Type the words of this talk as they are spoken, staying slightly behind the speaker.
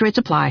Rates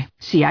apply.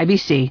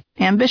 CIBC.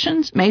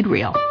 Ambitions made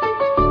real.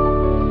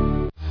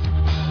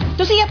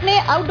 ਤੁਸੀਂ ਆਪਣੇ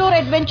outdoor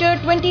adventure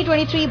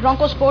 2023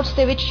 broncho sports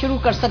ਦੇ ਵਿੱਚ ਸ਼ੁਰੂ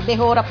ਕਰ ਸਕਦੇ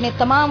ਹੋ ਔਰ ਆਪਣੇ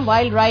तमाम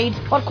ਵਾਈਲਡ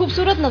ਰਾਈਡਸ ਔਰ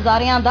ਖੂਬਸੂਰਤ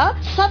ਨਜ਼ਾਰਿਆਂ ਦਾ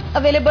 7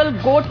 ਅਵੇਲੇਬਲ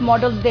ਗੋਟ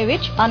ਮਾਡਲਸ ਦੇ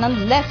ਵਿੱਚ ਆਨੰਦ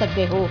ਲੈ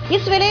ਸਕਦੇ ਹੋ।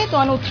 ਇਸ ਵੇਲੇ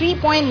ਤੁਹਾਨੂੰ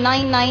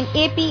 3.99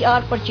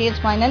 APR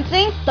ਪਰਚੇਜ਼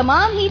ਫਾਈਨੈਂਸਿੰਗ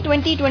तमाम ਹੀ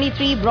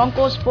 2023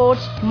 ਬ੍ਰੋਂਕੋ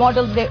ਸਪੋਰਟਸ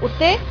ਮਾਡਲਸ ਦੇ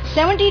ਉੱਤੇ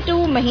 72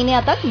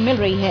 ਮਹੀਨਿਆਂ ਤੱਕ ਮਿਲ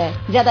ਰਹੀ ਹੈ।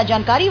 ਜ਼ਿਆਦਾ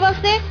ਜਾਣਕਾਰੀ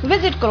ਵਾਸਤੇ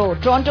ਵਿਜ਼ਿਟ ਕਰੋ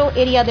ਟੋਰਾਂਟੋ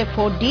ਏਰੀਆ ਦੇ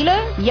ਫੋਰਡ ਡੀਲਰ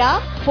ਜਾਂ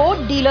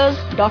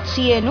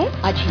forddealers.ca ਨੂੰ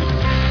ਅੱਜ ਹੀ।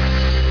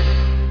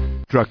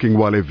 ट्रकिंग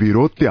वाले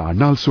वीरो ध्यान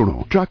नाल सुनो।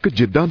 ट्रक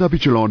जिद्दां दा भी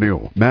चलाउने हो,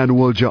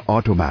 मैनुअल या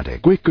ऑटोमैटिक,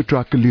 क्विक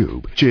ट्रक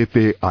ल्यूब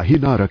चेते आही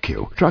ना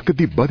रखियो। ट्रक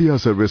दी बढ़िया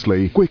सर्विस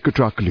लई क्विक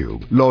ट्रक ल्यूब।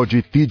 लो जी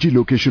तीजी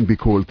लोकेशन भी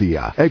खोल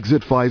दिया,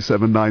 एग्जिट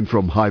 579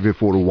 फ्रॉम हाईवे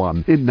 401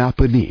 इन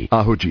नापनी।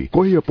 आहो जी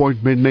कोई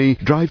अपॉइंटमेंट नहीं,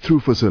 drive through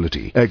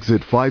facility.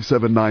 Exit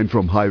 579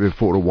 from highway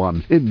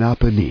 401 in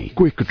नापनी।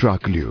 Quick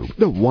truck lube,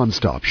 the one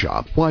stop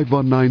shop.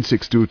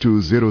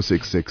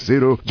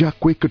 5196220660 या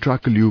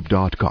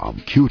quicktrucklube.com।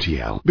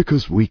 QTL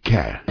because we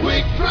care।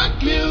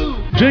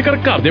 ਜੇਕਰ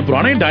ਘਰ ਦੇ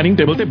ਪੁਰਾਣੇ ਡਾਈਨਿੰਗ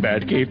ਟੇਬਲ ਤੇ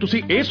ਬੈਠ ਕੇ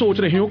ਤੁਸੀਂ ਇਹ ਸੋਚ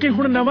ਰਹੇ ਹੋ ਕਿ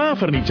ਹੁਣ ਨਵਾਂ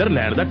ਫਰਨੀਚਰ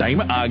ਲੈਣ ਦਾ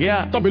ਟਾਈਮ ਆ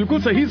ਗਿਆ ਤਾਂ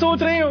ਬਿਲਕੁਲ ਸਹੀ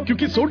ਸੋਚ ਰਹੇ ਹੋ,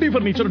 ਕਿਉਂਕਿ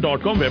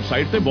sodifurniture.com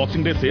ਵੈਬਸਾਈਟ ਤੇ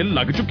ਬਾਕਸਿੰਗ ਡੇ ਸੇਲ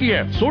ਲੱਗ ਚੁੱਕੀ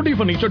ਹੈ।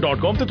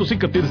 sodifurniture.com ਤੇ ਤੁਸੀਂ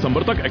 31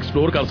 ਦਸੰਬਰ ਤੱਕ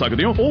ਐਕਸਪਲੋਰ ਕਰ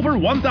ਸਕਦੇ ਹੋ over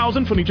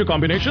 1000 furniture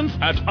combinations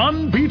at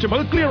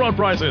unbeatable clear on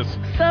prices।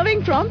 Serving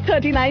from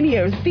 39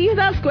 years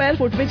 30,000 Square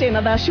ਫੁੱਟ ਵਿੱਚ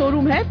ਇਹਨਾਂ ਦਾ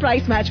ਸ਼ੋਰੂਮ ਹੈ।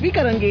 ਪ੍ਰਾਈਸ ਮੈਚ ਵੀ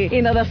ਕਰਨਗੇ।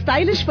 ਇਹਨਾਂ ਦਾ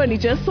ਸਟਾਈਲਿਸ਼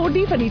ਫਰਨੀਚਰ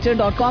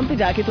sodifurniture.com ਤੇ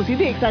ਜਾ ਕੇ ਤੁਸੀਂ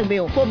ਦੇਖ ਸਕਦੇ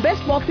ਹੋ। For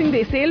best boxing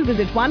day sale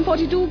visit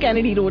 142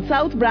 Kennedy Road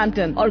South Brampton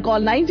or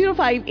call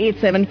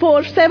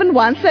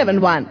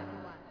 905-874-7171।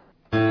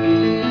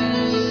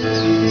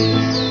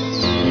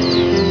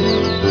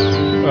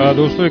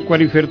 ਦੋਸਤੋ ਇੱਕ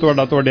ਵਾਰੀ ਫਿਰ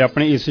ਤੁਹਾਡੇ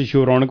ਆਪਣੇ ਇਸ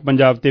ਸ਼ੋਅ ਰੌਣਕ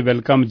ਪੰਜਾਬ ਤੇ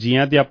ਵੈਲਕਮ ਜੀ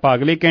ਆ। ਤੇ ਆਪਾਂ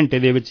ਅਗਲੇ ਘੰਟੇ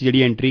ਦੇ ਵਿੱਚ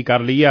ਜਿਹੜੀ ਐਂਟਰੀ ਕਰ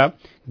ਲਈ ਆ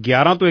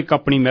 11 ਤੋਂ 1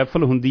 ਆਪਣੀ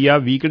ਮਹਿਫਲ ਹੁੰਦੀ ਆ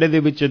ਵੀਕਡੇ ਦੇ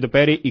ਵਿੱਚ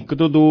ਦੁਪਹਿਰੇ 1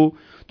 ਤੋਂ 2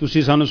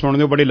 ਤੁਸੀਂ ਸਾਨੂੰ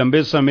ਸੁਣਦੇ ਹੋ ਬੜੇ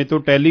ਲੰਬੇ ਸਮੇਂ ਤੋਂ।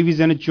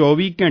 ਟੈਲੀਵਿਜ਼ਨ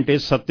 24 ਘੰਟੇ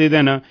 7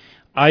 ਦਿਨ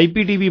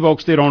IPTV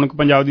ਬਾਕਸ ਤੇ ਰੌਣਕ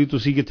ਪੰਜਾਬ ਦੀ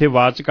ਤੁਸੀਂ ਕਿੱਥੇ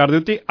ਵਾਚ ਕਰਦੇ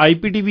ਹੋ। ਤੇ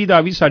IPTV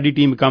ਦਾ ਵੀ ਸਾਡੀ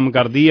ਟੀਮ ਕੰਮ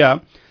ਕਰਦੀ ਆ।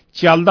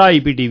 ਚੱਲਦਾ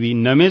IPTV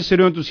ਨਵੇਂ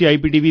ਸਿਰਿਓਂ ਤੁਸੀਂ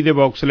IPTV ਦੇ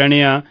ਬਾਕਸ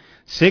ਲੈਣੇ ਆ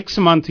 6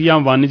 ਮੰਥ ਜਾਂ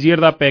 1 ਈਅਰ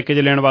ਦਾ ਪੈਕੇਜ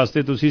ਲੈਣ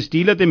ਵਾਸਤੇ ਤੁਸੀਂ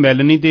ਸਟੀਲ ਅਤੇ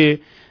ਮੈਲਨੀ ਤੇ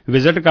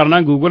ਵਿਜ਼ਿਟ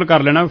ਕਰਨਾ, ਗੂਗਲ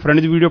ਕਰ ਲੈਣਾ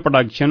friends video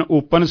production.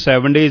 Open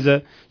 7 days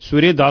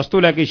ਸਵੇਰੇ 10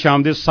 ਤੋਂ ਲੈ ਕੇ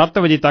ਸ਼ਾਮ ਦੇ 7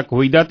 ਵਜੇ ਤੱਕ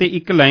ਹੋਈਦਾ। ਤੇ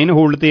ਇੱਕ ਲਾਈਨ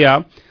ਹੋਲਡ ਤੇ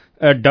ਆ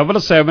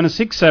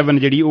 7767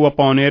 ਜਿਹੜੀ ਉਹ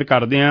ਆਪਾਂ ਔਨ 에ਅਰ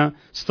ਕਰਦੇ ਆ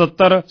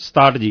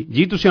 7767 ਜੀ।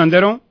 ਜੀ ਤੁਸੀਂ ਆਉਂਦੇ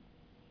ਰਹੋ।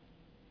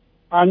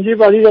 ਹਾਂਜੀ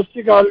ਭਾਜੀ ਸਤਿ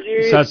ਸ਼੍ਰੀ ਅਕਾਲ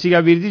ਜੀ। ਸਤਿ ਸ਼੍ਰੀ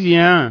ਅਕਾਲ ਵੀਰ ਜੀ। ਜੀ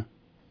ਹਾਂ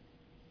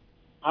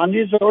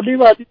ਹਾਂਜੀ ਸੋਢੀ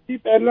ਬਾਜੀ ਜੀ,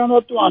 ਪਹਿਲਾਂ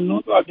ਤਾਂ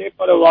ਤੁਹਾਨੂੰ ਤੁਹਾਡੇ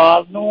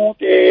ਪਰਿਵਾਰ ਨੂੰ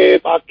ਤੇ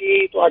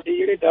ਬਾਕੀ ਤੁਹਾਡੇ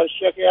ਜਿਹੜੇ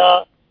ਦਰਸ਼ਕ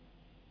ਆ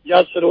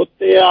ਜਾਂ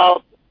ਸਰੋਤੇ ਆ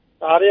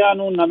ਸਾਰਿਆਂ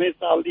ਨੂੰ ਨਵੇਂ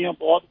ਸਾਲ ਦੀਆਂ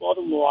ਬਹੁਤ ਬਹੁਤ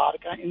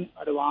ਮੁਬਾਰਕਾਂ in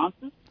advance.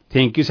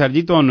 Thank you sir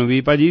ਜੀ। ਤੁਹਾਨੂੰ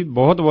ਵੀ ਭਾਜੀ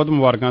ਬਹੁਤ ਬਹੁਤ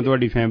ਮੁਬਾਰਕਾਂ,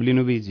 ਤੁਹਾਡੀ ਫੈਮਿਲੀ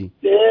ਨੂੰ ਵੀ ਜੀ।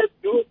 ਤੇ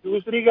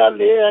ਦੂਸਰੀ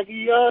ਗੱਲ ਇਹ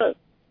ਹੈਗੀ ਆ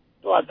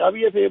ਤੁਹਾਡਾ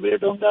ਵੀ ਇਹ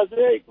ਫੇਵਰੇਟ ਹੁੰਦਾ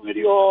ਸੀ, ਇੱਕ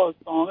ਮੇਰੀ ਉਹ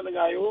ਸੌਂਗ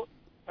ਲਗਾਇਓ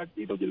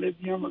 31 ਤੋਂ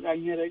ਜਲੇਬੀਆਂ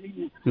ਮੰਗਾਈਆਂ ਰਹਿ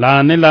ਗਈਆਂ।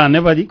 ਲਾਣੇ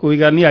ਭਾਜੀ ਕੋਈ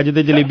ਗੱਲ ਨਹੀਂ, ਅੱਜ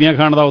ਤੇ ਜਲੇਬੀਆਂ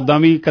ਖਾਣ ਦਾ ਉਦਾਂ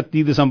ਵੀ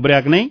 31 ਦਸੰਬਰ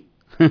ਆ ਕਿ ਨਹੀਂ।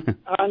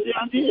 ਹਾਂਜੀ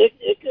ਹਾਂਜੀ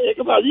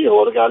ਇੱਕ ਭਾਜੀ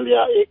ਹੋਰ ਗੱਲ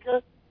ਆ,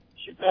 ਇੱਕ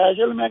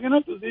ਸਪੈਸ਼ਲ ਮੈਂ ਕਹਿੰਦਾ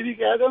ਤੁਸੀਂ ਵੀ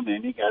ਕਹਿ ਦਿਓ ਮੈਂ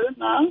ਵੀ ਕਹਿ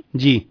ਦਿੰਦਾ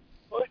ਜੀ।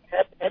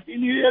 Happy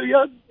new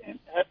year.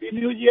 Happy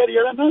new year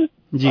ਜਿਹੜਾ ਨਾ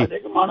ਜੀ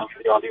ਇੱਕ ਮਾਣੋ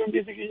ਬਿੱਲੀ ਆਉਂਦੀ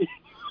ਹੁੰਦੀ ਸੀਗੀ।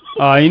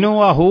 ਆਈ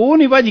ਨੂੰ ਆਹੋ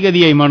ਨੀ ਭਾਜੀ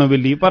ਕਦੀ ਆਈ ਮਾਣੋ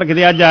ਬਿੱਲੀ, ਪਰ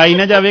ਕਿਤੇ ਅੱਜ ਆਈ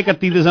ਨਾ ਜਾਵੇ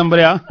 31 ਦਸੰਬਰ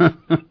ਆ।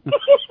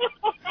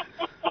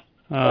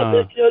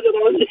 ਹਾਂ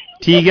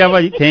ਠੀਕ ਹੈ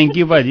ਭਾਜੀ। ਥੈਂਕ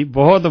ਯੂ ਭਾਜੀ,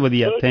 ਬਹੁਤ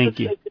ਵਧੀਆ। ਥੈਂਕ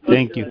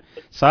ਯੂ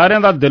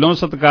ਸਾਰਿਆਂ ਦਾ ਦਿਲੋਂ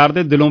ਸਤਿਕਾਰ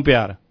ਤੇ ਦਿਲੋਂ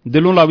ਪਿਆਰ,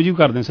 ਦਿਲੋਂ ਲਵ ਯੂ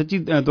ਕਰਦੇ ਸੱਚੀ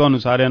ਤੁਹਾਨੂੰ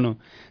ਸਾਰਿਆਂ ਨੂੰ।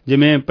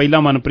 ਜਿਵੇਂ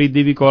ਪਹਿਲਾਂ ਮਨਪ੍ਰੀਤ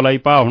ਦੀ ਵੀ ਕਾਲ ਆਈ,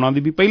 ਭਾ ਹੋਣਾ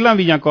ਦੀ ਵੀ ਪਹਿਲਾਂ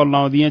ਵੀ ਜਾਂ ਕਾਲਾਂ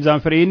ਆਉਂਦੀਆਂ ਜਾਂ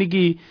ਫਿਰ ਇਹ ਨਹੀਂ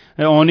ਕਿ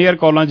ਔਨ ਏਅਰ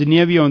ਕਾਲਾਂ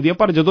ਜਿੰਨੀਆਂ ਵੀ ਆਉਂਦੀਆਂ,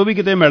 ਪਰ ਜਦੋਂ ਵੀ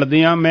ਕਿਤੇ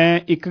ਮਿਲਦੇ ਆ ਮੈਂ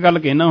ਇੱਕ ਗੱਲ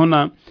ਕਹਿਣਾ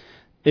ਹੁੰਦਾ,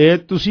 ਇਹ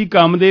ਤੁਸੀਂ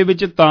ਕੰਮ ਦੇ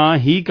ਵਿੱਚ ਤਾਂ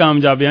ਹੀ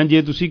ਕਾਮਯਾਬ ਆ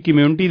ਜੇ ਤੁਸੀਂ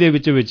ਕਮਿਊਨਿਟੀ ਦੇ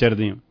ਵਿੱਚ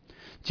ਵਿਚਰਦੇ ਹੋ।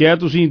 ਚਾਹੇ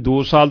ਤੁਸੀਂ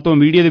 2 ਸਾਲ ਤੋਂ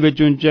ਮੀਡੀਆ ਦੇ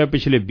ਵਿੱਚ ਹੋ, ਚਾਹੇ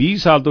ਪਿਛਲੇ 20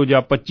 ਸਾਲ ਤੋਂ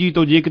ਜਾਂ 25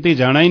 ਤੋਂ, ਜੇ ਕਿਤੇ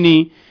ਜਾਣਾ ਹੀ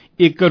ਨਹੀਂ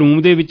ਇੱਕ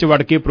ਰੂਮ ਦੇ ਵਿੱਚ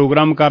ਵੜ ਕੇ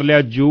ਪ੍ਰੋਗਰਾਮ ਕਰ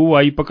ਲਿਆ, ਜੋ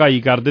ਆਈ ਭਕਾਈ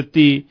ਕਰ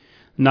ਦਿੱਤੀ,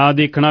 ਨਾ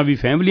ਦੇਖਣਾ ਵੀ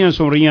ਫੈਮਲੀਆਂ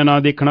ਸੁਣ ਰਹੀਆਂ, ਨਾ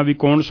ਦੇਖਣਾ ਵੀ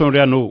ਕੌਣ ਸੁਣ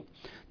ਰਿਹਾ। ਨੋ,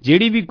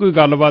 ਜਿਹੜੀ ਵੀ ਕੋਈ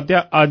ਗੱਲਬਾਤ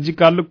ਆ ਅੱਜ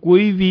ਕੱਲ੍ਹ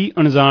ਕੋਈ ਵੀ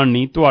ਅਣਜਾਣ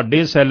ਨਹੀਂ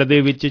ਤੁਹਾਡੇ ਸੈੱਲ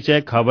ਦੇ ਵਿੱਚ,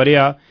 ਚਾਹੇ ਖਬਰ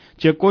ਆ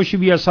ਚਾਹੇ ਕੁਛ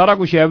ਵੀ ਆ, ਸਾਰਾ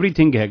ਕੁਛ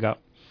ਐਵਰੀਥਿੰਗ ਹੈਗਾ।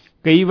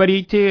 ਕਈ ਵਾਰੀ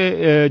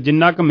ਇੱਥੇ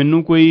ਜਿੰਨਾ ਕੁ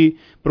ਮੈਨੂੰ ਕੋਈ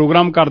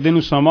ਪ੍ਰੋਗਰਾਮ ਕਰਦੇ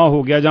ਨੂੰ ਸਮਾਂ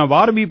ਹੋ ਗਿਆ ਜਾਂ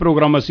ਬਾਹਰ ਵੀ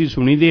ਪ੍ਰੋਗਰਾਮ ਅਸੀਂ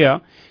ਸੁਣੀਦੇ ਆ,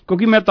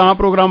 ਕਿਉਂਕਿ ਮੈਂ ਤਾਂ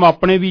ਪ੍ਰੋਗਰਾਮ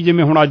ਆਪਣੇ ਵੀ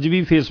ਜਿਵੇਂ ਹੁਣ ਅੱਜ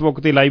ਵੀ ਫੇਸਬੁੱਕ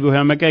ਤੇ ਲਾਈਵ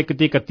ਹੋਇਆ, ਮੈਂ ਕਿਹਾ ਇੱਕ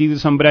ਤੇ 31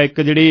 ਦਸੰਬਰ ਆ,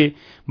 ਇੱਕ ਜਿਹੜੇ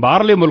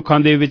ਬਾਹਰਲੇ ਮੁਲਕਾਂ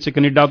ਦੇ ਵਿੱਚ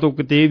ਕੈਨੇਡਾ ਤੋਂ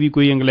ਕਿਤੇ ਵੀ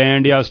ਕੋਈ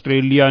ਇੰਗਲੈਂਡ ਜਾਂ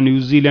ਆਸਟ੍ਰੇਲੀਆ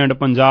ਨਿਊਜ਼ੀਲੈਂਡ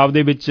ਪੰਜਾਬ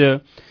ਦੇ ਵਿੱਚ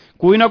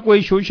ਕੋਈ ਨਾ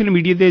ਕੋਈ ਸੋਸ਼ਲ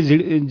ਮੀਡੀਆ ਦੇ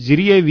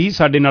ਜ਼ਰੀਏ ਵੀ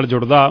ਸਾਡੇ ਨਾਲ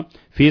ਜੁੜਦਾ,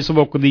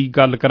 ਫੇਸਬੁੱਕ ਦੀ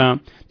ਗੱਲ ਕਰਾਂ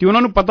ਤੇ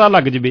ਉਹਨਾਂ ਨੂੰ ਪਤਾ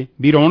ਲੱਗ ਜਾਵੇ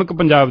ਵੀ ਰੌਣਕ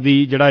ਪੰਜਾਬ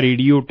ਦੀ ਜਿਹੜਾ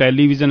ਰੇਡੀਓ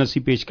ਟੈਲੀਵਿਜ਼ਨ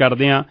ਅਸੀਂ ਪੇਸ਼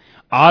ਕਰਦੇ ਹਾਂ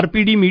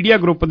RPD ਮੀਡੀਆ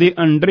ਗਰੁੱਪ ਦੇ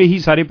ਅੰਡਰ ਹੀ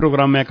ਸਾਰੇ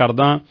ਪ੍ਰੋਗਰਾਮ ਮੈਂ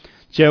ਕਰਦਾ।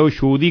 ਚਾਹੇ ਉਹ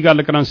ਸ਼ੋਅ ਦੀ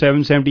ਗੱਲ ਕਰਾਂ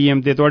 770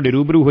 AM ਤੇ ਤੁਹਾਡੇ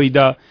ਰੂਬਰੂ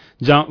ਹੋਈਦਾ,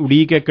 ਜਾਂ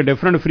ਉਡੀਕ ਇੱਕ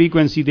ਡਿਫਰੈਂਟ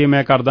ਫਰੀਕੁਐਂਸੀ 'ਤੇ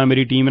ਮੈਂ ਕਰਦਾ,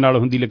 ਮੇਰੀ ਟੀਮ ਨਾਲ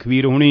ਹੁੰਦੀ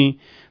ਲਖਵੀਰ ਹੁਣੀ,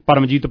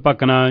 ਪਰਮਜੀਤ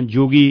ਭਕਨਾ,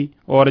 ਜੋਗੀ,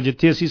 ਔਰ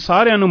ਜਿੱਥੇ ਅਸੀਂ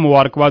ਸਾਰਿਆਂ ਨੂੰ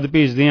ਮੁਬਾਰਕਬਾਦ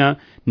ਭੇਜਦੇ ਹਾਂ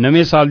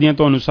ਨਵੇਂ ਸਾਲ ਦੀਆਂ।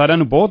 ਤੁਹਾਨੂੰ ਸਾਰਿਆਂ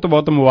ਨੂੰ ਬਹੁਤ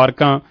ਬਹੁਤ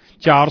ਮੁਬਾਰਕਾਂ।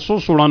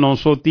 416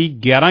 930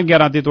 11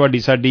 11 'ਤੇ ਤੁਹਾਡੀ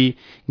ਸਾਡੀ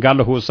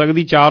ਗੱਲ ਹੋ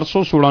ਸਕਦੀ।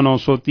 416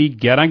 930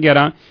 11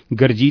 11।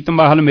 ਗੁਰਜੀਤ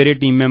ਮਾਹਲ ਮੇਰੇ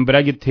ਟੀਮ ਮੈਂਬਰ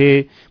ਹੈ,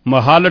 ਜਿੱਥੇ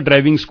ਮਾਹਲ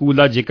ਡਰਾਈਵਿੰਗ ਸਕੂਲ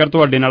ਦਾ ਜ਼ਿਕਰ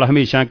ਤੁਹਾਡੇ ਨਾਲ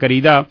ਹਮੇਸ਼ਾ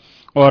ਕਰੀਦਾ,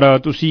 ਔਰ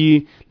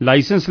ਤੁਸੀਂ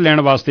ਲਾਇਸੈਂਸ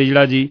ਲੈਣ ਵਾਸਤੇ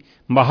ਜਿਹੜਾ ਜੀ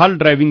ਮਾਹਲ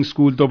ਡਰਾਈਵਿੰਗ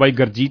ਸਕੂਲ ਤੋਂ ਬਾਈ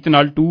ਗੁਰਜੀਤ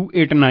ਨਾਲ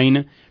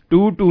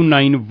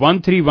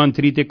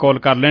 2892291313 'ਤੇ ਕਾਲ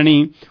ਕਰ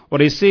ਲੈਣੀ।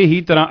 ਔਰ ਇਸੇ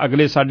ਹੀ ਤਰ੍ਹਾਂ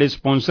ਅਗਲੇ ਸਾਡੇ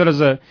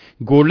ਸਪਾਂਸਰਜ਼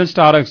ਗੋਲਡਨ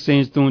ਸਟਾਰ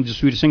ਐਕਸਚੇਂਜ ਤੋਂ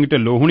ਜਸਵੀਰ ਸਿੰਘ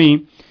ਢਿੱਲੋਂ ਹੁਣੀ,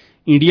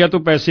 ਇੰਡੀਆ ਤੋਂ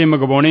ਪੈਸੇ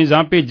ਮੰਗਵਾਉਣੇ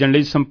ਜਾਂ ਭੇਜਣ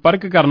ਲਈ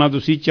ਸੰਪਰਕ ਕਰਨਾ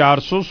ਤੁਸੀਂ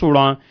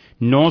 416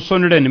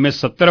 999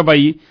 70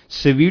 ਬਾਈ।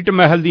 ਸਵੀਟ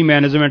ਮਹਿਲ ਦੀ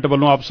ਮੈਨੇਜਮੈਂਟ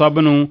ਵੱਲੋਂ ਆਪ ਸਭ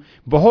ਨੂੰ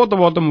ਬਹੁਤ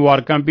ਬਹੁਤ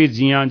ਮੁਬਾਰਕਾਂ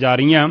ਭੇਜੀਆਂ ਜਾ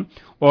ਰਹੀਆਂ।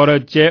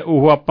 ਔਰ ਚਾਹੇ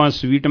ਉਹ ਆਪਾਂ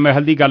ਸਵੀਟ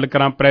ਮਹਿਲ ਦੀ ਗੱਲ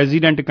ਕਰਾਂ,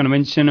 ਪ੍ਰੈਜ਼ੀਡੈਂਟ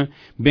ਕਨਵੈਨਸ਼ਨ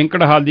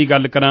ਬੈਂਕਟ ਹਾਲ ਦੀ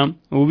ਗੱਲ ਕਰਾਂ,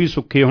 ਉਹ ਵੀ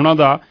ਸੁੱਖੇ ਹੋਣਾ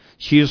ਦਾ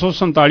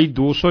 647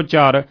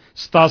 204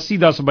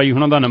 8710 ਬਾਈ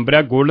ਉਹਨਾਂ ਦਾ ਨੰਬਰ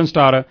ਹੈ। ਗੋਲਡਨ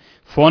ਸਟਾਰ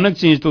ਫੋਨ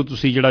ਐਕਸਚੇਂਜ ਤੋਂ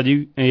ਤੁਸੀਂ ਜਿਹੜਾ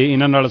ਜੀ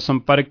ਇਹਨਾਂ ਨਾਲ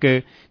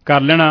ਸੰਪਰਕ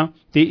ਕਰ ਲੈਣਾ।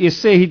 ਅਤੇ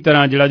ਇਸੇ ਹੀ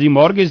ਤਰ੍ਹਾਂ ਜਿਹੜਾ ਜੀ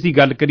ਮੌਰਗੇਜ ਦੀ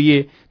ਗੱਲ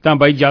ਕਰੀਏ ਤਾਂ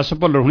ਬਾਈ ਜਸ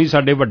ਭੁੱਲਰ ਹੁਣੀ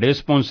ਸਾਡੇ ਵੱਡੇ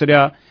ਸਪਾਂਸਰ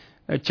ਆ।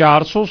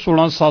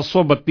 416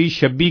 732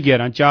 26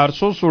 11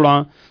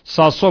 416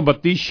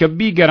 732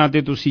 26 11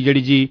 'ਤੇ ਤੁਸੀਂ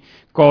ਜਿਹੜੀ ਜੀ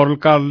ਕਾਲ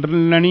ਕਰ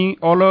ਲੈਣੀ।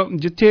 ਔਰ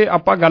ਜਿੱਥੇ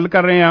ਆਪਾਂ ਗੱਲ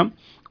ਕਰ ਰਹੇ ਹਾਂ,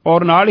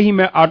 ਔਰ ਨਾਲ ਹੀ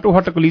ਮੈਂ ਆਟੋ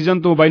ਹਟ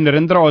ਕਲੀਜ਼ਨ ਤੋਂ ਬਾਈ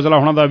ਨਰਿੰਦਰ ਔਜਲਾ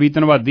ਹੋਣਾ ਦਾ ਵੀ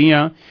ਧੰਨਵਾਦੀ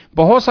ਹਾਂ।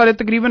 ਬਹੁਤ ਸਾਰੇ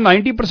ਤਕਰੀਬਨ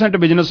 90%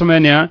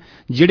 ਬਿਜ਼ਨਸਮੈਨ ਆ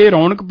ਜਿਹੜੇ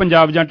ਰੌਣਕ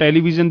ਪੰਜਾਬ ਜਾਂ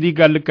ਟੈਲੀਵਿਜ਼ਨ ਦੀ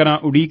ਗੱਲ ਕਰਾਂ,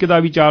 ਉਡੀਕ ਦਾ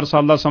ਵੀ 4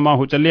 ਸਾਲ ਦਾ ਸਮਾਂ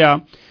ਹੋ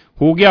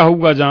ਗਿਆ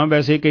ਹੋਊਗਾ, ਜਾਂ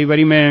ਵੈਸੇ ਕਈ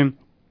ਵਾਰੀ ਮੈਂ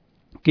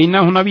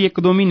ਕਹਿੰਦਾ ਹੁੰਦਾ ਵੀ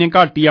 1-2 ਮਹੀਨੇ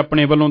ਘੱਟ ਹੀ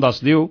ਆਪਣੇ ਵੱਲੋਂ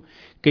ਦੱਸ ਦਿਓ।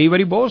 ਕਈ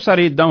ਵਾਰੀ ਬਹੁਤ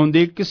ਸਾਰੇ ਇੱਦਾਂ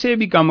ਹੁੰਦੇ ਕਿਸੇ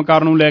ਵੀ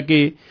ਕੰਮਕਾਰ ਨੂੰ ਲੈ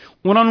ਕੇ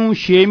ਉਹਨਾਂ ਨੂੰ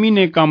 6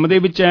 ਮਹੀਨੇ ਕੰਮ ਦੇ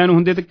ਵਿੱਚ ਐਨ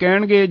ਹੁੰਦੇ ਅਤੇ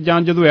ਕਹਿਣਗੇ,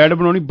 ਜਾਂ ਜਦੋਂ ਐਡ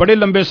ਬਣਾਉਣੀ ਬੜੇ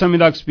ਲੰਬੇ ਸਮੇਂ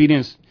ਦਾ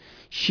ਐਕਸਪੀਰੀਅੰਸ,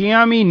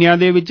 6 ਮਹੀਨਿਆਂ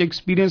ਦੇ ਵਿੱਚ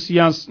ਐਕਸਪੀਰੀਅੰਸ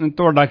ਜਾਂ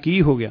ਤੁਹਾਡਾ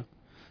ਕੀ ਹੋ ਗਿਆ,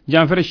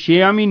 ਜਾਂ ਫਿਰ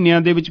 6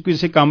 ਮਹੀਨਿਆਂ ਦੇ ਵਿੱਚ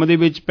ਕਿਸੇ ਕੰਮ ਦੇ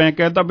ਵਿੱਚ ਮੈਂ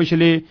ਕਹਿਤਾ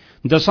ਪਿਛਲੇ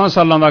 10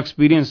 ਸਾਲਾਂ ਦਾ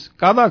ਐਕਸਪੀਰੀਅੰਸ।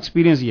 ਕਾਹਦਾ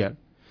ਐਕਸਪੀਰੀਅੰਸ ਯਾਰ?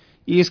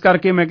 ਇਸ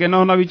ਕਰਕੇ ਮੈਂ ਕਹਿੰਦਾ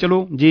ਹੁੰਦਾ ਵੀ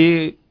ਚਲੋ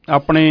ਜੇ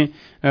ਆਪਣੇ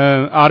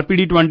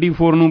RPD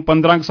 24 ਨੂੰ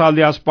 15 ਸਾਲ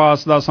ਦੇ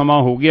ਆਸ-ਪਾਸ ਦਾ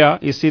ਸਮਾਂ ਹੋ ਗਿਆ।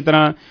 ਇਸੇ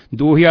ਤਰ੍ਹਾਂ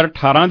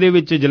 2018 ਦੇ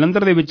ਵਿੱਚ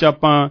ਜਲੰਧਰ ਦੇ ਵਿੱਚ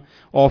ਆਪਾਂ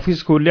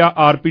ਆਫਿਸ ਖੋਲ੍ਹਿਆ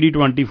RPD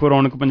 24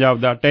 ਰੌਣਕ ਪੰਜਾਬ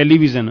ਦਾ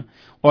ਟੈਲੀਵਿਜ਼ਨ,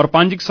 ਔਰ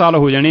 5 ਸਾਲ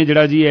ਹੋ ਜਾਣੇ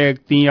ਜਿਹੜਾ ਜੀ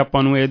ਐਕਤੀ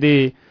ਆਪਾਂ ਨੂੰ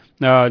ਇਹਦੇ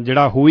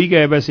ਜਿਹੜਾ ਹੋ ਹੀ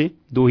ਗਏ। ਵੈਸੇ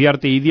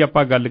 2023 ਦੀ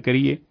ਆਪਾਂ ਗੱਲ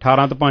ਕਰੀਏ,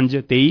 18 ਤੋਂ 5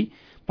 23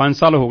 5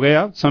 ਸਾਲ ਹੋ ਗਏ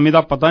ਆ, ਸਮੇਂ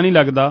ਦਾ ਪਤਾ ਨਹੀਂ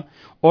ਲੱਗਦਾ।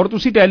 ਔਰ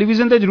ਤੁਸੀਂ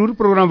ਟੈਲੀਵਿਜ਼ਨ 'ਤੇ ਜ਼ਰੂਰ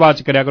ਪ੍ਰੋਗਰਾਮ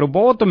ਵਾਚ ਕਰਿਆ ਕਰੋ।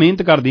 ਬਹੁਤ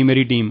ਮਿਹਨਤ ਕਰਦੀ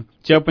ਮੇਰੀ ਟੀਮ,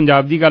 ਚਾਹੇ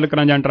ਪੰਜਾਬ ਦੀ ਗੱਲ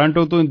ਕਰਾਂ ਜਾਂ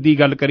ਟੋਰਾਂਟੋ ਤੋਂ ਦੀ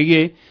ਗੱਲ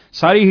ਕਰੀਏ,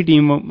 ਸਾਰੀ ਹੀ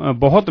ਟੀਮ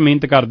ਬਹੁਤ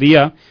ਮਿਹਨਤ ਕਰਦੀ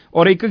ਆ।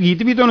 ਔਰ ਇੱਕ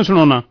ਗੀਤ ਵੀ ਤੁਹਾਨੂੰ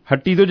ਸੁਣਾਉਣਾ,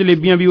 ਹੱਟੀ ਤੋਂ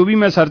ਜਲੇਬੀਆਂ ਵੀ, ਉਹ ਵੀ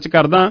ਮੈਂ ਸਰਚ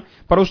ਕਰਦਾ,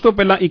 ਪਰ ਉਸ ਤੋਂ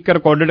ਪਹਿਲਾਂ ਇੱਕ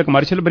ਰਿਕਾਰਡਡ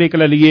ਕਮਰਸ਼ੀਅਲ ਬ੍ਰੇਕ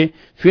ਲੈ ਲਈਏ,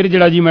 ਫਿਰ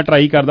ਜਿਹੜਾ ਜੀ ਮੈਂ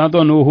ਟਰਾਈ ਕਰਦਾ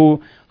ਤੁਹਾਨੂੰ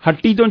ਉਹ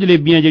ਹੱਟੀ ਤੋਂ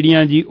ਜਲੇਬੀਆਂ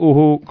ਜਿਹੜੀਆਂ ਜੀ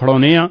ਉਹ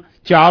ਖਿਡਾਉਣੇ ਆ।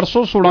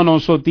 416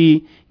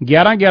 930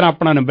 11 11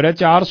 ਆਪਣਾ ਨੰਬਰ ਹੈ।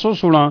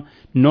 416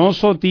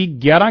 930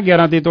 11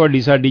 11 'ਤੇ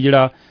ਤੁਹਾਡੀ ਸਾਡੀ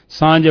ਜਿਹੜਾ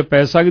ਸਾਂਝ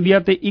ਪੈ ਸਕਦੀ ਆ।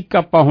 ਅਤੇ ਇੱਕ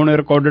ਆਪਾਂ ਹੁਣ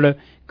ਰਿਕਾਰਡਡ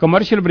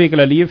ਕਮਰਸ਼ੀਅਲ ਬ੍ਰੇਕ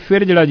ਲੈ ਲਈਏ,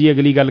 ਫਿਰ ਜਿਹੜਾ ਜੀ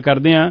ਅਗਲੀ ਗੱਲ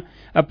ਕਰਦੇ ਹਾਂ।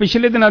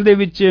 ਪਿਛਲੇ ਦਿਨਾਂ ਦੇ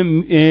ਵਿੱਚ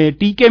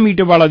ਟੀਕੇ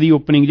ਮੀਟ ਵਾਲਾ ਦੀ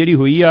ਓਪਨਿੰਗ ਜਿਹੜੀ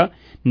ਹੋਈ ਆ,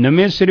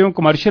 ਨਵੇਂ ਸਿਰਿਓਂ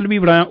ਕਮਰਸ਼ੀਅਲ ਵੀ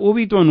ਬਣਾਇਆ, ਉਹ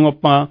ਵੀ ਤੁਹਾਨੂੰ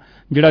ਆਪਾਂ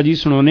ਜਿਹੜਾ ਜੀ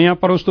ਸੁਣਾਉਂਦੇ ਹਾਂ।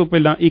 ਪਰ ਉਸ ਤੋਂ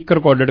ਪਹਿਲਾਂ ਇੱਕ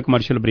ਰਿਕਾਰਡਡ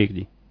ਕਮਰਸ਼ੀਅਲ ਬ੍ਰੇਕ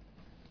ਜੀ।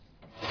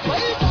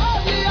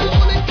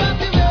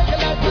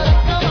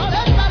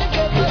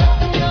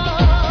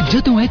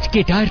 ਜਦੋਂ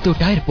HK ਟਾਇਰ ਤੋਂ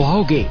ਟਾਇਰ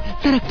ਪਵਾਓਗੇ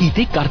ਤਰੱਕੀ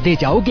ਤੇ ਕਰਦੇ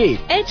ਜਾਓਗੇ।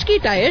 HK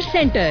ਟਾਇਰ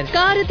ਸੈਂਟਰ,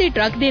 ਕਾਰ ਅਤੇ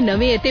ਟਰੱਕ ਦੇ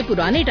ਨਵੇਂ ਅਤੇ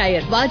ਪੁਰਾਣੇ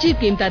ਟਾਇਰ ਵਾਜਿਬ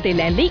ਕੀਮਤਾਂ ਤੇ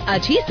ਲੈਣ ਲਈ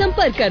ਅੱਜ ਹੀ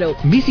ਸੰਪਰਕ ਕਰੋ।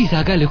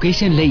 ਮਿਸੀਸਾਗਾ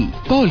ਲੋਕੇਸ਼ਨ ਲਈ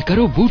ਕਾਲ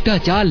ਕਰੋ ਬੂਟਾ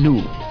ਚਾਲ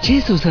ਨੂੰ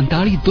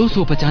 647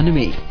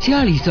 295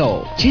 4600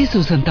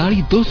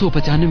 647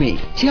 295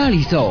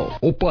 4600।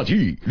 ਉਹ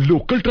ਭਾਜੀ,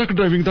 ਲੋਕਲ ਟਰੱਕ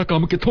ਡਰਾਈਵਿੰਗ ਦਾ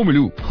ਕੰਮ ਕਿੱਥੋਂ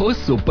ਮਿਲੂ? ਹੋ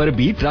ਸੁਪਰ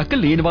ਬੀ ਟਰੱਕ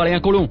ਲੈਣ ਵਾਲਿਆਂ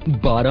ਕੋਲੋਂ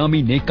 12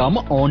 ਮਹੀਨੇ ਕੰਮ,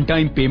 ਔਨ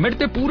ਟਾਈਮ ਪੇਮੈਂਟ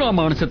ਤੇ ਪੂਰਾ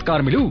ਮਾਣ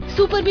ਸਤਿਕਾਰ ਮਿਲੂ।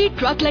 ਸੁਪਰ ਬੀ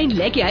ਟਰੱਕ ਲਾਈਨ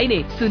ਲੈ ਕੇ ਆਏ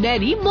ਨੇ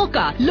ਸੁਨਹਿਰੀ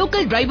ਮੌਕਾ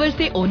ਲੋਕਲ ਡਰਾਈਵਰਸ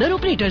ਤੇ ਓਨਰ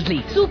ਆਪਰੇਟਰਸ ਲਈ।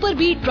 ਸੁਪਰ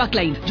ਬੀ ਟਰੱਕ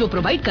ਲਾਈਨ ਜੋ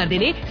ਪ੍ਰੋਵਾਈਡ ਕਰਦੇ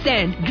ਨੇ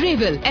sand,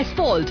 gravel,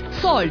 asphalt,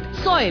 salt,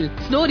 soil,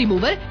 snow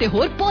remover ਤੇ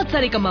ਹੋਰ ਬਹੁਤ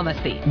ਸਾਰੇ ਕੰਮਾਂ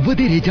ਵਾਸਤੇ।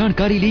 ਵਧੇਰੇ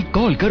ਜਾਣਕਾਰੀ ਲਈ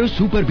ਕਾਲ ਕਰੋ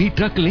ਸੁਪਰ ਬੀ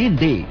ਟਰੱਕ ਲੇਨ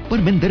ਦੇ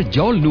ਪਰਮਿੰਦਰ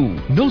ਜੌਲ ਨੂੰ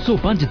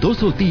 905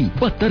 230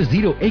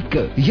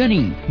 7201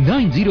 ਯਾਨੀ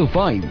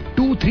 905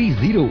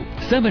 230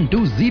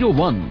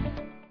 7201।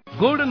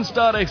 ਗੋਲਡਨ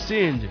ਸਟਾਰ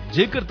ਐਕਸਚੇਂਜ,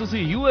 ਜੇਕਰ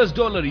ਤੁਸੀਂ $US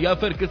ਜਾਂ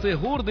ਫਿਰ ਕਿਸੇ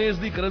ਹੋਰ ਦੇਸ਼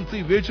ਦੀ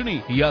ਕਰੰਸੀ ਵੇਚਣੀ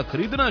ਜਾਂ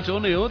ਖਰੀਦਣਾ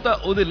ਚਾਹੁੰਦੇ ਹੋ ਤਾਂ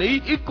ਉਹਦੇ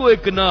ਲਈ ਇੱਕੋ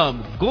ਇੱਕ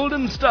ਨਾਮ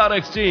ਗੋਲਡਨ ਸਟਾਰ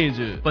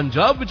ਐਕਸਚੇਂਜ।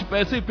 ਪੰਜਾਬ ਵਿੱਚ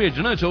ਪੈਸੇ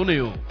ਭੇਜਣਾ ਚਾਹੁੰਦੇ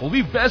ਹੋ, ਉਹ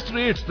ਵੀ ਬੈਸਟ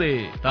ਰੇਟਸ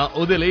ਤੇ, ਤਾਂ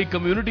ਉਹਦੇ ਲਈ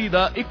ਕਮਿਊਨਿਟੀ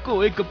ਦਾ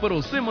ਇੱਕੋ ਇੱਕ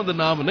ਭਰੋਸੇਮੰਦ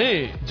ਨਾਮ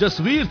ਨੇ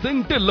Jasvir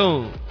Singh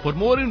Dhillon. For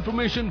more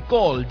information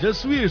call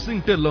Jasvir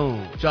Singh Dhillon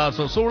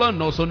 416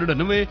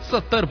 999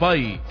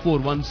 7022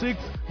 416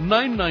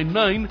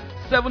 999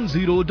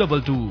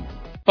 7022।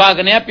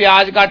 ਭਗਨਿਆ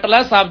ਪਿਆਜ਼ ਕੱਟ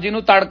ਲੈ, ਸਬਜ਼ੀ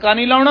ਨੂੰ ਤੜਕਾ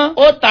ਨਹੀਂ ਲਾਉਣਾ।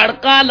 ਉਹ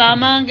ਤੜਕਾ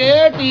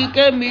ਲਾਵਾਂਗੇ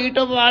ਟੀਕੇ ਮੀਟ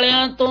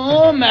ਵਾਲਿਆਂ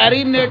ਤੋਂ,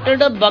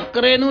 ਮੈਰੀਨੇਟਡ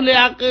ਬੱਕਰੇ ਨੂੰ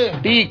ਲਿਆ ਕੇ।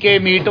 ਟੀਕੇ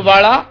ਮੀਟ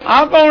ਵਾਲਾ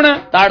ਆ ਕੌਣ ਹੈ?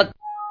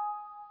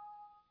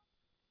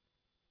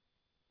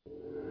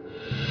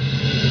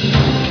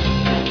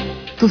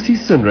 ਤੁਸੀਂ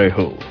ਸੁਣ ਰਹੇ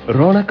ਹੋ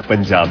ਰੌਣਕ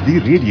ਪੰਜਾਬ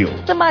ਦੀ ਰੇਡੀਓ।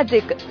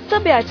 ਸਮਾਜਿਕ,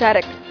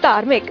 ਸੱਭਿਆਚਾਰਕ,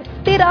 ਧਾਰਮਿਕ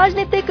ਤੇ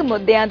ਰਾਜਨੀਤਿਕ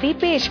ਮੁੱਦਿਆਂ ਦੀ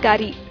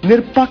ਪੇਸ਼ਕਾਰੀ।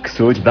 ਨਿਰਪੱਖ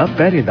ਸੋਚ ਦਾ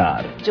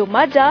ਪਹਿਰੇਦਾਰ ਜੋ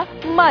ਮਾਝਾ,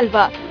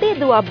 ਮਾਲਵਾ ਤੇ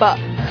ਦੁਆਬਾ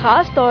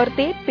ਖਾਸ ਤੌਰ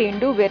ਤੇ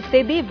ਪੇਂਡੂ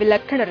ਵਿਰਸੇ ਦੀ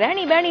ਵਿਲੱਖਣ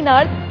ਰਹਿਣੀ ਬਹਿਣੀ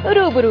ਨਾਲ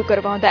ਰੂਬਰੂ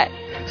ਕਰਵਾਉਂਦਾ ਹੈ।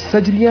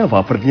 ਸਜਰੀਆਂ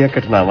ਵਾਪਰਦੀਆਂ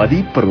ਘਟਨਾਵਾਂ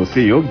ਦੀ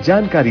ਭਰੋਸੇਯੋਗ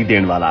ਜਾਣਕਾਰੀ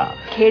ਦੇਣ ਵਾਲਾ,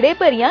 ਖੇੜੇ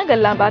ਭਰੀਆਂ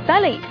ਗੱਲਾਂ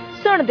ਬਾਤਾਂ ਲਈ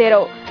ਸੁਣਦੇ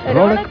ਰਹੋ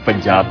ਰੌਣਕ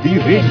ਪੰਜਾਬ ਦੀ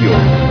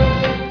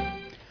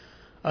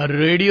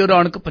ਰੇਡੀਓ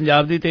ਰੌਣਕ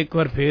ਪੰਜਾਬ ਦੀ। ਤੇ ਇੱਕ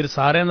ਵਾਰ ਫੇਰ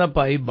ਸਾਰਿਆਂ ਦਾ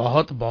ਭਾਈ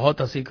ਬਹੁਤ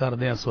ਬਹੁਤ ਅਸੀਂ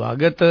ਕਰਦੇ ਹਾਂ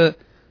ਸਵਾਗਤ,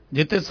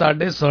 ਜਿੱਥੇ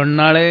ਸਾਡੇ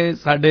ਸੁਣਨ ਵਾਲੇ,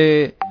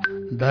 ਸਾਡੇ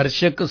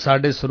ਦਰਸ਼ਕ,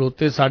 ਸਾਡੇ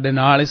ਸਰੋਤੇ ਸਾਡੇ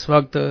ਨਾਲ ਇਸ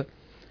ਵਕਤ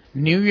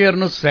ਨਿਊ ਈਅਰ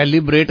ਨੂੰ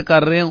ਸੈਲੀਬ੍ਰੇਟ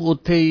ਕਰ ਰਹੇ ਹਾਂ।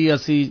 ਉੱਥੇ ਹੀ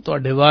ਅਸੀਂ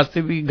ਤੁਹਾਡੇ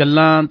ਵਾਸਤੇ ਵੀ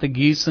ਗੱਲਾਂ ਤੇ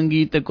ਗੀਤ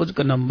ਸੰਗੀਤ ਤੇ ਕੁਝ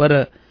ਕੁ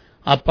ਨੰਬਰ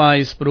ਆਪਾਂ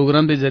ਇਸ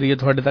ਪ੍ਰੋਗਰਾਮ ਦੇ ਜ਼ਰੀਏ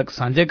ਤੁਹਾਡੇ ਤੱਕ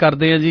ਸਾਂਝੇ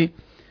ਕਰਦੇ ਹਾਂ ਜੀ।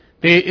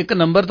 ਤੇ ਇੱਕ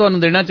ਨੰਬਰ ਤੁਹਾਨੂੰ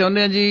ਦੇਣਾ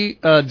ਚਾਹੁੰਦੇ ਹਾਂ ਜੀ,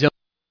 ਜੰਮੂ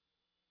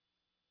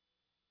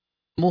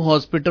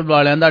ਹਸਪੀਟਲ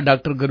ਵਾਲਿਆਂ ਦਾ,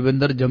 ਡਾਕਟਰ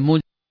ਗੁਰਵਿੰਦਰ ਜੰਮੂ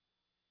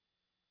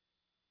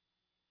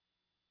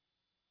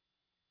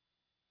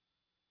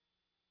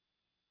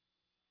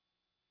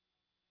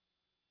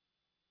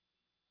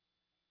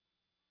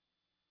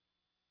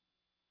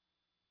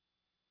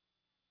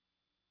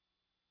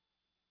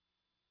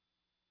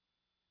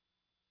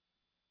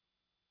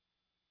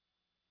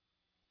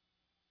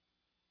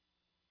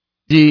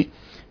ਜੀ,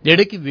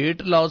 ਜਿਹੜੇ ਕਿ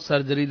ਵੇਟ ਲਾਸ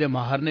ਸਰਜਰੀ ਦੇ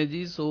ਮਾਹਰ ਨੇ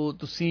ਜੀ। ਸੋ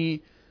ਤੁਸੀਂ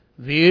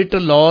ਵੇਟ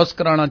ਲਾਸ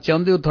ਕਰਾਉਣਾ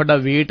ਚਾਹੁੰਦੇ ਹੋ, ਤੁਹਾਡਾ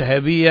ਵੇਟ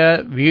ਹੈਵੀ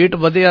ਹੈ, ਵੇਟ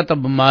ਵਧਿਆ ਤਾਂ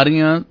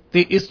ਬਿਮਾਰੀਆਂ,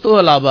 ਤੇ ਇਸ ਤੋਂ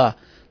ਇਲਾਵਾ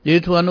ਜੇ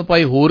ਤੁਹਾਨੂੰ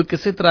ਭਾਈ ਹੋਰ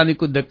ਕਿਸੇ ਤਰ੍ਹਾਂ ਦੀ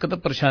ਕੋਈ ਦਿੱਕਤ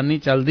ਪਰੇਸ਼ਾਨੀ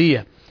ਚੱਲਦੀ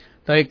ਹੈ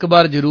ਤਾਂ ਇੱਕ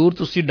ਵਾਰ ਜ਼ਰੂਰ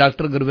ਤੁਸੀਂ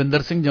ਡਾਕਟਰ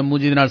ਗੁਰਵਿੰਦਰ ਸਿੰਘ ਜੰਮੂ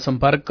ਜੀ ਦੇ ਨਾਲ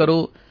ਸੰਪਰਕ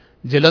ਕਰੋ।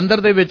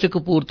 ਜਲੰਧਰ ਦੇ ਵਿੱਚ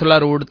ਕਪੂਰਥਲਾ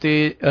ਰੋਡ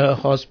ਤੇ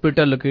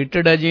ਹਸਪੀਟਲ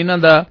ਲੋਕੇਟਡ ਹੈ ਜੀ ਇਹਨਾਂ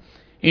ਦਾ।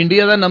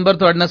 ਇੰਡੀਆ ਦਾ ਨੰਬਰ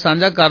ਤੁਹਾਡੇ ਨਾਲ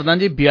ਸਾਂਝਾ ਕਰਦਾ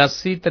ਜੀ,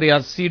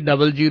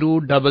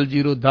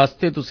 8283000010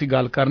 ਤੇ ਤੁਸੀਂ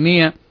ਗੱਲ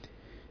ਕਰਨੀ ਹੈ।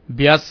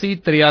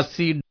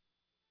 8283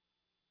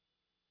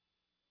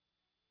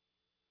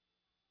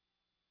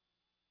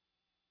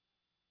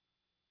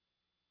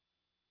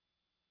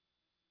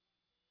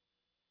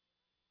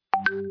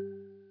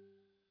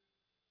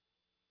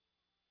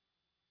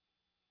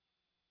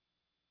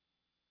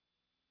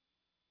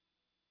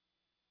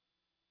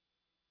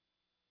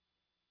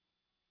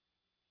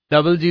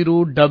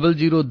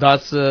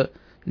 000010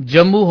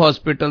 ਜੰਮੂ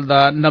ਹਸਪੀਟਲ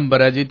ਦਾ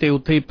ਨੰਬਰ ਹੈ ਜੀ। ਤੇ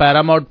ਉੱਥੇ ਹੀ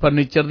ਪੈਰਾਮਾਊਂਟ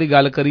ਫਰਨੀਚਰ ਦੀ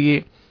ਗੱਲ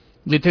ਕਰੀਏ,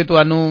 ਜਿੱਥੇ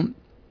ਤੁਹਾਨੂੰ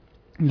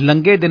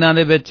ਲੰਘੇ ਦਿਨਾਂ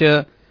ਦੇ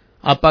ਵਿੱਚ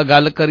ਆਪਾਂ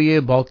ਗੱਲ ਕਰੀਏ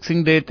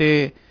ਬਾਕਸਿੰਗ ਡੇ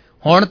ਤੇ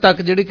ਹੁਣ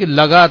ਤੱਕ ਜਿਹੜੀ ਕਿ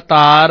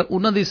ਲਗਾਤਾਰ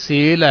ਉਹਨਾਂ ਦੀ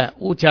ਸੇਲ ਹੈ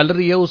ਉਹ ਚੱਲ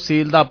ਰਹੀ ਹੈ। ਉਸ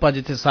ਸੇਲ ਦਾ ਆਪਾਂ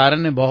ਜਿੱਥੇ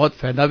ਸਾਰਿਆਂ ਨੇ ਬਹੁਤ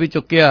ਫਾਇਦਾ ਵੀ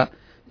ਚੁੱਕਿਆ,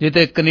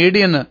 ਜਿੱਥੇ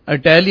ਕੈਨੇਡੀਅਨ,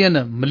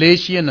 ਇਟਾਲੀਅਨ,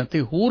 ਮਲੇਸ਼ੀਅਨ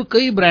ਤੇ ਹੋਰ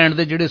ਕਈ ਬ੍ਰਾਂਡ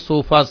ਦੇ ਜਿਹੜੇ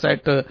sofa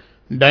set,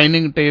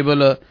 dining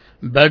table,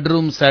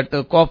 bedroom set,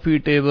 ਕਾਫੀ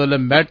ਟੇਬਲ,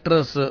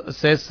 ਮੈਟਰਸ,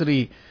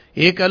 ਅਸੈਸਰੀ,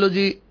 ਇਹ ਕਹਿ ਲਓ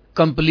ਜੀ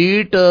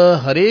ਕੰਪਲੀਟ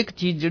ਹਰੇਕ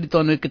ਚੀਜ਼ ਜਿਹੜੀ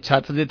ਤੁਹਾਨੂੰ ਇੱਕ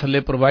ਛੱਤ ਦੇ ਥੱਲੇ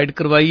ਪ੍ਰੋਵਾਈਡ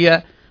ਕਰਵਾਈ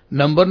ਹੈ।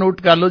 ਨੰਬਰ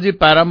ਨੋਟ ਕਰ ਲਓ ਜੀ,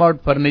 ਪੈਰਾਮਾਊਂਟ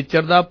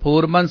ਫਰਨੀਚਰ ਦਾ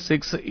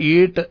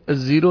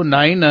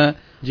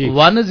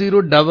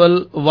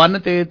 4168091011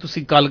 ਤੇ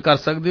ਤੁਸੀਂ ਕਾਲ ਕਰ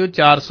ਸਕਦੇ ਹੋ।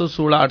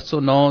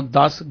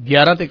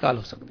 4168091011 ਤੇ ਕਾਲ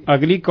ਹੋ ਸਕਦੀ ਹੈ।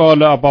 ਅਗਲੀ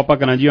ਕਾਲ ਆਪਾਂ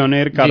ਕਰਾਂ ਜੀ, ਔਨ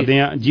에ਅਰ ਕਰਦੇ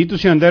ਹਾਂ ਜੀ।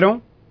 ਤੁਸੀਂ ਅੰਦਰ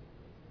ਹੋ?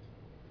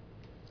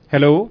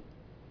 ਹੈਲੋ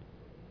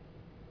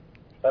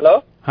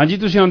ਹਾਂਜੀ,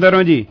 ਤੁਸੀਂ ਅੰਦਰ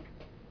ਹੋ ਜੀ?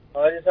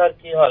 ਹਾਂਜੀ ਸਰ,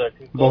 ਕੀ ਹਾਲ ਹੈ?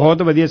 ਠੀਕ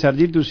ਬਹੁਤ ਵਧੀਆ ਸਰ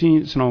ਜੀ,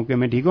 ਤੁਸੀਂ ਸੁਣਾਓ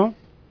ਕਿਵੇਂ? ਠੀਕ ਹੋ?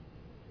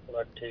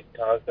 ਠੀਕ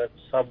ਠਾਕ ਹੈ।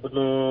 ਸਭ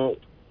ਨੂੰ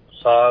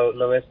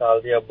ਨਵੇਂ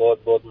ਸਾਲ ਦੀਆਂ ਬਹੁਤ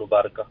ਬਹੁਤ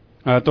ਮੁਬਾਰਕਾਂ।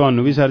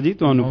 ਤੁਹਾਨੂੰ ਵੀ ਸਰ ਜੀ,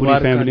 ਤੁਹਾਨੂੰ ਪੂਰੀ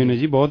ਫੈਮਿਲੀ ਨੂੰ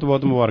ਜੀ ਬਹੁਤ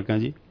ਬਹੁਤ ਮੁਬਾਰਕਾਂ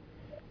ਜੀ।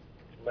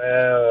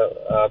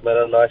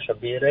 ਮੇਰਾ ਨਾਮ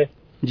ਸ਼ਬੀਰ ਹੈ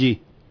ਜੀ,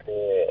 ਤੇ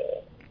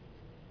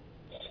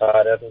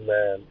ਸਾਰਿਆਂ ਨੂੰ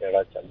ਮੈਂ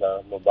ਦੇਣਾ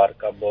ਚਾਹੁੰਦਾ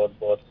ਮੁਬਾਰਕਾਂ, ਬਹੁਤ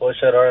ਬਹੁਤ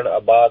ਖੁਸ਼ ਰਹਿਣ,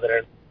 ਆਬਾਦ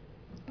ਰਹਿਣ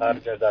ਹਰ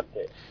ਜਗ੍ਹਾ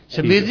ਤੇ।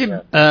 ਸ਼ਬੀਰ ਜੀ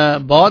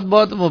ਬਹੁਤ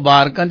ਬਹੁਤ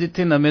ਮੁਬਾਰਕਾਂ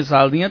ਜਿੱਥੇ ਨਵੇਂ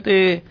ਸਾਲ ਦੀਆਂ।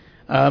 ਤੇ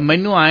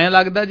ਮੈਨੂੰ ਐਂ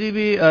ਲੱਗਦਾ ਜੀ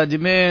ਵੀ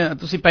ਜਿਵੇਂ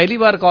ਤੁਸੀਂ ਪਹਿਲੀ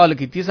ਵਾਰ ਕਾਲ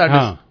ਕੀਤੀ ਸਾਡੇ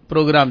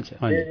ਪ੍ਰੋਗਰਾਮ 'ਚ।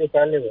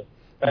 ਪਹਿਲੀ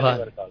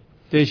ਵਾਰ ਕਾਲ।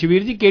 ਤੇ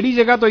ਸ਼ਬੀਰ ਜੀ ਕਿਹੜੀ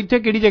ਜਗ੍ਹਾ ਤੋਂ? ਇੱਥੇ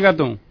ਕਿਹੜੀ ਜਗ੍ਹਾ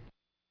ਤੋਂ?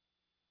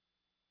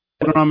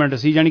 ਟੂਰਨਾਮੈਂਟ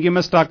ਸੀ, ਜਾਣੀ ਕਿ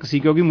ਮੈਂ ਸਟਕ ਸੀ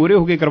ਕਿਉਂਕਿ ਮੂਹਰੇ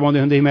ਹੋ ਕੇ ਕਰਵਾਉਂਦੇ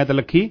ਹੁੰਦੇ ਸੀ ਮੈਂ ਤਾਂ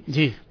ਲੱਖੀ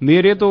ਜੀ,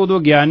 ਮੇਰੇ ਤੋਂ ਉਦੋਂ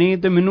ਗਿਆ ਨਹੀਂ।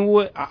 ਤੇ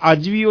ਮੈਨੂੰ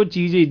ਅੱਜ ਵੀ ਉਹ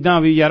ਚੀਜ਼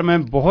ਇੱਦਾਂ ਵੀ ਯਾਰ ਮੈਂ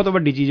ਬਹੁਤ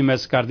ਵੱਡੀ ਚੀਜ਼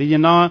ਮਿਸ ਕਰਦੀ,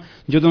 ਜਿੰਨਾ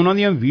ਜਦੋਂ ਉਹਨਾਂ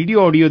ਦੀਆਂ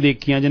ਵੀਡੀਓ ਆਡੀਓ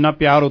ਦੇਖੀਆਂ, ਜਿੰਨਾ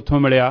ਪਿਆਰ ਉੱਥੋਂ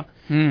ਮਿਲਿਆ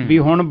ਵੀ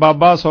ਹੁਣ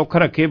ਬਾਬਾ ਸੁੱਖ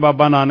ਰੱਖੇ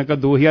ਬਾਬਾ ਨਾਨਕ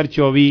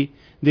 2024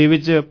 ਦੇ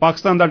ਵਿੱਚ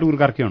ਪਾਕਿਸਤਾਨ ਦਾ ਟੂਰ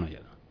ਕਰਕੇ ਆਉਣਾ।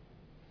 ਯਾਰ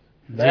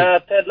ਮੈਂ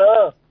ਇੱਥੇ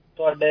ਨਾ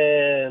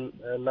ਤੁਹਾਡੇ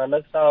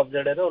ਨਾਨਕ ਸਾਹਿਬ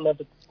ਜਿਹੜੇ ਨੇ ਉਹਨਾਂ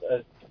ਤੋਂ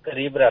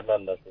ਕਰੀਬ ਰਹਿੰਦਾ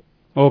ਹੁੰਦਾ ਸੀ।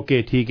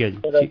 ਓਕੇ, ਠੀਕ ਹੈ ਜੀ।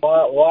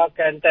 ਵਾਹ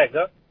ਕੈਂਟ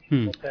ਹੈਗਾ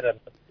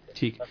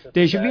ਠੀਕ।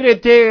 ਤੇ ਸ਼ਬੀਰ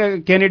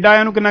ਇੱਥੇ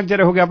ਕੈਨੇਡਾ ਨੂੰ ਕਿੰਨਾ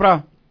ਚਿਰ ਹੋ ਗਿਆ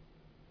ਭਰਾ?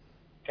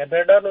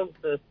 ਕੈਨੇਡਾ ਨੂੰ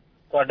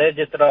ਤੁਹਾਡੇ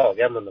ਜਿਤਨਾ ਹੋ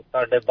ਗਿਆ ਮੈਨੂੰ,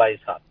 ਸਾਡੇ 22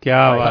 ਸਾਲ। ਕੀ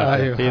ਬਾਤ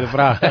ਹੈ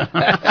ਭਰਾ,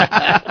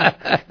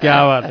 ਕੀ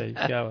ਬਾਤ ਹੈ,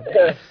 ਕੀ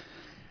ਬਾਤ।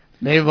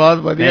 ਨਹੀਂ ਬਹੁਤ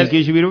ਵਧੀਆ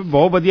ਥੈਂਕ ਸ਼ਬੀਰ,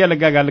 ਬਹੁਤ ਵਧੀਆ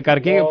ਲੱਗਾ ਗੱਲ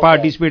ਕਰਕੇ।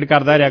 ਪਾਰਟੀਸਪੇਟ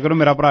ਕਰਦਾ ਰਿਹਾ ਕਰੋ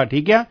ਮੇਰਾ ਭਰਾ,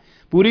 ਠੀਕ ਆ?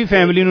 ਪੂਰੀ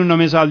ਫੈਮਿਲੀ ਨੂੰ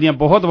ਨਵੇਂ ਸਾਲ ਦੀਆਂ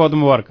ਬਹੁਤ ਬਹੁਤ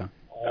ਮੁਬਾਰਕਾਂ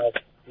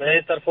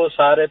ਮੇਰੀ ਤਰਫੋਂ,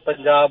 ਸਾਰੇ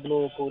ਪੰਜਾਬ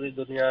ਨੂੰ, ਪੂਰੀ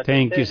ਦੁਨੀਆ।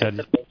 ਥੈਂਕ ਯੂ ਸਰ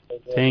ਜੀ,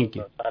 thank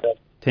you,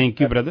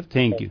 thank you brother,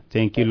 thank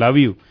you, love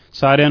you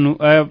ਸਾਰਿਆਂ ਨੂੰ।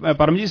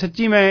 ਪਰਮ ਜੀ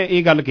ਸੱਚੀ ਮੈਂ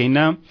ਇਹ ਗੱਲ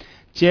ਕਹਿਣਾ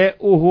ਚਾਹੇ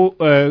ਉਹ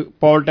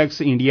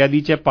ਪੋਲਿਟਿਕਸ ਇੰਡੀਆ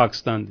ਦੀ ਚਾਹੇ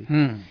ਪਾਕਿਸਤਾਨ ਦੀ,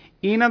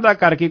 ਇਹਨਾਂ ਦਾ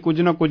ਕਰਕੇ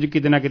ਕੁਝ ਨਾ ਕੁਝ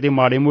ਕਿਤੇ ਨਾ ਕਿਤੇ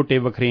ਮਾੜੇ ਮੋਟੇ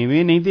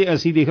ਵਖਰੇਵੇਂ। ਨਹੀਂ ਤੇ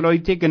ਅਸੀਂ ਦੇਖ ਲਓ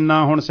ਇੱਥੇ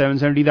ਕਿੰਨਾ ਹੁਣ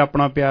 770 ਦਾ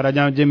ਆਪਣਾ ਪਿਆਰ ਆ,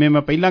 ਜਾਂ ਜਿਵੇਂ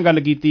ਮੈਂ ਪਹਿਲਾਂ ਗੱਲ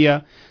ਕੀਤੀ ਆ,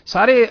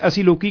 ਸਾਰੇ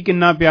ਅਸੀਂ ਲੋਕੀ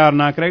ਕਿੰਨਾ ਪਿਆਰ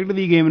ਨਾਲ ਕ੍ਰਿਕਟ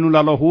ਦੀ ਗੇਮ ਨੂੰ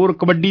ਲਾ ਲਓ, ਹੋਰ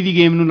ਕਬੱਡੀ ਦੀ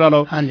ਗੇਮ ਨੂੰ ਲਾ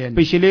ਲਓ।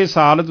 ਪਿਛਲੇ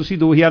ਸਾਲ ਤੁਸੀਂ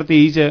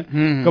 2023 ਚ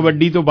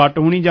ਕਬੱਡੀ ਤੋਂ ਵੱਟ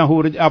ਹੋਣੀ ਜਾਂ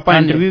ਹੋਰ ਆਪਾਂ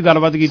ਇੰਟਰਵਿਊ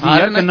ਗੱਲਬਾਤ ਕੀਤੀ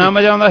ਯਾਰ, ਕਿੰਨਾ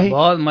ਮਜ਼ਾ ਆਉਂਦਾ ਸੀ,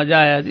 ਬਹੁਤ ਮਜ਼ਾ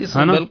ਆਇਆ ਜੀ,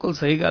 ਬਿਲਕੁਲ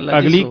ਸਹੀ ਗੱਲ ਹੈ।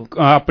 ਅਗਲੀ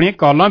ਆਪਣੀਆਂ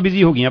ਕਾਲਾਂ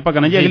ਬਿਜ਼ੀ ਹੋ ਗਈਆਂ, ਆਪਾਂ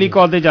ਕਹਿੰਦੇ ਜੀ ਅਗਲੀ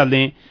ਕਾਲ ਤੇ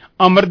ਚੱਲਦੇ ਹਾਂ।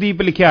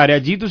 ਅਮਰਦੀਪ ਲਿਖਿਆ ਆ ਰਿਹਾ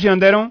ਜੀ, ਤੁਸੀਂ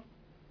ਆਉਂਦੇ ਰਹੋ।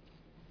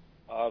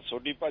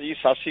 ਸੋਢੀ ਭਾਜੀ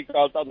ਸਤਿ ਸ੍ਰੀ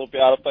ਅਕਾਲ, ਤੁਹਾਨੂੰ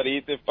ਪਿਆਰ ਭਰੀ,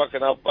 ਤੇ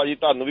ਭਕਨਾ ਭਾਜੀ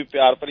ਤੁਹਾਨੂੰ ਵੀ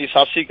ਪਿਆਰ ਭਰੀ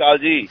ਸਤਿ ਸ੍ਰੀ ਅਕਾਲ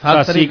ਜੀ।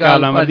 ਸਤਿ ਸ੍ਰੀ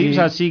ਅਕਾਲ ਅਮਰਦੀਪ,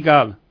 ਸਤਿ ਸ੍ਰੀ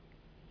ਅਕਾਲ।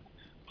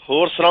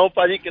 ਹੋਰ ਸੁਣਾਓ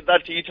ਭਾਜੀ, ਕਿੱਦਾਂ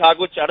ਠੀਕ ਠਾਕ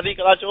ਹੋ? ਚੜ੍ਹਦੀ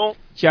ਕਲਾ ਚੋਂ?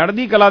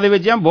 ਚੜ੍ਹਦੀ ਕਲਾ ਦੇ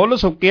ਵਿੱਚ ਆ, ਬੁੱਲ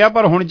ਸੁੱਕੇ ਆ,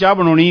 ਪਰ ਹੁਣ ਚਾਹ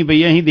ਬਣਾਉਣੀ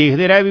ਪਈ। ਅਸੀਂ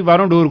ਦੇਖਦੇ ਰਹੇ ਵੀ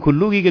ਬਾਹਰੋਂ ਡੋਰ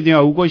ਖੁੱਲੂਗੀ, ਕਿਤੇ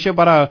ਆਊ ਕੁਛ,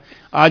 ਪਰ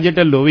ਅੱਜ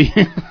ਢਿੱਲੋ ਵੀ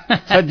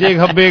ਸੱਜੇ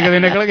ਖੱਬੇ ਕਿਤੇ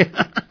ਨਿਕਲ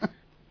ਗਿਆ।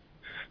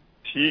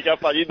 ਠੀਕ ਆ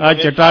ਭਾਜੀ, ਆ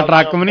ਚਿੱਟਾ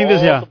ਟਰੱਕ ਵੀ ਨਹੀਂ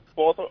ਦਿਸਿਆ।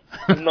 ਬਹੁਤ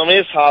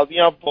ਨਵੇਂ ਸਾਲ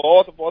ਦੀਆਂ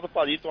ਬਹੁਤ ਬਹੁਤ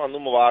ਭਾਜੀ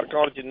ਤੁਹਾਨੂੰ ਮੁਬਾਰਕਾਂ,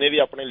 ਔਰ ਜਿੰਨੇ ਵੀ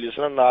ਆਪਣੇ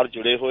ਲਿਸਨਰ ਨਾਲ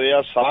ਜੁੜੇ ਹੋਏ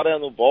ਆ ਸਾਰਿਆਂ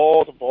ਨੂੰ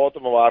ਬਹੁਤ ਬਹੁਤ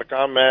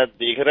ਮੁਬਾਰਕਾਂ। ਮੈਂ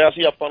ਦੇਖ ਰਿਹਾ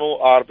ਸੀ ਆਪਾਂ ਨੂੰ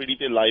RPD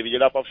ਤੇ ਲਾਈਵ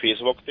ਜਿਹੜਾ ਆਪਾਂ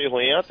ਫੇਸਬੁੱਕ ਤੇ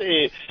ਹੋਏ ਆ,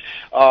 ਤੇ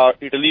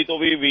ਇਟਲੀ ਤੋਂ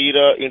ਵੀ ਵੀਰ,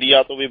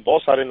 ਇੰਡੀਆ ਤੋਂ ਵੀ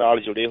ਬਹੁਤ ਸਾਰੇ ਨਾਲ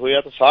ਜੁੜੇ ਹੋਏ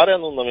ਆ, ਤੇ ਸਾਰਿਆਂ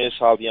ਨੂੰ ਨਵੇਂ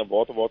ਸਾਲ ਦੀਆਂ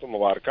ਬਹੁਤ ਬਹੁਤ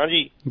ਮੁਬਾਰਕਾਂ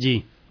ਜੀ।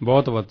 ਜੀ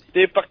ਬਹੁਤ ਬਹੁਤ।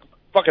 ਤੇ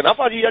ਭਕਨਾ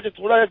ਭਾਜੀ ਅੱਜ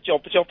ਥੋੜਾ ਜਿਹਾ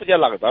ਚੁੱਪ ਜਿਹਾ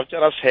ਲੱਗਦਾ,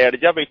 ਵਿਚਾਰਾ ਸਾਈਡ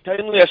ਜਿਹਾ ਬੈਠਾ,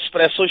 ਇਹਨੂੰ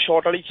ਐਸਪ੍ਰੈਸੋ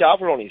ਸ਼ਾਟ ਵਾਲੀ ਚਾਹ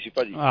ਪਿਲਾਉਣੀ ਸੀ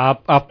ਭਾਜੀ।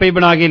 ਆਪੇ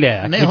ਬਣਾ ਕੇ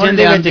ਲਿਆ, ਕਿਚਨ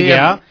ਦੇ ਵਿੱਚ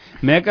ਗਿਆ।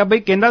 ਮੈਂ ਕਿਹਾ ਬਈ,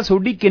 ਕਹਿੰਦਾ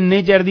ਸੋਢੀ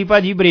ਕਿੰਨੇ ਚਿਰ ਦੀ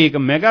ਭਾਜੀ ਬ੍ਰੇਕ?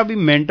 ਮੈਂ ਕਿਹਾ ਵੀ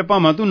ਮਿੰਟ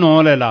ਭਾਵਾਂ ਤੂੰ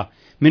 9 ਲੈ ਲਾ।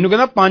 ਮੈਨੂੰ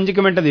ਕਹਿੰਦਾ 5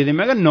 ਮਿੰਟ ਦੇ ਦੇ।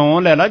 ਮੈਂ ਕਿਹਾ 9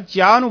 ਲੈ ਲਾ,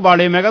 ਚਾਹ ਨੂੰ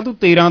ਵਾਲੇ ਮੈਂ ਕਿਹਾ ਤੂੰ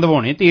 13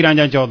 ਦਵਾਉਣੇ, 13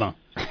 ਜਾਂ 14।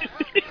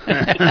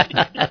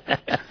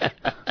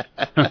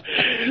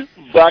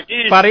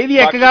 ਬਾਕੀ ਪਰ ਇਹਦੀ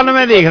ਇੱਕ ਗੱਲ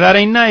ਮੈਂ ਦੇਖਦਾ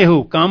ਰਹਿਣਾ,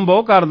 ਇਹੋ ਕੰਮ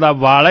ਬਹੁਤ ਕਰਦਾ,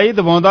 ਵਾਲਾ ਹੀ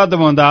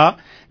ਦਵਾਉਂਦਾ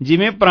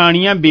ਜਿਵੇਂ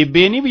ਪੁਰਾਣੀਆਂ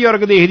ਬੇਬੇ ਨਹੀਂ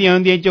ਬਜ਼ੁਰਗ ਦੇਖਦੀਆਂ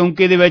ਹੁੰਦੀਆਂ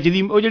ਚੌਂਕੇ ਦੇ ਵਿੱਚ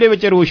ਦੀ, ਉਹ ਜਿਹੜੇ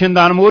ਵਿੱਚ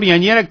ਰੋਸ਼ਨਦਾਨ ਮੋਹਰੀਆਂ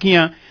ਜਿਹੀਆਂ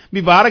ਰੱਖੀਆਂ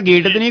ਵੀ ਬਾਹਰ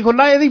ਗੇਟ ਤੇ ਨਹੀਂ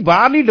ਖੁੱਲਾ, ਇਹਦੀ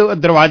ਬਾਹਰਲੀ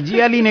ਦਰਵਾਜ਼ੇ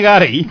ਵਾਲੀ ਨਿਗਾਹ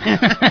ਰਹੀ।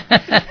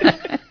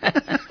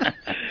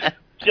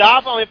 ਚਾਹ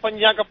ਭਾਵੇਂ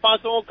 5 ਕੱਪਾਂ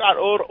ਤੋਂ ਘਰ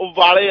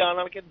ਵਾਲੇ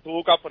ਆਣ ਕੇ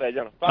 2 ਕੱਪ ਰਹਿ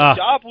ਜਾਣ, ਪਰ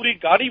ਚਾਹ ਪੂਰੀ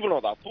ਗਾੜੀ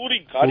ਬਣਾਉਂਦਾ,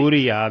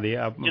 ਪੂਰੀ ਯਾਦ ਹੈ।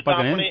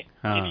 ਆਪਣੇ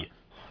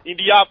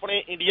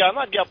ਇੰਡੀਆ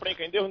ਨਾ ਅੱਗੇ ਆਪਣੇ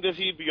ਕਹਿੰਦੇ ਹੁੰਦੇ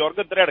ਸੀ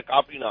ਬਜ਼ੁਰਗ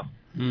ਦਰੜਕਾ ਪੀਣਾ,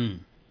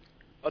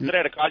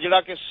 ਦਰੜਕਾ ਜਿਹੜਾ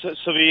ਕਿ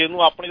ਸਵੇਰ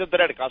ਨੂੰ ਆਪਣੇ ਤਾਂ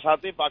ਦਰੜਕਾ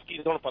ਸਾਧਦੇ, ਬਾਕੀ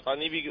ਹੁਣ ਪਤਾ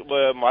ਨਹੀਂ ਵੀ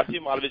ਮਾਝੇ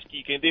ਮਾਲ ਵਿੱਚ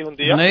ਕੀ ਕਹਿੰਦੇ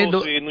ਹੁੰਦੇ ਆ।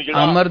 ਸਵੇਰ ਨੂੰ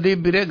ਜਿਹੜਾ ਅਮਰਦੀਪ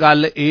ਵੀਰੇ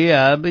ਗੱਲ ਇਹ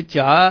ਆ ਵੀ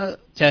ਚਾਹ,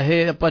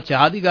 ਚਾਹੇ ਆਪਾਂ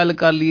ਚਾਹ ਦੀ ਗੱਲ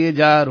ਕਰ ਲਈਏ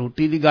ਜਾਂ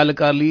ਰੋਟੀ ਦੀ ਗੱਲ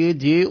ਕਰ ਲਈਏ,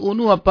 ਜੇ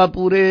ਉਹਨੂੰ ਆਪਾਂ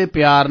ਪੂਰੇ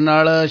ਪਿਆਰ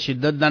ਨਾਲ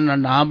ਸ਼ਿੱਦਤ ਦਾ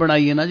ਨਾ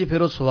ਬਣਾਈਏ ਨਾ ਜੀ,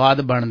 ਫਿਰ ਉਹ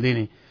ਸਵਾਦ ਬਣਦੇ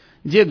ਨੇ।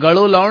 ਜੇ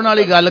ਗਲੋਂ ਲਾਉਣ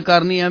ਵਾਲੀ ਗੱਲ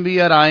ਕਰਨੀ ਆ ਵੀ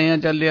ਯਾਰ ਆਏ ਆ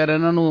ਚੱਲ ਯਾਰ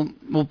ਇਹਨਾਂ ਨੂੰ,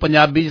 ਉਹ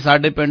ਪੰਜਾਬੀ ਚ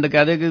ਸਾਡੇ ਪਿੰਡ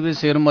ਕਹਦੇ ਕਿ ਵੀ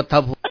ਸਿਰ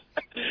ਮੱਥਾ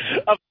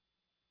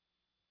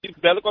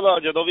ਬਿਲਕੁਲ,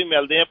 ਜਦੋਂ ਵੀ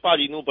ਮਿਲਦੇ ਆ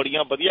ਭਾਜੀ ਨੂੰ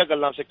ਬੜੀਆਂ ਵਧੀਆ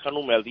ਗੱਲਾਂ ਸਿੱਖਣ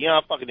ਨੂੰ ਮਿਲਦੀਆਂ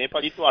ਭਗਨੇ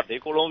ਭਾਜੀ ਤੁਹਾਡੇ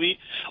ਕੋਲੋਂ ਵੀ,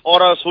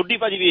 ਔਰ ਸੋਢੀ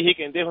ਭਾਜੀ ਵੀ ਇਹੀ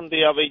ਕਹਿੰਦੇ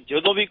ਹੁੰਦੇ ਆ ਬਈ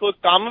ਜਦੋਂ ਵੀ ਕੋਈ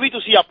ਕੰਮ ਵੀ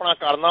ਤੁਸੀਂ ਆਪਣਾ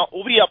ਕਰਨਾ,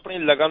 ਉਹ ਵੀ ਆਪਣੀ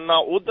ਲਗਨ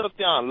ਨਾਲ ਉਧਰ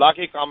ਧਿਆਨ ਲਾ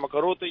ਕੇ ਕੰਮ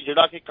ਕਰੋ, ਤੇ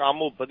ਜਿਹੜਾ ਕਿ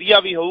ਕੰਮ ਉਹ ਵਧੀਆ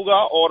ਵੀ ਹੋਊਗਾ,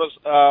 ਔਰ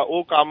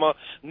ਉਹ ਕੰਮ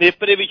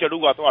ਨੇਪਰੇ ਵੀ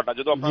ਚੜੂਗਾ ਤੁਹਾਡਾ,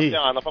 ਜਦੋਂ ਆਪਣਾ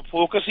ਧਿਆਨ ਆਪਾਂ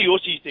ਫੋਕਸ ਹੀ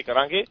ਉਸ ਚੀਜ਼ ਤੇ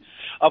ਕਰਾਂਗੇ।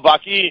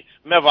 ਬਾਕੀ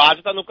ਮੈਂ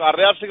ਆਵਾਜ਼ ਤੁਹਾਨੂੰ ਕਰ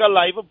ਰਿਹਾ ਸੀਗਾ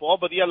ਲਾਈਵ,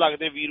 ਬਹੁਤ ਵਧੀਆ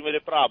ਲੱਗਦੇ ਵੀਰ ਮੇਰੇ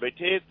ਭਰਾ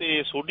ਬੈਠੇ,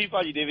 ਤੇ ਸੋਢੀ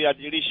ਭਾਜੀ ਦੇ ਵੀ ਅੱਜ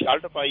ਜਿਹੜੀ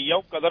ਸ਼ਰਟ ਪਾਈ ਆ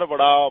ਉਹ ਕਲਰ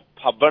ਬੜਾ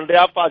ਫੱਬਣ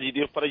ਰਿਹਾ ਭਾਜੀ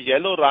ਦੇ ਉੱਪਰ,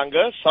 ਯੈਲੋ ਰੰਗ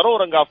ਸਰੋਂ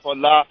ਰੰਗਾ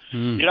ਫੁੱਲਾ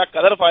ਜਿਹੜਾ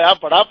ਕਲਰ ਪਾਇਆ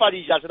ਬੜਾ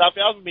ਭਾਜੀ ਜੱਚਦਾ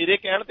ਪਿਆ। ਮੇਰੇ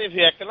ਕਹਿਣ ਤੇ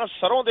ਫਿਰ ਇੱਕ ਨਾ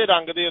ਸਰੋਂ ਦੇ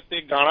ਰੰਗ ਦੇ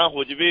ਉੱਤੇ ਗਾਣਾ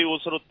ਹੋ ਜਵੇ,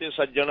 ਉਸ ਉੱਤੇ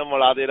ਸੱਜਣ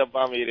ਮਿਲਾ ਦੇ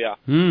ਰੱਬਾ ਮੇਰਿਆ,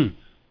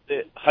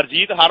 ਤੇ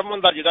ਹਰਜੀਤ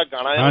ਹਰਮਨ ਦਾ ਜਿਹੜਾ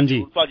ਗਾਣਾ ਆ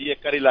ਭਾਜੀ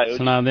ਇੱਕ ਵਾਰੀ ਲਾਇਓ।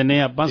 ਸੁਣਾ ਦਿੰਦੇ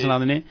ਆਪਾਂ, ਸੁਣਾ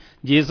ਦਿੰਦੇ।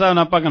 ਜਿਸ ਹਿਸਾਬ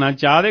ਨਾਲ ਭਗਣਾ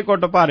ਚਾਹ ਦੇ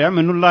ਘੁੱਟ ਭਾਰਿਆ,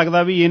 ਮੈਨੂੰ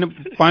ਲੱਗਦਾ ਵੀ ਇਹਨ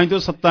 5 ਤੋਂ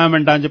 7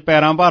 ਮਿੰਟਾਂ ਚ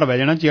ਪੈਰਾਂ ਭਾਰ ਬਹਿ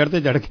ਜਾਣਾ ਚੇਅਰ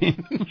ਤੇ ਚੜ ਕੇ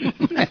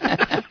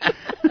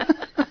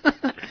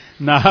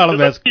ਨਾਲ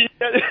ਬੈਸ।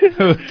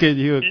 ਓਕੇ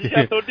ਜੀ,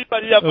 ਓਕੇ ਛੋਟੀ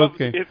ਭਾਜੀ ਆਪਾਂ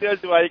ਇਸੇ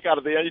ਇੰਜੋਏ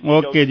ਕਰਦੇ ਆ ਜੀ।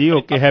 ਓਕੇ ਜੀ,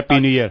 okay, happy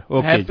new year.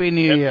 Okay, happy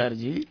new year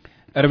ਜੀ।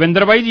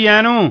 ਰਵਿੰਦਰ ਬਾਈ ਜੀ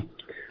ਆਇਆਂ ਨੂੰ।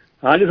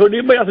 ਹਾਂਜੀ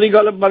ਛੋਟੀ ਭਾਈ ਅਸਲੀ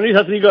ਗੱਲ ਬਣਨੀ,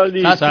 ਸਤਿ ਸ੍ਰੀ ਅਕਾਲ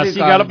ਜੀ। ਸਤਿ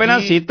ਸ੍ਰੀ ਅਕਾਲ। ਪਹਿਲਾਂ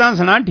ਸਿਹਤਾਂ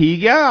ਸੁਣਾ?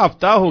 ਠੀਕ ਆ,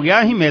 ਹਫਤਾ ਹੋ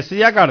ਗਿਆ, ਅਸੀਂ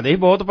ਮੈਸੇਜ ਆ ਕਰਦੇ ਸੀ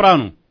ਬਹੁਤ ਭਰਾ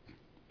ਨੂੰ।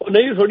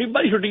 ਨਹੀਂ ਛੋਟੀ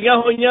ਭਾਈ ਛੁੱਟੀਆਂ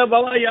ਹੋਈਆਂ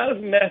ਬਾਬਾ ਯਾਰ,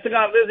 ਮੈਸੇਜ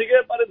ਕਰਦੇ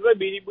ਸੀਗੇ ਪਰ ਥੋੜੇ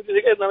ਬਿਜੀ ਬੁਜੀ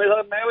ਸੀਗੇ ਨਵੇਂ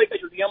ਸਾਲ। ਮੈਂ ਕਿਹਾ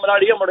ਛੁੱਟੀਆਂ ਮਨਾ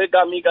ਲਈਆਂ, ਮੁੜੇ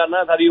ਕੰਮ ਹੀ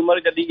ਕਰਨਾ, ਸਾਰੀ ਉਮਰ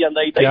ਚੱਲੀ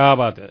ਜਾਂਦਾ। ਕਿਆ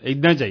ਬਾਤ ਹੈ,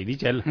 ਏਦਾਂ ਚਾਹੀਦੀ।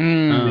 ਚੱਲ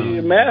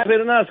ਮੈਂ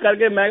ਫਿਰ ਨਾ ਇਸ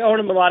ਕਰਕੇ ਮੈਂ ਕਿਹਾ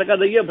ਹੁਣ ਮੁਬਾਰਕਾਂ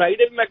ਦਈਏ,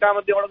 ਫਰਾਈਡੇ ਵੀ ਮੈਂ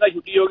ਕੰਮ ਤੇ ਆਉਣ,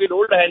 ਛੁੱਟੀ ਹੋ ਗਈ,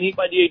 ਲੋਡ ਹੈ ਨਹੀਂ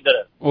ਭਾਜੀ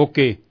ਇੱਧਰ।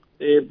 ਓਕੇ,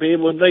 ਤੇ ਫਿਰ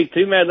ਮੁੱਦਾ ਇੱਥੇ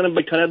ਵੀ ਮੈਂ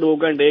ਬੈਠਾ ਰਿਹਾ 2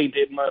 ਘੰਟੇ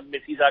ਇੱਥੇ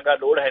ਮਿੱਸੀ ਸਾਗਾ,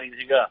 ਲੋਡ ਹੈ ਨਹੀਂ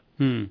ਸੀਗਾ,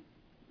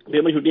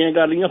 ਫਿਰ ਮੈਂ ਛੁੱਟੀਆਂ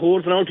ਕਰ ਲਈਆਂ।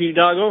 ਹੋਰ ਸੁਣਾਓ, ਠੀਕ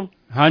ਠਾਕ ਹੋ?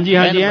 ਹਾਂਜੀ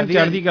ਹਾਂਜੀ,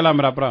 ਚੜ੍ਹਦੀ ਕਲਾ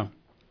ਮੇਰਾ ਭਰਾ।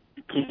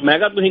 ਮੈਂ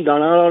ਕਿਹਾ ਤੁਸੀਂ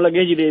ਗਾਣਾ ਲਾਉਣ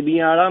ਲੱਗੇ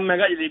ਜਲੇਬੀਆਂ ਵਾਲਾ, ਮੈਂ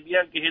ਕਿਹਾ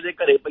ਜਲੇਬੀਆਂ ਕਿਸੇ ਦੇ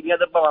ਘਰੇ ਪਈਆਂ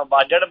ਤੇ ਭਾਵੇਂ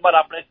ਵੱਜਣ, ਪਰ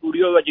ਆਪਣੇ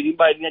ਸਟੂਡੀਓ ਵਿੱਚ ਨਹੀਂ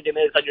ਵੱਜਦੀਆਂ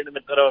ਜਿਵੇਂ ਸੱਜਣ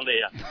ਮਿੱਤਰ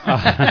ਆਉਂਦੇ ਆ।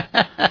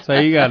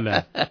 ਸਹੀ ਗੱਲ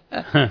ਹੈ,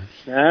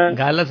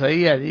 ਗੱਲ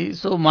ਸਹੀ ਹੈ ਜੀ।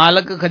 ਸੋ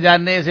ਮਾਲਕ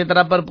ਖਜ਼ਾਨੇ ਇਸੇ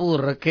ਤਰ੍ਹਾਂ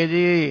ਭਰਪੂਰ ਰੱਖੇ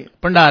ਜੀ,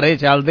 ਭੰਡਾਰੇ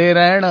ਚੱਲਦੇ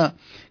ਰਹਿਣ।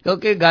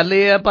 ਕਿਉਂਕਿ ਗੱਲ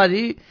ਇਹ ਆ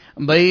ਭਾਜੀ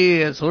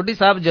ਬਈ ਸੋਢੀ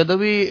ਸਾਹਿਬ, ਜਦੋਂ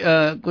ਵੀ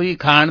ਕੋਈ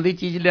ਖਾਣ ਦੀ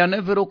ਚੀਜ਼ ਲਿਆਉਂਦੇ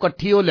ਫਿਰ ਉਹ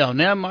ਇਕੱਠੀ ਉਹ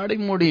ਲਿਆਉਂਦੇ ਆ, ਮਾੜੀ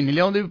ਮੋੜੀ ਨਹੀਂ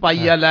ਲਿਆਉਂਦੇ ਵੀ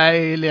ਪਾਈਆ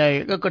ਲਾਏ ਲਿਆਏ,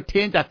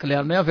 ਇਕੱਠੇ ਚੱਕ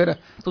ਲਿਆਉਂਦੇ ਆ। ਫਿਰ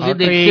ਤੁਸੀਂ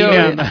ਦੇਖਿਓ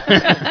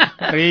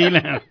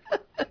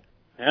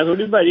ਹੈ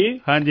ਥੋੜੀ ਭਾਜੀ।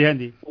 ਹਾਂਜੀ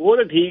ਹਾਂਜੀ, ਉਹ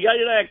ਤਾਂ ਠੀਕ ਆ।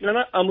 ਜਿਹੜਾ ਇੱਕ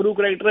ਨਾ ਅਮਰੂ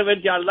ਕਰੈਕਟਰ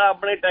ਵਿੱਚ ਚੱਲਦਾ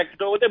ਆਪਣੇ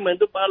ਟਿਕਟੋਕ ਤੇ,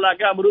 ਮੈਨੂੰ ਪਤਾ ਲੱਗ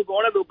ਗਿਆ ਅਮਰੂ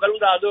ਕੌਣ ਹੈ, ਲੋਕਾਂ ਨੂੰ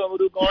ਦੱਸ ਦਿਓ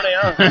ਅਮਰੂ ਕੌਣ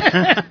ਆ।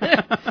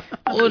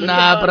 ਉਹ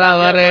ਨਾ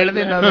ਭਰਾਵਾ ਰਹਿਣ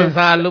ਦੇ, ਨਵੇਂ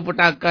ਸਾਲ ਨੂੰ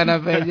ਪਟਾਕਾ ਨਾ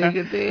ਪੈ ਜੇ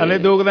ਕਿਤੇ। ਹਲੇ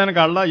 2 ਦਿਨ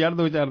ਕੱਢ ਲਾ ਯਾਰ,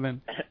 2-4 ਦਿਨ।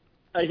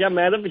 ਅੱਛਾ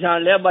ਮੈਂ ਤਾਂ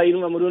ਪਛਾਣ ਲਿਆ ਬਾਈ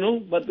ਨੂੰ ਅਮਰੂ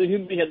ਨੂੰ, ਪਰ ਤੁਸੀਂ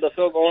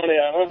ਦੱਸੋ ਕੌਣ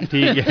ਆ ਨਾ।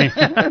 ਠੀਕ ਹੈ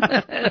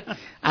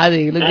ਆ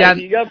ਦੇਖ ਲਓ।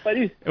 ਠੀਕ ਆ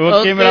ਭਾਜੀ,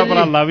 ਓਕੇ ਮੇਰਾ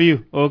ਭਰਾ, love you.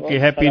 Okay,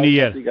 happy new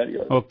year.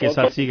 Okay,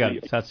 ਸਤਿ ਸ਼੍ਰੀ ਅਕਾਲ,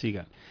 ਸਤਿ ਸ਼੍ਰੀ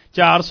ਅਕਾਲ।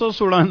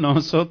 416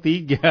 930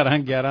 11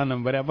 11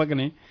 ਨੰਬਰ ਆ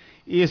ਭਗਨੇ।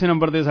 ਇਸ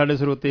ਨੰਬਰ ਤੇ ਸਾਡੇ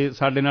ਸਰੋਤੇ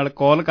ਸਾਡੇ ਨਾਲ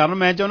ਕਾਲ ਕਰਨ।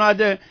 ਮੈਂ ਚਾਹੁੰਦਾ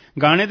ਅੱਜ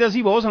ਗਾਣੇ ਤੇ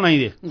ਅਸੀਂ ਬਹੁਤ ਸੁਣਾਈ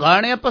ਦੇ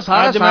ਗਾਣੇ, ਆਪਾਂ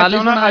ਸਾਰਾ ਸਾਲ ਹੀ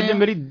ਸੁਣਾਏ। ਅੱਜ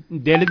ਮੇਰੀ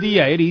ਦਿਲ ਦੀ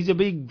ਆਏ ਰੀਜ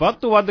ਵੀ ਵੱਧ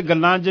ਤੋਂ ਵੱਧ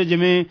ਗੱਲਾਂ 'ਚ,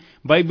 ਜਿਵੇਂ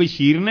ਬਾਈ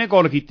ਬਸ਼ੀਰ ਨੇ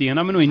ਕਾਲ ਕੀਤੀ ਹੈ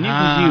ਨਾ, ਮੈਨੂੰ ਇੰਨੀ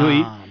ਖੁਸ਼ੀ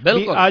ਹੋਈ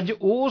ਵੀ ਅੱਜ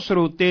ਉਹ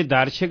ਸਰੋਤੇ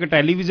ਦਰਸ਼ਕ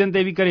ਟੈਲੀਵਿਜ਼ਨ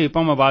ਤੇ ਵੀ ਘਰੇ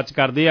ਭਾਵੇਂ ਆਵਾਜ਼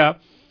ਕਰਦੇ ਆ,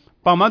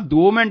 ਭਾਵੇਂ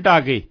 2 ਮਿੰਟ ਆ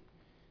ਕੇ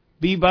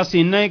ਵੀ ਬਸ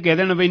ਇੰਨਾ ਹੀ ਕਹਿ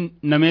ਦੇਣ ਵੀ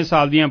ਨਵੇਂ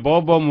ਸਾਲ ਦੀਆਂ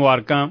ਬਹੁਤ ਬਹੁਤ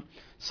ਮੁਬਾਰਕਾਂ।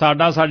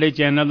 ਸਾਡਾ, ਸਾਡੇ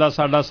ਚੈਨਲ ਦਾ,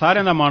 ਸਾਡਾ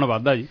ਸਾਰਿਆਂ ਦਾ ਮਾਣ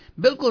ਵੱਧਦਾ ਜੀ।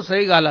 ਬਿਲਕੁਲ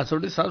ਸਹੀ ਗੱਲ ਆ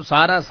ਤੁਹਾਡੀ।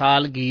 ਸਾਰਾ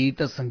ਸਾਲ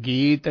ਗੀਤ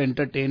ਸੰਗੀਤ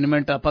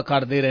ਐਂਟਰਟੇਨਮੈਂਟ ਆਪਾਂ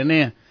ਕਰਦੇ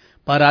ਰਹਿੰਦੇ ਆ,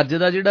 ਪਰ ਅੱਜ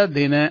ਦਾ ਜਿਹੜਾ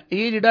ਦਿਨ ਹੈ,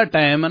 ਇਹ ਜਿਹੜਾ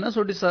ਟਾਈਮ ਹੈ ਨਾ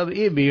ਤੁਹਾਡੀ ਸਾਹਿਬ,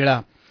 ਇਹ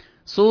ਵੇਲਾ।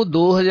 ਸੋ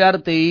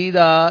 2023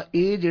 ਦਾ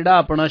ਇਹ ਜਿਹੜਾ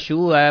ਆਪਣਾ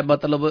ਸ਼ੋਅ ਹੈ,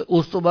 ਮਤਲਬ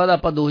ਉਸ ਤੋਂ ਬਾਅਦ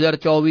ਆਪਾਂ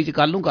 2024 ਚ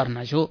ਕੱਲ ਨੂੰ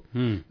ਕਰਨਾ ਸ਼ੋਅ,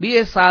 ਵੀ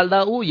ਇਸ ਸਾਲ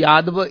ਦਾ ਉਹ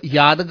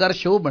ਯਾਦਗਾਰ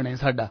ਸ਼ੋਅ ਬਣੇ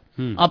ਸਾਡਾ।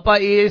 ਆਪਾਂ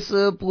ਇਸ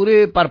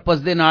ਪੂਰੇ ਪਰਪਸ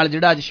ਦੇ ਨਾਲ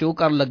ਜਿਹੜਾ ਅੱਜ ਸ਼ੋਅ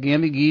ਕਰਨ ਲੱਗੇ ਆ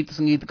ਵੀ ਗੀਤ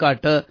ਸੰਗੀਤ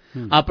ਘੱਟ,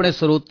 ਆਪਣੇ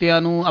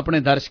ਸਰੋਤਿਆਂ ਨੂੰ, ਆਪਣੇ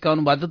ਦਰਸ਼ਕਾਂ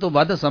ਨੂੰ ਵੱਧ ਤੋਂ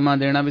ਵੱਧ ਸਮਾਂ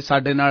ਦੇਣਾ ਵੀ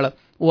ਸਾਡੇ ਨਾਲ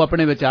ਉਹ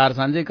ਆਪਣੇ ਵਿਚਾਰ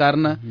ਸਾਂਝੇ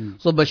ਕਰਨ।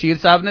 ਸੋ ਬਸ਼ੀਰ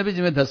ਸਾਹਿਬ ਨੇ ਵੀ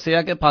ਜਿਵੇਂ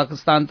ਦੱਸਿਆ ਕਿ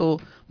ਪਾਕਿਸਤਾਨ ਤੋਂ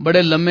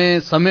ਬੜੇ ਲੰਮੇ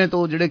ਸਮੇਂ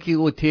ਤੋਂ ਜਿਹੜੇ ਕਿ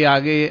ਉਹ ਇੱਥੇ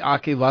ਆ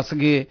ਕੇ ਵਸ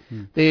ਗਏ,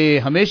 ਤੇ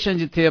ਹਮੇਸ਼ਾ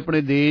ਜਿੱਥੇ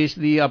ਆਪਣੇ ਦੇਸ਼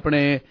ਦੀ,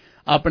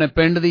 ਆਪਣੇ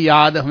ਪਿੰਡ ਦੀ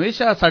ਯਾਦ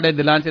ਹਮੇਸ਼ਾ ਸਾਡੇ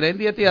ਦਿਲਾਂ 'ਚ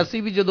ਰਹਿੰਦੀ ਹੈ। ਤੇ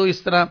ਅਸੀਂ ਵੀ ਜਦੋਂ ਇਸ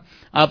ਤਰ੍ਹਾਂ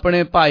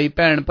ਆਪਣੇ ਭਾਈ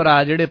ਭੈਣ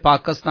ਭਰਾ ਜਿਹੜੇ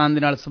ਪਾਕਿਸਤਾਨ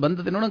ਦੇ ਨਾਲ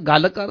ਸੰਬੰਧਿਤ ਨੇ ਉਹਨਾਂ ਨਾਲ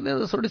ਗੱਲ ਕਰਦੇ ਹਾਂ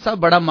ਤਾਂ ਤੁਹਾਡੇ ਸਾਹਿਬ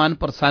ਬੜਾ ਮਨ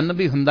ਪ੍ਰਸੰਨ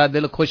ਵੀ ਹੁੰਦਾ,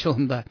 ਦਿਲ ਖੁਸ਼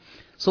ਹੁੰਦਾ।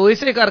 ਸੋ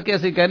ਇਸੇ ਕਰਕੇ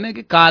ਅਸੀਂ ਕਹਿੰਦੇ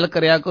ਕਿ ਕਾਲ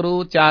ਕਰਿਆ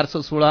ਕਰੋ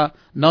 416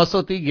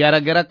 930 11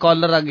 11।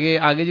 ਕਾਲਰ ਅੱਗੇ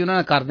ਜੀ, ਉਹਨਾਂ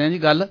ਨਾਲ ਕਰਦੇ ਹਾਂ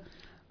ਜੀ ਗੱਲ।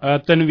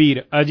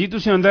 ਤਨਵੀਰ ਜੀ,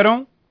 ਤੁਸੀਂ ਅੰਦਰ ਹੋ?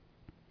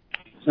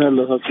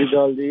 ਹੈਲੋ, ਸਤਿ ਸ਼੍ਰੀ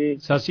ਅਕਾਲ ਜੀ।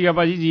 ਸਤਿ ਸ਼੍ਰੀ ਅਕਾਲ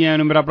ਭਾਜੀ, ਜੀ ਆਇਆਂ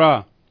ਨੂੰ ਮੇਰਾ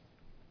ਭਰਾ।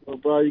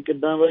 ਭਾਜੀ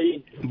ਕਿੱਦਾਂ ਬਾਈ?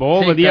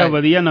 ਬਹੁਤ ਵਧੀਆ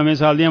ਵਧੀਆ, ਨਵੇਂ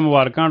ਸਾਲ ਦੀਆਂ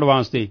ਮੁਬਾਰਕਾਂ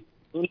ਐਡਵਾਂਸ ਤੇ।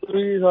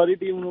 ਤੁਹਾਨੂੰ ਸਾਰੀ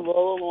ਟੀਮ ਨੂੰ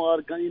ਬਹੁਤ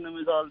ਮੁਬਾਰਕਾਂ ਜੀ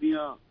ਨਵੇਂ ਸਾਲ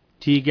ਦੀਆਂ।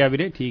 ਠੀਕ ਹੈ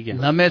ਵੀਰੇ, ਠੀਕ ਹੈ।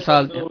 ਨਵੇਂ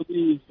ਸਾਲ ਤੇ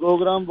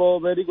ਪ੍ਰੋਗਰਾਮ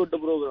ਬਹੁਤ very good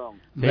programme.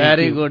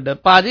 Very good.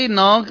 ਭਾਜੀ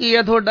ਨਾਂ ਕੀ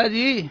ਹੈ ਤੁਹਾਡਾ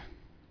ਜੀ?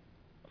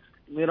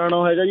 ਮੇਰਾ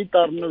ਨਾਮ ਹੈਗਾ ਜੀ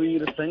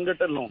ਤਰਨਵੀਰ ਸਿੰਘ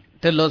ਢਿੱਲੋਂ।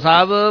 ਢਿੱਲੋਂ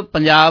ਸਾਹਿਬ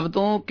ਪੰਜਾਬ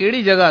ਤੋਂ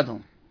ਕਿਹੜੀ ਜਗ੍ਹਾ ਤੋਂ?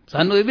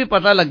 ਸਾਨੂੰ ਇਹ ਵੀ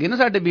ਪਤਾ ਲੱਗੇ ਨਾ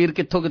ਸਾਡੇ ਵੀਰ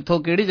ਕਿੱਥੋਂ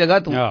ਕਿਹੜੀ ਜਗ੍ਹਾ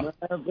ਤੋਂ।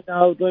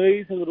 ਪੰਜਾਬ ਤੋਂ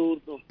ਜੀ, ਸੰਗਰੂਰ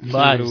ਤੋਂ।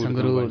 ਬਾਜ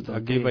ਸੰਗਰੂਰ ਤੋਂ।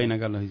 ਅੱਗੇ ਭਾਈ ਨਾਲ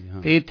ਗੱਲ ਹੋਈ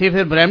ਸੀ। ਤੇ ਇੱਥੇ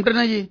ਫਿਰ ਬਰੈਂਪਟਨ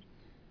ਹੈ ਜੀ?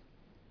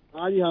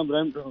 ਹਾਂ ਜੀ, ਹਾਂ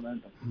Brampton.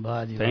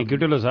 Baj ji, thank you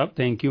Dhillon sahib,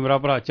 thank you ਮੇਰਾ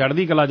ਭਰਾ।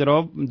 ਚੜ੍ਹਦੀ ਕਲਾ 'ਚ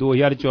ਰਹੋ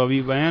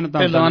 2024 ਬੈਨ।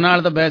 ਢਿੱਲੋਂ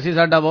ਨਾਲ ਤਾਂ ਵੈਸੇ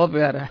ਸਾਡਾ ਬਹੁਤ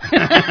ਪਿਆਰ ਹੈ।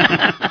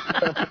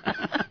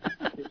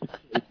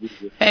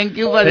 ਥੈਂਕ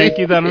ਯੂ ਭਾਜੀ। ਥੈਂਕ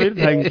ਯੂ ਧੰਨਵਾਦ,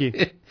 ਥੈਂਕ ਯੂ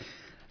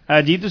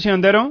ਜੀ। ਤੁਸੀਂ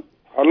ਅੰਦਰ ਹੋ?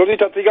 ਹੈਲੋ ਜੀ,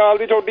 ਸਤਿ ਸ਼੍ਰੀ ਅਕਾਲ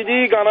ਜੀ। ਛੋਟੀ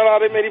ਜੀ ਗਾਣਾ ਲਾ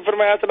ਰਹੇ ਮੇਰੀ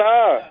ਫਰਮਾਇਸ਼ ਦਾ।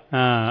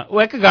 ਹਾਂ,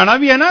 ਉਹ ਇੱਕ ਗਾਣਾ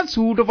ਵੀ ਹੈ ਨਾ,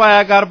 ਸੂਟ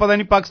ਪਾਇਆ ਕਰ, ਪਤਾ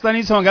ਨਹੀਂ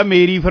ਪਾਕਿਸਤਾਨੀ ਸੌਂਗ ਹੈ,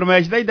 ਮੇਰੀ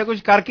ਫਰਮਾਇਸ਼ ਦਾ। ਏਦਾਂ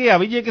ਕੁਛ ਕਰਕੇ ਆ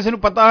ਵੀ, ਜੇ ਕਿਸੇ ਨੂੰ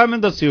ਪਤਾ ਹੋਇਆ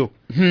ਮੈਨੂੰ ਦੱਸਿਓ।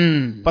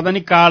 ਪਤਾ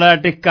ਨਹੀਂ ਕਾਲਾ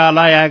ਟਿੱਕਾ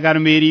ਲਾਇਆ ਕਰ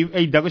ਮੇਰੀ,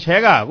 ਏਦਾਂ ਕੁਛ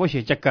ਹੈਗਾ ਕੁਛ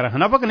ਚੱਕਰ,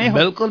 ਹਨਾ ਭਗਨੇ?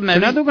 ਬਿਲਕੁਲ।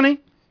 ਸੁਣਿਆ ਤੂੰ ਕਿ ਨਹੀਂ?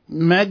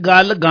 ਮੈਂ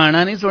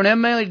ਗਾਣਾ ਨਹੀਂ ਸੁਣਿਆ,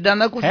 ਮੈਂ ਏਦਾਂ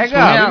ਦਾ ਕੁਛ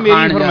ਹੈਗਾ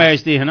ਮੇਰੀ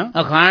ਫਰਮਾਇਸ਼ ਤੇ, ਹਨਾ?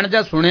 ਅਖਾਣ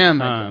ਜਾਂ ਸੁਣਿਆ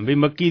ਮੈਂ। ਹਾਂ, ਵੀ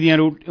ਮੱਕੀ ਦੀਆਂ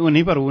ਰੋਟੀ ਉਹ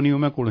ਨਹੀਂ, ਪਰ ਉਹ ਨਹੀਂ, ਉਹ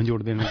ਮੈਂ ਕੋਲੋਂ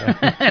ਜੋੜ ਦੇਣਾ।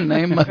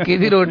 ਨਹੀਂ, ਮੱਕੀ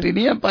ਦੀ ਰੋਟੀ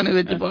ਨਹੀਂ ਆਪਾਂ ਨੇ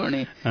ਵਿੱਚ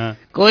ਪਾਉਣੀ।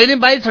 ਕੋਈ ਨਹੀਂ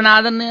ਬਾਈ, ਸੁਣਾ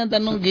ਦਿੰਦੇ ਆ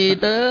ਤੈਨੂੰ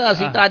ਗੀਤ।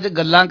 ਅਸੀਂ ਤਾਂ ਅੱਜ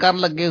ਗੱਲਾਂ ਕਰਨ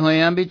ਲੱਗੇ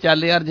ਹੋਏ ਆ ਵੀ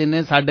ਚੱਲ ਯਾਰ,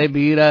 ਜਿੰਨੇ ਸਾਡੇ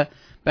ਵੀਰ ਆ,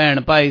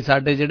 ਭੈਣ ਭਾਈ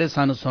ਸਾਡੇ ਜਿਹੜੇ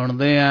ਸਾਨੂੰ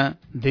ਸੁਣਦੇ ਆ,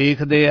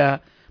 ਦੇਖਦੇ ਆ,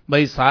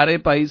 ਬਈ ਸਾਰੇ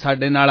ਭਾਈ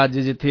ਸਾਡੇ ਨਾਲ ਅੱਜ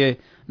ਜਿੱਥੇ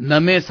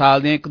ਨਵੇਂ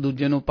ਸਾਲ ਦੀਆਂ ਇੱਕ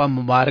ਦੂਜੇ ਨੂੰ ਆਪਾਂ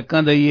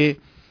ਮੁਬਾਰਕਾਂ ਦਈਏ।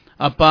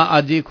 ਆਪਾਂ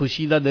ਅੱਜ ਇਹ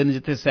ਖੁਸ਼ੀ ਦਾ ਦਿਨ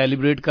ਜਿੱਥੇ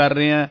ਸੈਲੀਬ੍ਰੇਟ ਕਰ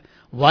ਰਹੇ ਆ,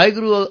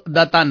 ਵਾਹਿਗੁਰੂ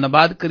ਦਾ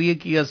ਧੰਨਵਾਦ ਕਰੀਏ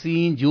ਕਿ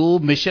ਅਸੀਂ ਜੋ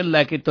ਮਿਸ਼ਨ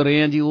ਲੈ ਕੇ ਤੁਰੇ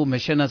ਹਾਂ ਜੀ, ਉਹ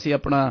ਮਿਸ਼ਨ ਅਸੀਂ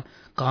ਆਪਣਾ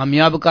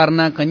ਕਾਮਯਾਬ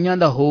ਕਰਨਾ। ਕਈਆਂ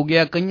ਦਾ ਹੋ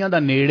ਗਿਆ, ਕਈਆਂ ਦਾ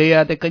ਨੇੜੇ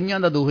ਆ, ਤੇ ਕਈਆਂ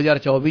ਦਾ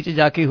 2024 'ਚ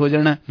ਜਾ ਕੇ ਹੋ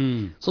ਜਾਣਾ।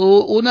 ਸੋ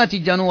ਉਹਨਾਂ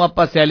ਚੀਜ਼ਾਂ ਨੂੰ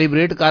ਆਪਾਂ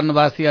ਸੈਲੀਬ੍ਰੇਟ ਕਰਨ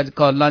ਵਾਸਤੇ ਅੱਜ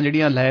ਕਾਲਾਂ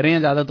ਜਿਹੜੀਆਂ ਲੈ ਰਹੇ ਹਾਂ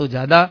ਜ਼ਿਆਦਾ ਤੋਂ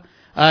ਜ਼ਿਆਦਾ।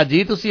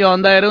 ਜੀ ਤੁਸੀਂ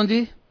ਆਉਂਦਾ ਰਹੋ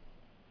ਜੀ।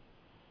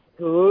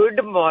 Good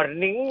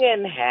morning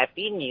and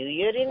happy new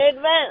year in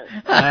advance.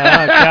 क्या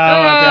बात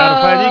है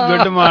Arfa ji,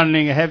 good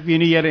morning, happy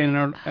new year in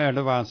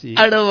advance जी।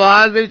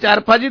 एडवांस ਦੇ ਵਿੱਚ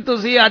ਅਰਫਾ ਜੀ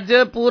ਤੁਸੀਂ ਅੱਜ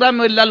ਪੂਰਾ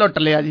ਮੇਲਾ ਲੁੱਟ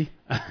ਲਿਆ ਜੀ।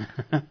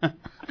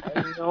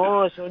 नो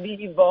सोडी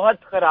जी बहुत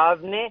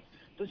खराब ने,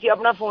 ਤੁਸੀਂ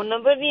ਆਪਣਾ ਫੋਨ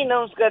ਨੰਬਰ ਵੀ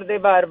ਅਨਾਉਂਸ ਕਰਦੇ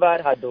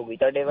ਬਾਰ-ਬਾਰ, ਹੱਦ ਹੋ ਗਈ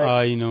ਤੁਹਾਡੇ ਵੱਲ।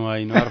 ਆਈ ਨੋ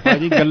ਅਰਫਾ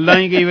ਜੀ, ਗੱਲਾਂ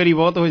ਹੀ ਕਈ ਵਾਰੀ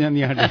ਬਹੁਤ ਹੋ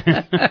ਜਾਂਦੀਆਂ ਸਾਡੇ।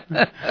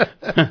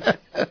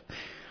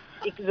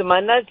 ਇੱਕ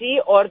ਜ਼ਮਾਨਾ ਸੀ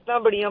ਔਰਤਾਂ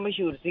ਬੜੀਆਂ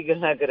ਮਸ਼ਹੂਰ ਸੀ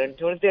ਗੱਲਾਂ ਕਰਨ,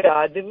 ਹੁਣ ਤੇ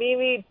ਆਦਮੀ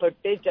ਵੀ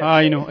ਫੱਟੇ ਚੱਕਦੇ।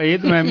 ਆਈ ਨੋ, ਇਹ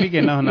ਤਾਂ ਮੈਂ ਵੀ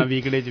ਕਹਿਣਾ ਹੁੰਦਾ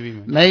ਵੀਕੜੇ 'ਚ ਵੀ।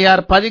 ਨਹੀਂ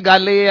ਯਾਰ ਭਾਜੀ,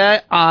 ਗੱਲ ਇਹ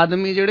ਹੈ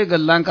ਆਦਮੀ ਜਿਹੜੇ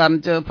ਗੱਲਾਂ ਕਰਨ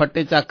 'ਚ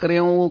ਫੱਟੇ ਚੱਕ ਰਹੇ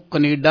ਉਹ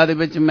ਕੈਨੇਡਾ ਦੇ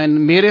ਵਿੱਚ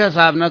ਮੇਰੇ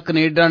ਹਿਸਾਬ ਨਾਲ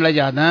ਕੈਨੇਡਾ ਨਾਲ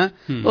ਜ਼ਿਆਦਾ,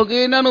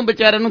 ਕਿਉਂਕਿ ਇਹਨਾਂ ਨੂੰ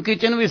ਵਿਚਾਰਿਆਂ ਨੂੰ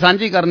ਕਿਚਨ ਵੀ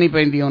ਸਾਂਝੀ ਕਰਨੀ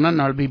ਪੈਂਦੀ ਉਹਨਾਂ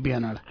ਨਾਲ, ਬੀਬੀਆਂ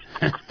ਨਾਲ।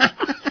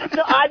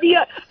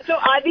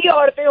 ਆਦੀ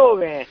ਔਰਤਾਂ ਹੋ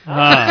ਗਏ।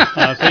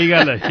 ਹਾਂ, ਸਹੀ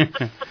ਗੱਲ ਹੈ।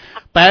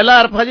 ਪਹਿਲਾਂ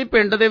ਅਰਫਾ ਜੀ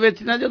ਪਿੰਡ ਦੇ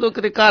ਵਿੱਚ ਨਾ ਜਦੋਂ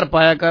ਕਿਤੇ ਘਰ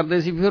ਪਾਇਆ ਕਰਦੇ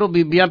ਸੀ, ਫਿਰ ਉਹ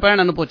ਬੀਬੀਆਂ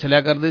ਭੈਣਾਂ ਨੂੰ ਪੁੱਛ ਲਿਆ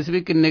ਕਰਦੇ ਸੀ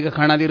ਵੀ ਕਿੰਨੇ ਕੁ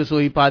ਖਾਣਾ ਦੀ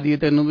ਰਸੋਈ ਪਾ ਦਈਏ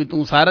ਤੈਨੂੰ, ਵੀ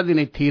ਤੂੰ ਸਾਰਾ ਦਿਨ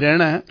ਇੱਥੇ ਹੀ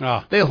ਰਹਿਣਾ।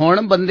 ਤੇ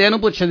ਹੁਣ ਬੰਦਿਆਂ ਨੂੰ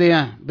ਪੁੱਛਦੇ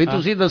ਆ ਵੀ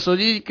ਤੁਸੀਂ ਦੱਸੋ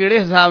ਜੀ ਕਿਹੜੇ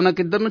ਹਿਸਾਬ ਨਾਲ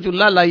ਕਿੱਧਰ ਨੂੰ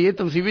ਚੁੱਲ੍ਹਾ ਲਾਈਏ,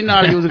 ਤੁਸੀਂ ਵੀ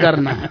ਨਾਲ ਯੂਜ਼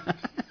ਕਰਨਾ।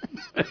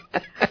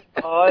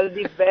 All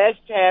the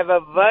best. Have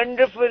a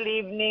wonderful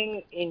evening.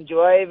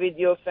 Enjoy with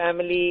your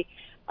family.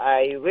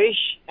 I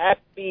wish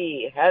happy,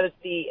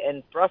 healthy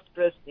and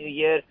prosperous New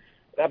Year.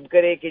 ਰੱਬ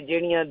ਕਰੇ ਕਿ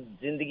ਜਿਹੜੀਆਂ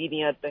ਜ਼ਿੰਦਗੀ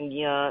ਦੀਆਂ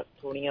ਤੰਗੀਆਂ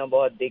ਥੋੜੀਆਂ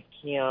ਬਹੁਤ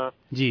ਦੇਖੀਆਂ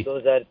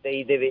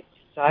 2023 ਦੇ ਵਿੱਚ,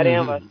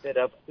 ਸਾਰਿਆਂ ਵਾਸਤੇ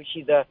ਰੱਬ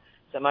ਖੁਸ਼ੀ ਦਾ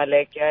ਸਮਾਂ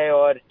ਲੈ ਕੇ ਆਏ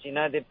ਔਰ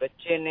ਜਿਨ੍ਹਾਂ ਦੇ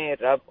ਬੱਚੇ ਨੇ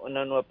ਰੱਬ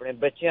ਉਹਨਾਂ ਨੂੰ ਆਪਣੇ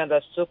ਬੱਚਿਆਂ ਦਾ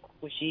ਸੁੱਖ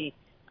ਖੁਸ਼ੀ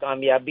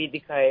ਕਾਮਯਾਬੀ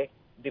ਦਿਖਾਏ,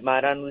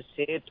 ਬਿਮਾਰਾਂ ਨੂੰ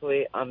सेहत होए,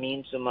 आमीन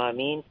सुमा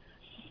आमीन।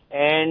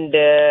 एंड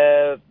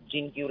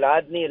जिनकी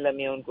औलाद नहीं अल्लाह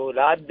मियां उनको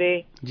औलाद दे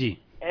जी।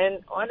 एंड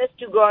ऑनेस्ट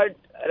टू गॉड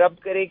रब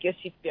करे कि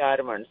ਅਸੀਂ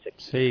ਪਿਆਰ ਵੰਡ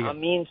ਸਕੀਏ,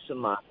 ਆਮੀਨ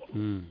ਸੁमा।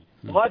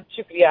 ਬਹੁਤ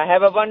ਸ਼ੁਕਰੀਆ,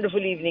 have a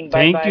wonderful evening,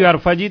 bye bye. Thank you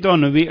Arfa ji,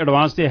 ਤੁਹਾਨੂੰ ਵੀ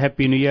ਐਡਵਾਂਸ ਤੇ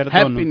ਹੈਪੀ ਨਿਊ ਈਅਰ,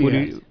 ਤੁਹਾਨੂੰ ਪੂਰੀ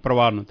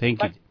ਪਰਿਵਾਰ ਨੂੰ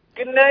ਥੈਂਕ ਯੂ ਜੀ।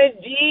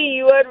 जी,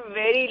 you are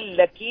very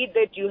lucky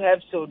that you have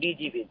Sodi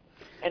ji with,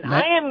 and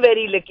I am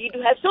very lucky to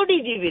have Sodi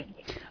ji with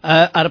me.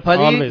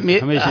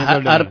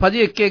 ਅਰਫਾ ਜੀ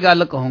ਇੱਕ ਹੀ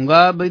ਗੱਲ ਕਹੂੰਗਾ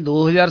ਬਈ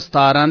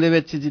 2017 ਦੇ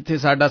ਵਿੱਚ ਜਿੱਥੇ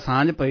ਸਾਡਾ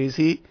ਸਾਂਝ ਪਈ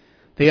ਸੀ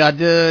ਤੇ ਅੱਜ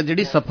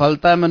ਜਿਹੜੀ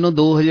ਸਫਲਤਾ ਮੈਨੂੰ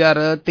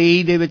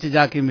 2023 ਦੇ ਵਿੱਚ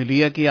ਜਾ ਕੇ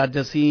ਮਿਲੀ ਹੈ ਕਿ ਅੱਜ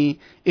ਅਸੀਂ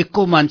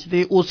ਇੱਕੋ ਮੰਚ ਤੇ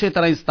ਉਸੇ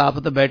ਤਰ੍ਹਾਂ ਹੀ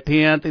ਸਥਾਪਿਤ ਬੈਠੇ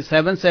ਹਾਂ ਤੇ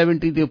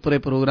 770 ਦੇ ਉੱਪਰ ਇਹ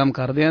ਪ੍ਰੋਗਰਾਮ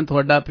ਕਰਦੇ ਹਾਂ।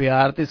 ਤੁਹਾਡਾ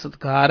ਪਿਆਰ ਤੇ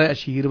ਸਤਿਕਾਰ,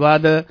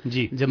 ਆਸ਼ੀਰਵਾਦ,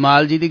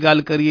 ਜਮਾਲ ਜੀ ਦੀ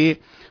ਗੱਲ ਕਰੀਏ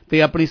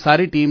ਤੇ ਆਪਣੀ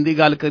ਸਾਰੀ ਟੀਮ ਦੀ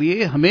ਗੱਲ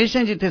ਕਰੀਏ,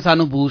 ਹਮੇਸ਼ਾ ਜਿੱਥੇ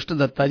ਸਾਨੂੰ ਬੂਸਟ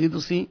ਦਿੱਤਾ ਜੀ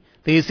ਤੁਸੀਂ,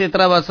 ਤੇ ਇਸੇ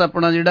ਤਰ੍ਹਾਂ ਬਸ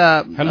ਆਪਣਾ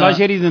ਜਿਹੜਾ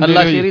ਹੱਲਾਸ਼ੇਰੀ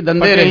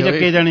ਦਿੰਦੇ ਰਹੇ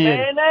ਚੱਕੇ ਜਾਣੇ।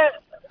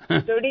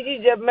 सोडी जी,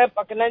 जब मैं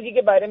पकना जी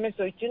के बारे में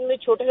सोचती हूँ, मुझे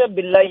छोटा सा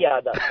बिल्ला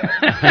याद आता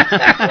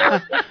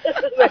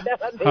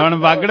है।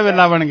 बागड़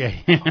बिल्ला बन गए।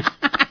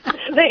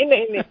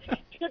 नहीं,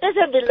 छोटा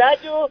सा बिल्ला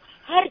जो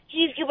हर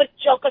चीज के ऊपर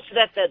चौकस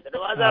रहता है,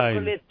 दरवाजा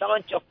खुले तो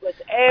चौकस।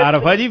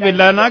 अरफा जी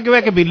बिल्ला ना क्यों,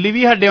 एक बिल्ली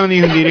भी साडे आउंदी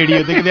हुंदी रेडियो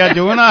ते, किते अज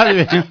ओ ना आ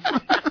जावे।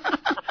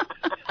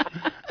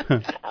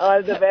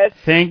 All the best,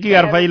 thank you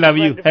Arfa ji, love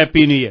you,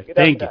 happy new year,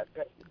 thank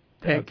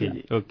you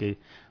जी। ओके,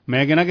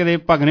 ਮੈਂ ਕਹਿੰਦਾ ਕਿਤੇ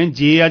ਭਗਨੇ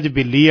ਜੇ ਅੱਜ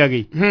ਬਿੱਲੀ ਆ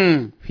ਗਈ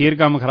ਫੇਰ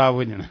ਕੰਮ ਖਰਾਬ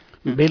ਹੋ ਜਾਣਾ।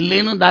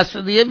 ਬਿੱਲੀ ਨੂੰ ਦੱਸ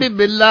ਦਈਏ ਵੀ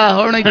ਬਿੱਲਾ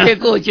ਹੁਣ ਇੱਥੇ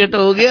ਘੋਚਟ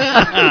ਹੋ ਗਿਆ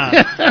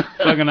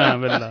ਭਗਨਾ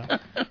ਬਿੱਲਾ।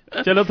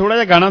 ਚਲੋ ਥੋੜਾ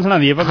ਜਿਹਾ ਗਾਣਾ ਸੁਣਾ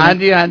ਦਈਏ ਭਗਨਾ।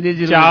 ਹਾਂਜੀ ਹਾਂਜੀ,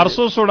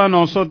 416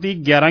 930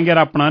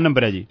 1111 ਆਪਣਾ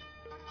ਨੰਬਰ ਹੈ ਜੀ।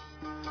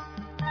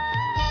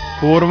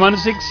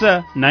 416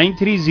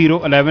 930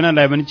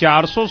 1111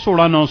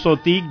 416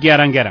 930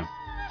 1111।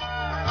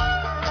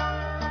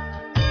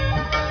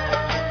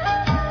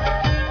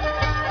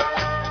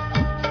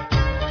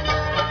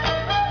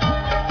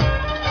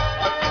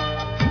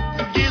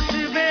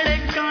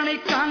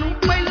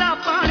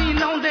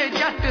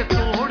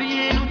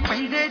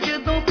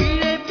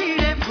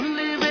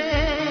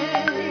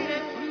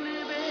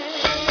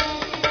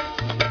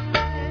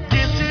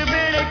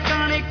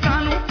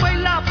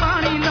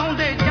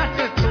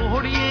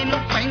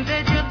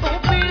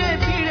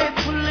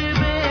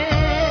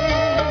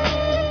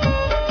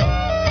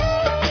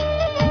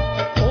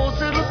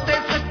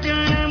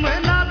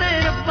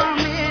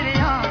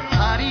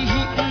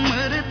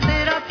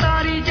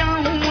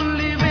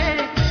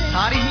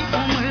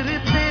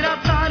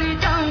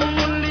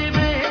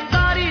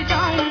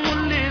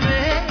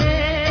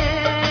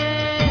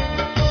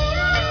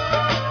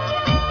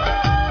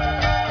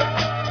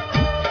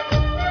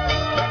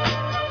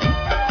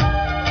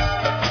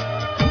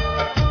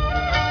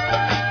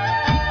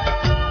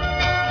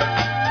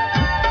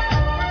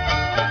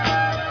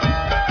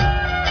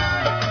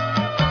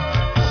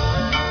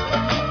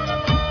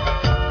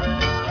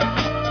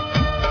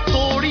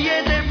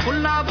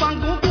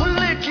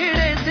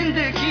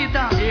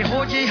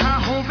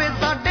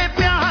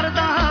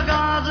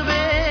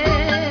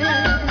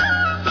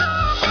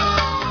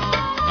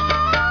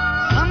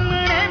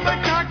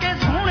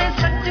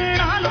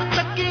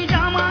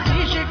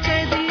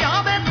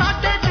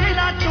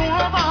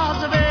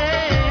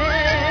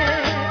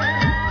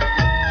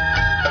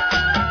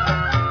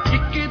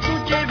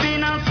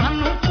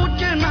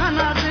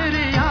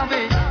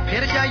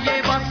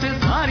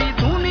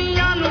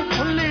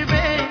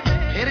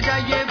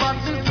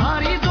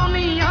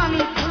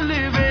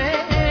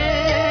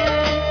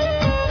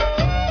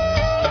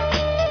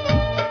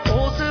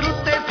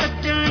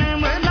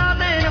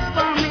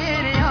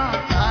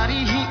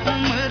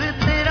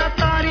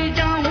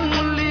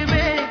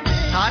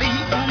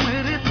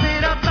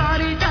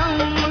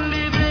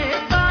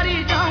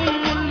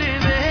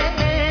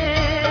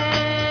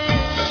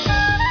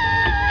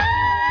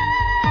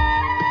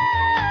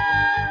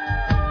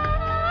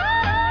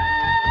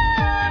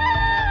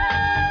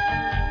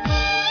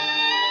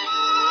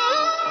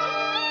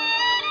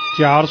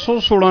 ਚਾਰ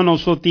 416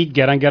 930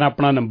 1111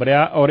 ਆਪਣਾ ਨੰਬਰ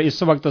ਆ। ਔਰ ਇਸ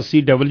ਵਕਤ ਅਸੀਂ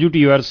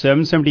WTOR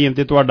 770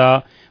 ਤੇ ਤੁਹਾਡਾ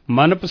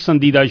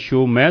ਮਨਪਸੰਦੀਦਾ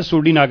ਸ਼ੋਅ ਮੈਂ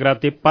ਸੋਢੀ ਨਾਗਰਾ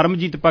ਤੇ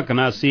ਪਰਮਜੀਤ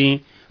ਭਕਨਾ ਅਸੀਂ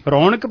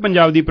ਰੌਣਕ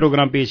ਪੰਜਾਬ ਦੀ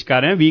ਪ੍ਰੋਗਰਾਮ ਪੇਸ਼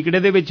ਕਰ ਰਹੇ ਹਾਂ। ਵੀਕਡੇ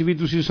ਦੇ ਵਿੱਚ ਵੀ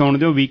ਤੁਸੀਂ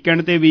ਸੁਣਦੇ ਹੋ,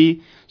 ਵੀਕਐਂਡ ਤੇ ਵੀ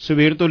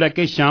ਸਵੇਰ ਤੋਂ ਲੈ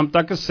ਕੇ ਸ਼ਾਮ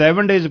ਤੱਕ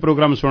 7 ਡੇਜ਼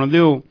ਪ੍ਰੋਗਰਾਮ ਸੁਣਦੇ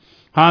ਹੋ।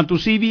 ਹਾਂ,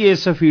 ਤੁਸੀਂ ਵੀ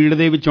ਇਸ ਫੀਲਡ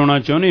ਦੇ ਵਿੱਚ ਆਉਣਾ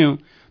ਚਾਹੁੰਦੇ ਹੋ।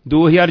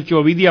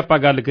 2024 ਦੀ ਆਪਾਂ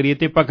ਗੱਲ ਕਰੀਏ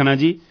ਤੇ ਭਕਨਾ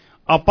ਜੀ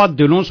ਆਪਾਂ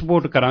ਦਿਲੋਂ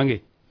ਸਪੋਰਟ ਕਰਾਂਗੇ।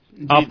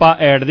 ਆਪਾਂ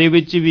ਐਡ ਦੇ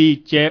ਵਿੱਚ ਵੀ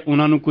ਚਾਹੇ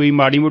ਉਹਨਾਂ ਨੂੰ ਕੋਈ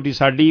ਮਾੜੀ ਮੋਟੀ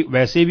ਸਾਡੀ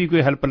ਵੈਸੇ ਵੀ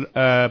ਕੋਈ ਹੈਲਪ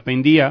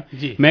ਪੈਂਦੀ ਆ,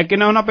 ਮੈਂ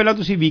ਕਹਿੰਦਾ ਹੁੰਦਾ ਪਹਿਲਾਂ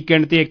ਤੁਸੀਂ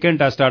ਵੀਕਐਂਡ ਤੇ 1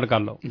 ਘੰਟਾ ਸਟਾਰਟ ਕਰ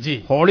ਲਓ,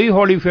 ਹੌਲੀ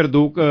ਹੌਲੀ ਫਿਰ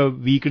 2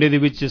 ਵੀਕਡੇ ਦੇ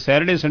ਵਿੱਚ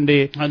ਸੈਟਰਡੇ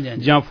ਸੰਡੇ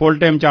ਜਾਂ ਫੁੱਲ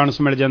ਟਾਈਮ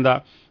ਚਾਂਸ ਮਿਲ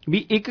ਜਾਂਦਾ ਵੀ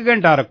 1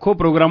 ਘੰਟਾ ਰੱਖੋ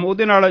ਪ੍ਰੋਗਰਾਮ।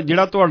 ਉਹਦੇ ਨਾਲ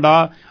ਜਿਹੜਾ ਤੁਹਾਡਾ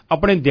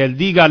ਆਪਣੇ ਦਿਲ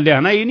ਦੀ ਗੱਲ ਹੈ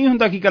ਨਾ, ਇਹ ਨਹੀਂ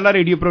ਹੁੰਦਾ ਕਿ ਇਕੱਲਾ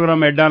ਰੇਡੀਓ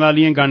ਪ੍ਰੋਗਰਾਮ ਐਡਾਂ ਲਾ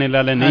ਲਈਆਂ ਗਾਣੇ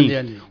ਲਾ ਲੈ, ਨਹੀਂ।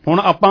 ਹੁਣ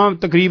ਆਪਾਂ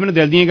ਤਕਰੀਬਨ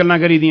ਦਿਲ ਦੀਆਂ ਗੱਲਾਂ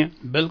ਕਰੀ ਦੀਆਂ।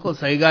 ਬਿਲਕੁਲ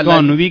ਸਹੀ ਗੱਲ।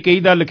 ਤੁਹਾਨੂੰ ਵੀ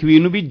ਕਹੀਦਾ,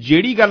 ਲਖਵੀਰ ਨੂੰ ਵੀ,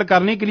 ਜਿਹੜੀ ਗੱਲ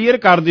ਕਰਨੀ ਕਲੀਅਰ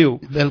ਕਰ ਦਿਓ,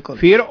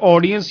 ਫਿਰ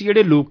ਆਡੀਅנס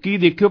ਜਿਹੜੇ ਲੋਕੀ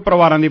ਦੇਖਿਓ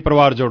ਪਰਿਵਾਰਾਂ ਦੇ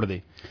ਪਰਿਵਾਰ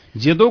ਜੁੜਦੇ।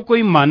 ਜਦੋਂ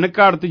ਕੋਈ ਮਨ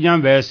ਘੜਤ ਜਾਂ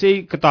ਵੈਸੇ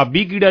ਹੀ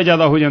ਕਿਤਾਬੀ ਕੀੜਾ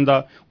ਜ਼ਿਆਦਾ ਹੋ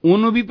ਜਾਂਦਾ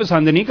ਉਹਨੂੰ ਵੀ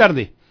ਪਸੰਦ ਨਹੀਂ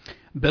ਕਰਦੇ।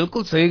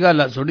 ਬਿਲਕੁਲ ਸਹੀ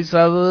ਗੱਲ ਆ ਸੋਢੀ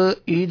ਸਾਹਿਬ।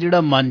 ਇਹ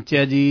ਜਿਹੜਾ ਮੰਚ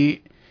ਹੈ ਜੀ,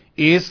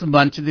 ਇਸ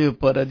ਮੰਚ ਦੇ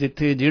ਉੱਪਰ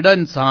ਜਿੱਥੇ ਜਿਹੜਾ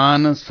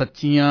ਇਨਸਾਨ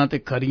ਸੱਚੀਆਂ ਤੇ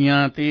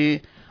ਖਰੀਆਂ ਤੇ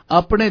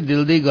ਆਪਣੇ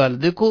ਦਿਲ ਦੀ ਗੱਲ,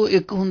 ਦੇਖੋ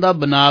ਇੱਕ ਹੁੰਦਾ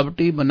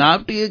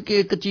ਬਨਾਵਟੀ ਕਿ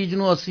ਇੱਕ ਚੀਜ਼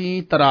ਨੂੰ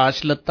ਅਸੀਂ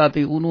ਤਰਾਸ਼ ਲੱਤਾ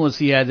ਤੇ ਉਹਨੂੰ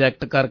ਅਸੀਂ ਐਜ਼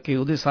ਐਕਟ ਕਰਕੇ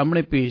ਉਹਦੇ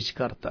ਸਾਹਮਣੇ ਪੇਸ਼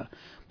ਕਰਤਾ।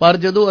 ਪਰ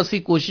ਜਦੋਂ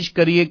ਅਸੀਂ ਕੋਸ਼ਿਸ਼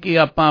ਕਰੀਏ ਕਿ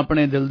ਆਪਾਂ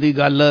ਆਪਣੇ ਦਿਲ ਦੀ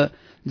ਗੱਲ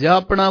ਜਾਂ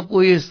ਆਪਣਾ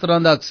ਕੋਈ ਇਸ ਤਰ੍ਹਾਂ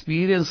ਦਾ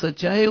ਐਕਸਪੀਰੀਅੰਸ,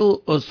 ਚਾਹੇ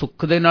ਉਹ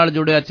ਸੁੱਖ ਦੇ ਨਾਲ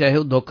ਜੁੜਿਆ ਚਾਹੇ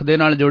ਉਹ ਦੁੱਖ ਦੇ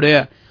ਨਾਲ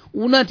ਜੁੜਿਆ,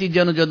 ਉਹਨਾਂ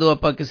ਚੀਜ਼ਾਂ ਨੂੰ ਜਦੋਂ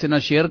ਆਪਾਂ ਕਿਸੇ ਨਾਲ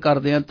ਸ਼ੇਅਰ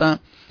ਕਰਦੇ ਹਾਂ ਤਾਂ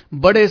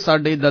ਬੜੇ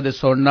ਸਾਡੇ ਇੱਦਾਂ ਦੇ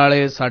ਸੁਣਨ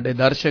ਵਾਲੇ ਸਾਡੇ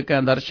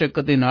ਦਰਸ਼ਕ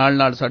ਦੇ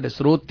ਨਾਲ ਸਾਡੇ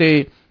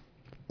ਸਰੋਤੇ,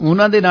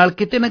 ਉਹਨਾਂ ਦੇ ਨਾਲ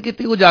ਕਿਤੇ ਨਾ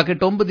ਕਿਤੇ ਉਹ ਜਾ ਕੇ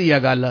ਟੁੰਬਦੀ ਆ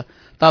ਗੱਲ,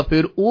 ਤਾਂ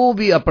ਫਿਰ ਉਹ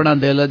ਵੀ ਆਪਣਾ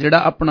ਦਿਲ ਜਿਹੜਾ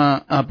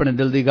ਆਪਣੇ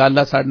ਦਿਲ ਦੀ ਗੱਲ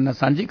ਆ ਸਾਡੇ ਨਾਲ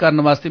ਸਾਂਝੀ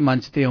ਕਰਨ ਵਾਸਤੇ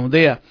ਮੰਚ ਤੇ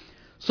ਆਉਂਦੇ ਆ।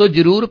 ਸੋ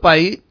ਜ਼ਰੂਰ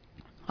ਭਾਈ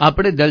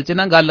ਆਪਣੇ ਦਿਲ 'ਚ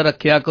ਨਾ ਗੱਲ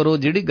ਰੱਖਿਆ ਕਰੋ,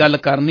 ਜਿਹੜੀ ਗੱਲ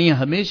ਕਰਨੀ ਹੈ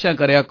ਹਮੇਸ਼ਾ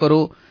ਕਰਿਆ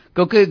ਕਰੋ,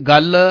 ਕਿਉਂਕਿ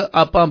ਗੱਲ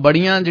ਆਪਾਂ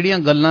ਬੜੀਆਂ ਜਿਹੜੀਆਂ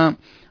ਗੱਲਾਂ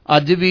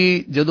ਅੱਜ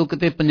ਵੀ ਜਦੋਂ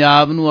ਕਿਤੇ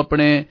ਪੰਜਾਬ ਨੂੰ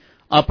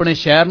ਆਪਣੇ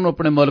ਸ਼ਹਿਰ ਨੂੰ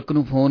ਆਪਣੇ ਮੁਲਕ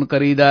ਨੂੰ ਫੋਨ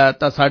ਕਰੀਦਾ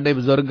ਤਾਂ ਸਾਡੇ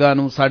ਬਜ਼ੁਰਗਾਂ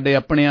ਨੂੰ, ਸਾਡੇ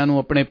ਆਪਣਿਆਂ ਨੂੰ,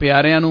 ਆਪਣੇ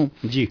ਪਿਆਰਿਆਂ ਨੂੰ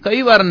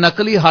ਕਈ ਵਾਰ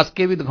ਨਕਲੀ ਹੱਸ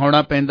ਕੇ ਵੀ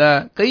ਦਿਖਾਉਣਾ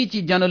ਪੈਂਦਾ, ਕਈ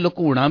ਚੀਜ਼ਾਂ ਨੂੰ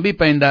ਲੁਕਾਉਣਾ ਵੀ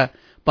ਪੈਂਦਾ,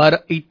 ਪਰ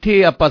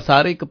ਇੱਥੇ ਆਪਾਂ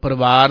ਸਾਰੇ ਇੱਕ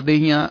ਪਰਿਵਾਰ ਦੇ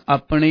ਹੀ ਹਾਂ,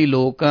 ਆਪਣੇ ਹੀ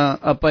ਲੋਕ ਹਾਂ,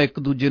 ਆਪਾਂ ਇੱਕ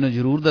ਦੂਜੇ ਨੂੰ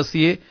ਜ਼ਰੂਰ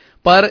ਦੱਸੀਏ।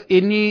 ਪਰ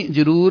ਇੰਨੀ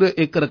ਜ਼ਰੂਰ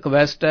ਇੱਕ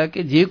ਰਿਕਵੈਸਟ ਹੈ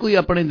ਕਿ ਜੇ ਕੋਈ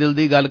ਆਪਣੇ ਦਿਲ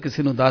ਦੀ ਗੱਲ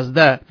ਕਿਸੇ ਨੂੰ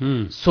ਦੱਸਦਾ,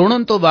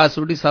 ਸੁਣਨ ਤੋਂ ਬਾਅਦ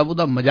ਸੋਢੀ ਸਾਹਿਬ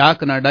ਉਹਦਾ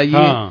ਮਜ਼ਾਕ ਨਾ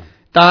ਡਾਈਏ,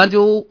 ਤਾਂ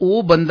ਜੋ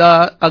ਉਹ ਬੰਦਾ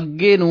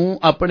ਅੱਗੇ ਨੂੰ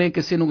ਆਪਣੇ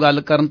ਕਿਸੇ ਨੂੰ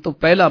ਗੱਲ ਕਰਨ ਤੋਂ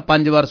ਪਹਿਲਾਂ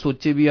 5 ਵਾਰ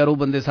ਸੋਚੇ ਵੀ ਯਾਰ ਉਹ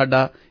ਬੰਦੇ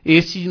ਸਾਡਾ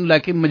ਇਸ ਚੀਜ਼ ਨੂੰ ਲੈ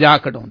ਕੇ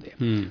ਮਜ਼ਾਕ ਉਡਾਉਂਦੇ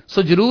ਆ।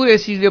 ਸੋ ਜ਼ਰੂਰ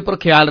ਇਸ ਚੀਜ਼ ਦੇ ਉੱਪਰ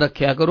ਖਿਆਲ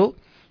ਰੱਖਿਆ ਕਰੋ।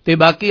 ਤੇ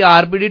ਬਾਕੀ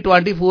RBD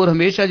 24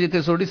 ਹਮੇਸ਼ਾ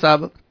ਜਿੱਥੇ ਸੋਢੀ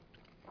ਸਾਹਿਬ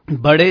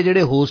ਬੜੇ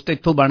ਜਿਹੜੇ ਹੋਸਟ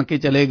ਇੱਥੋਂ ਬਣ ਕੇ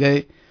ਚਲੇ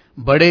ਗਏ,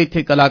 ਬੜੇ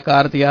ਇੱਥੇ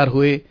ਕਲਾਕਾਰ ਤਿਆਰ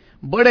ਹੋਏ,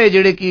 ਬੜੇ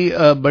ਜਿਹੜੇ ਕਿ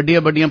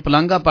ਵੱਡੀਆਂ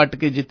ਪਲਾਂਘਾਂ ਪੱਟ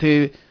ਕੇ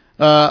ਜਿੱਥੇ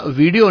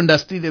ਵੀਡੀਓ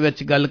ਇੰਡਸਟਰੀ ਦੇ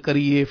ਵਿੱਚ ਗੱਲ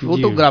ਕਰੀਏ,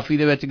 ਫੋਟੋਗ੍ਰਾਫੀ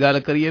ਦੇ ਵਿੱਚ ਗੱਲ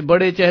ਕਰੀਏ,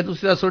 ਬੜੇ ਚਾਹੇ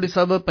ਤੁਸੀਂ ਦੱਸੋ ਸੋਢੀ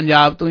ਸਾਹਿਬ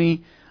ਪੰਜਾਬ ਤੋਂ ਹੀ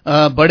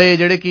ਬੜੇ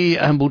ਜਿਹੜੇ ਕਿ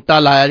ਬੂਟਾ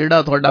ਲਾਇਆ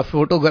ਜਿਹੜਾ ਤੁਹਾਡਾ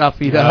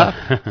ਫੋਟੋਗ੍ਰਾਫੀ ਦਾ,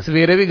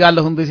 ਸਵੇਰੇ ਵੀ ਗੱਲ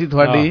ਹੁੰਦੀ ਸੀ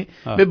ਤੁਹਾਡੀ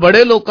ਵੀ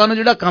ਬੜੇ ਲੋਕਾਂ ਨੂੰ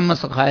ਜਿਹੜਾ ਕੰਮ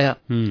ਸਿਖਾਇਆ,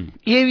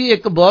 ਇਹ ਵੀ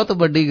ਇੱਕ ਬਹੁਤ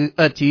ਵੱਡੀ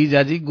ਚੀਜ਼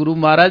ਹੈ ਜੀ। ਗੁਰੂ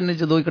ਮਹਾਰਾਜ ਨੇ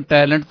ਜਦੋਂ ਇੱਕ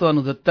ਟੈਲੈਂਟ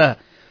ਤੁਹਾਨੂੰ ਦਿੱਤਾ,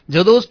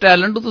 ਜਦੋਂ ਉਸ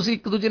ਟੈਲੈਂਟ ਨੂੰ ਤੁਸੀਂ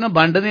ਇੱਕ ਦੂਜੇ ਨਾਲ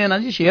ਵੰਡਦੇ ਆ ਨਾ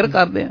ਜੀ, ਸ਼ੇਅਰ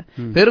ਕਰਦੇ ਆ,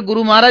 ਫਿਰ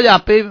ਗੁਰੂ ਮਹਾਰਾਜ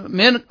ਆਪੇ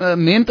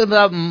ਮਿਹਨਤ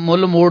ਦਾ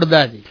ਮੁੱਲ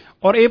ਮੋੜਦਾ ਜੀ।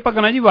 ਔਰ ਇਹ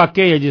ਭਗਨਾ ਜੀ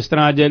ਵਾਕਿਆ ਹੀ ਹੈ, ਜਿਸ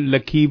ਤਰ੍ਹਾਂ ਅੱਜ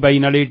ਲੱਖੀ ਬਾਈ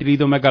ਨਾਲ ਇਟਲੀ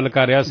ਤੋਂ ਮੈਂ ਗੱਲ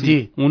ਕਰ ਰਿਹਾ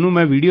ਸੀ, ਉਹਨੂੰ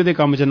ਮੈਂ ਵੀਡੀਓ ਦੇ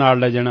ਕੰਮ 'ਚ ਨਾਲ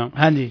ਲੈ ਜਾਣਾ।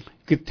 ਹਾਂਜੀ,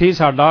 ਕਿੱਥੇ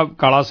ਸਾਡਾ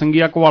ਕਾਲਾ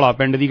ਸੰਘੀਆ ਘਵਾਲਾ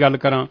ਪਿੰਡ ਦੀ ਗੱਲ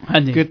ਕਰਾਂ,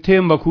 ਕਿੱਥੇ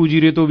ਮਖੂ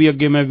ਜੀਰੇ ਤੋਂ ਵੀ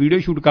ਅੱਗੇ ਮੈਂ ਵੀਡੀਓ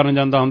ਸ਼ੂਟ ਕਰਨ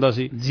ਜਾਂਦਾ ਹੁੰਦਾ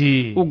ਸੀ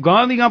ਜੀ। ਉਹ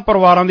ਗਾਂ ਦੀਆਂ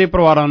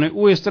ਪਰਿਵਾਰਾਂ ਨੇ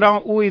ਉਹ ਇਸ ਤਰ੍ਹਾਂ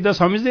ਉਹ ਇਹਦਾ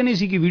ਸਮਝਦੇ ਨਹੀਂ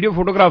ਸੀ ਕਿ ਵੀਡੀਓ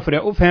ਫੋਟੋਗ੍ਰਾਫਰ ਆ,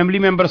 ਉਹ ਫੈਮਿਲੀ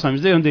ਮੈਂਬਰ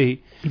ਸਮਝਦੇ ਹੁੰਦੇ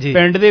ਸੀ।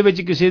 ਪਿੰਡ ਦੇ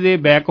ਵਿੱਚ ਕਿਸੇ ਦੇ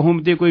ਬੈਕ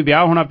ਹੋਮ ਤੇ ਕੋਈ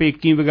ਵਿਆਹ ਹੋਣਾ,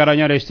 ਪੇਕੀ ਵਗੈਰਾ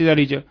ਜਾਂ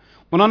ਰਿਸ਼ਤੇਦਾਰੀ 'ਚ,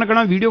 ਉਹਨਾਂ ਨੇ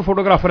ਕਹਿਣਾ ਵੀਡੀਓ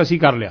ਫੋਟੋਗ੍ਰਾਫਰ ਅਸੀਂ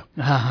ਕਰ ਲਿਆ,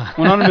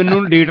 ਉਹਨਾਂ ਨੂੰ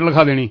ਮੈਨੂੰ ਡੇਟ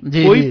ਲਿਖਾ ਦੇਣੀ,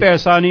 ਕੋਈ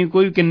ਪੈਸਾ ਨਹੀਂ,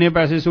 ਕੋਈ ਕਿੰਨੇ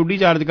ਪੈਸੇ ਸੋਢੀ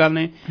ਚਾਰਜ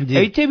ਕਰਨੇ।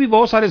 ਇੱਥੇ ਵੀ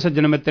ਬਹੁਤ ਸਾਰੇ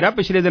ਸੱਜਣ ਮਿੱਤਰ ਆ,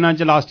 ਪਿਛਲੇ ਦਿਨਾਂ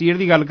 'ਚ ਲਾਸਟ ਈਅਰ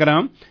ਦੀ ਗੱਲ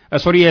ਕਰਾਂ,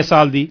 ਸੌਰੀ ਇਸ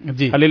ਸਾਲ ਦੀ,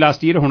 ਹਲੇ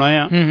ਲਾਸਟ ਈਅਰ ਹੋਣਾ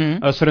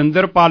ਆ,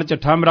 ਸੁਰਿੰਦਰਪਾਲ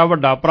ਚੱਠਾ ਮੇਰਾ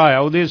ਵੱਡਾ ਭਰਾ ਆ,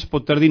 ਉਹਦੇ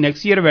ਸਪੁੱਤਰ ਦੀ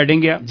ਨੈਕਸਟ ਈਅਰ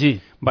ਵੈਡਿੰਗ ਆ ਜੀ।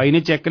 ਬਾਈ ਨੇ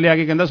ਚੈੱਕ ਲਿਆ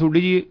ਕੇ ਕਹਿੰਦਾ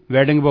ਸੋਢੀ ਜੀ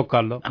ਵੈਡਿੰਗ ਬੁੱਕ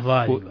ਕਰ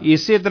ਲਓ।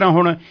 ਇਸੇ ਤਰ੍ਹਾਂ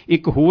ਹੁਣ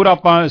ਇੱਕ ਹੋਰ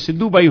ਆਪਾਂ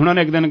ਸਿੱਧੂ ਬਾਈ ਹੁਣਾਂ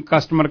ਨੇ ਇੱਕ ਦਿਨ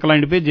ਕਸਟਮਰ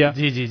ਕਲਾਇੰਟ ਭੇਜਿਆ,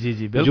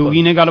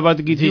 ਜੋਗੀ ਨੇ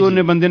ਗੱਲਬਾਤ ਕੀਤੀ,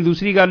 ਉਹਨੇ ਬੰਦੇ ਨੇ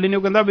ਦੂਸਰੀ ਗੱਲ ਨਹੀਂ,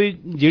 ਉਹ ਕਹਿੰਦਾ ਵੀ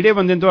ਜਿਹੜੇ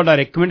ਬੰਦੇ ਨੇ ਤੁਹਾਡਾ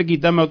ਰეკਮੈਂਡ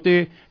ਕੀਤਾ ਮੈਂ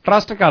ਉੱਤੇ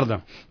ਟਰਸਟ ਕਰਦਾ।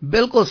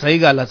 ਬਿਲਕੁਲ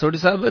ਸਹੀ ਗੱਲ ਹੈ ਸੋਢੀ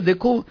ਸਾਹਿਬ।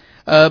 ਦੇਖੋ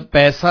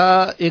ਪੈਸਾ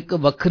ਇੱਕ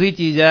ਵੱਖਰੀ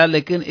ਚੀਜ਼ ਹੈ,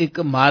 ਲੇਕਿਨ ਇੱਕ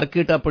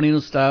ਮਾਰਕੀਟ ਆਪਣੀ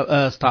ਨੂੰ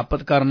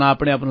ਸਥਾਪਿਤ ਕਰਨਾ,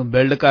 ਆਪਣੇ ਆਪ ਨੂੰ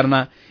ਬਿਲਡ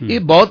ਕਰਨਾ, ਇਹ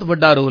ਬਹੁਤ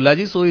ਵੱਡਾ ਰੋਲ ਹੈ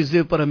ਜੀ। ਸੋ ਇਸ ਦੇ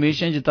ਉੱਪਰ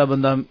ਹਮੇਸ਼ਾ ਜਿੱਦਾਂ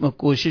ਬੰਦਾ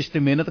ਕੋਸ਼ਿਸ਼ ਤੇ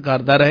ਮਿਹਨਤ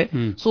ਕਰਦਾ ਰਹੇ,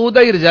 ਸੋ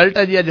ਉਹਦਾ ਹੀ ਰਿਜ਼ਲਟ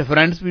ਹੈ ਜੀ। ਅੱਜ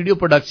ਫਰੈਂਡਸ ਵੀਡੀਓ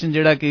ਪ੍ਰੋਡਕਸ਼ਨ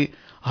ਜਿਹੜਾ ਕਿ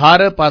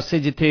ਹਰ ਪਾਸੇ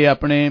ਜਿੱਥੇ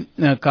ਆਪਣੇ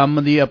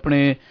ਕੰਮ ਦੀ,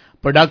 ਆਪਣੇ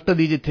ਪ੍ਰੋਡਕਟ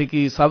ਦੀ ਜਿੱਥੇ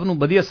ਕਿ ਸਭ ਨੂੰ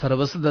ਵਧੀਆ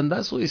ਸਰਵਿਸ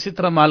ਦਿੰਦਾ, ਸੋ ਇਸੇ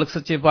ਤਰ੍ਹਾਂ ਮਾਲਕ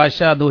ਸੱਚੇ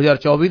ਪਾਤਸ਼ਾਹ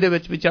 2024 ਦੇ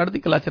ਵਿੱਚ ਵੀ ਚੜ੍ਹਦੀ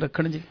ਕਲਾ 'ਚ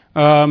ਰੱਖਣ ਜੀ।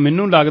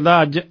 ਮੈਨੂੰ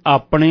ਲੱਗਦਾ ਅੱਜ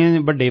ਆਪਣੇ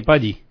ਵੱਡੇ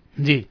ਭਾਜੀ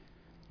ਜੀ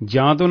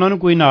ਜਾਂ ਤਾਂ ਉਹਨਾਂ ਨੂੰ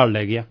ਕੋਈ ਨਾਲ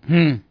ਲੈ ਗਿਆ,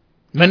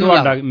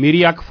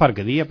 ਮੇਰੀ ਅੱਖ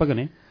ਫਰਕਦੀ ਆ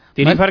ਭਗਨੇ,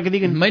 ਤੇਰੀ ਫਰਕਦੀ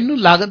ਕਿ ਮੈਨੂੰ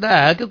ਲੱਗਦਾ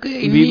ਹੈ,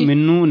 ਕਿਉਂਕਿ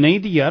ਮੈਨੂੰ ਨਹੀਂ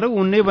ਤੀ ਯਾਰ,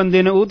 ਉਹਨੇ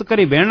ਬੰਦੇ ਨੇ, ਉਹ ਤਾਂ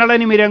ਘਰੇ ਬਹਿਣ ਵਾਲਾ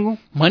ਨਹੀਂ ਮੇਰੇ ਵਾਂਗੂ,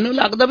 ਮੈਨੂੰ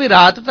ਲੱਗਦਾ ਵੀ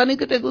ਰਾਤ ਤਾਂ ਨਹੀਂ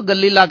ਕਿਤੇ ਕੋਈ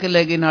ਗੱਲੀ ਲਾ ਕੇ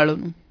ਲੈ ਗਏ ਨਾਲ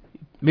ਉਹਨੂੰ,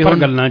 ਪਰ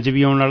ਗੱਲਾਂ 'ਚ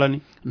ਵੀ ਆਉਣ ਵਾਲਾ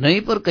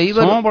ਨਹੀਂ। ਪਰ ਕਈ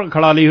ਵਾਰ ਸਹੁੰ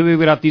ਖਲਾ ਲਈ ਹੋਵੇ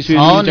ਵੀ ਰਾਤੀ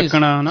ਸਵੇਰੇ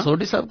ਚੱਕਣਾ ਨਾ,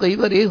 ਸੋਢੀ ਸਾਹਿਬ ਕਈ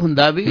ਵਾਰ ਇਹ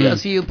ਹੁੰਦਾ ਵੀ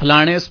ਅਸੀਂ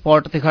ਫਲਾਣੇ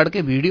ਸਪੌਟ ਤੇ ਖੜ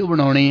ਕੇ ਵੀਡੀਓ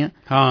ਬਣਾਉਣੀ ਆ,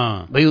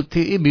 ਹਾਂ ਬਈ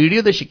ਉੱਥੇ ਇਹ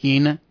ਵੀਡੀਓ ਦੇ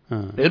ਸ਼ੌਕੀਨ ਹੈ,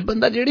 ਫਿਰ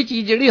ਬੰਦਾ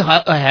ਜਿਹੜੀ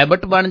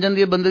ਹੈਬਿਟ ਬਣ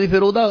ਜਾਂਦੀ ਹੈ ਬੰਦੇ ਦੀ,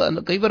 ਫਿਰ ਉਹਦਾ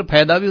ਕਈ ਵਾਰ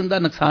ਫਾਇਦਾ ਵੀ ਹੁੰਦਾ,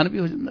 ਨੁਕਸਾਨ ਵੀ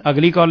ਹੋ ਜਾਂਦਾ।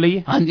 ਅਗਲੀ ਕਾਲ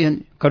ਲਈਏ। ਹਾਂਜੀ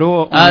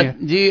ਕਰੋ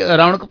ਜੀ।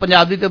 ਰੌਣਕ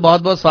ਪੰਜਾਬ ਦੀ ਤੇ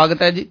ਬਹੁਤ ਬਹੁਤ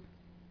ਸਵਾਗਤ ਹੈ ਜੀ।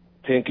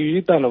 ਥੈਂਕ ਯੂ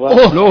ਜੀ, ਧੰਨਵਾਦ।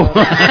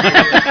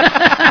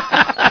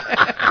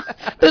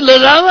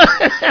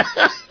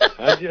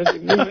 ਹਾਂਜੀ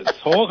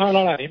ਸੌ ਖਾਣ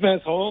ਵਾਲਾ ਨਹੀਂ, ਮੈਂ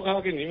ਸੌ ਖਾ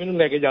ਕੇ ਨਹੀਂ ਮੈਨੂੰ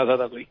ਲੈ ਕੇ ਜਾ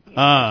ਸਕਦਾ ਕੋਈ।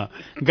 ਹਾਂ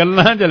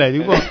ਗੱਲਾਂ ਚ ਲੈ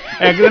ਜੂ।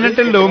 ਇੱਕ ਦਿਨ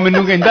ਢਿੱਲੋਂ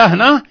ਮੈਨੂੰ ਕਹਿੰਦਾ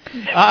ਹਨਾ,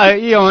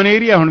 ਇਹ ਔਨ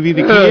ਏਰੀਆ ਹੁਣ ਵੀ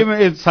ਦੇਖੀ,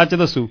 ਮੈਂ ਸੱਚ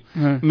ਦੱਸੂ,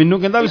 ਮੈਨੂੰ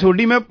ਕਹਿੰਦਾ ਵੀ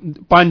ਸੋਢੀ ਮੈਂ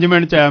 5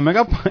 ਮਿੰਟ ਚ ਆਇਆ। ਮੈਂ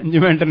ਕਿਹਾ 5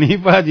 ਮਿੰਟ ਨਹੀਂ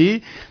ਭਾਜੀ,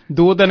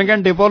 2-3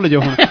 ਘੰਟੇ ਭੁੱਲ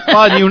ਜਾਓ ਹੁਣ।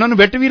 ਭਾਜੀ ਉਹਨਾਂ ਨੂੰ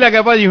ਬਿੱਟ ਵੀ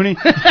ਲੱਗਿਆ ਭਾਜੀ ਹੁਣੀ।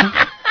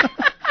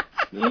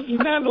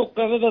 ਇਹਨਾਂ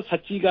ਲੋਕਾਂ ਦਾ ਤਾਂ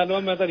ਸੱਚੀ ਗੱਲ ਵਾ,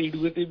 ਮੈਂ ਤਾਂ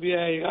ਰੇਡੀਓ ਤੇ ਵੀ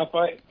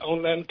ਆਪਾਂ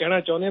ਆਨਲਾਈਨ ਕਹਿਣਾ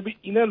ਚਾਹੁੰਦੇ ਆ ਵੀ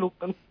ਇਹਨਾਂ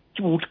ਲੋਕਾਂ ਨੂੰ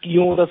ਝੂਠ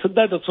ਕਿਉਂ ਦਾ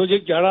ਸਿੱਧਾ ਦੱਸੋ ਜੇ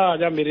ਜਾਣਾ ਆ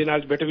ਜਾ ਮੇਰੇ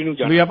ਨਾਲ ਬਿਟਵੀ ਨੂੰ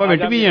ਜਾਣਾ ਵੀ ਆਪਾਂ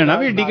ਬਿਟ ਵੀ ਜਾਣਾ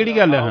ਵੀ ਏਡੀ ਕਿਹੜੀ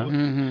ਗੱਲ ਹੈ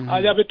ਆ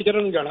ਜਾ ਬਿਟਵੀ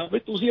ਨੂੰ ਜਾਣਾ ਵੀ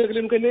ਤੁਸੀਂ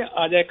ਅਗਲੇ ਨੂੰ ਕਹਿੰਦੇ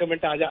ਆ ਜਾ 1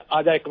 ਮਿੰਟ ਆ ਜਾ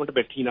 1 ਮਿੰਟ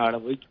ਬੈਠੀ ਨਾਲ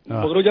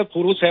ਮਗਰੋਂ ਜਦ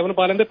 407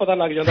 ਪਾ ਲੈਂਦੇ ਪਤਾ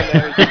ਲੱਗ ਜਾਂਦਾ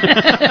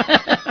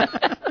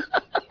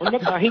ਹੁਣ ਮੈਂ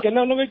ਤਾਂ ਹੀ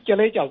ਕਹਿੰਦਾ ਉਹਨੂੰ ਵੀ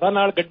ਚਲੇ ਚੱਲਦਾ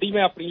ਨਾਲ ਗੱਡੀ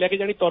ਮੈਂ ਆਪਣੀ ਲੈ ਕੇ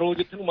ਜਾਣੀ ਤੁਰੋ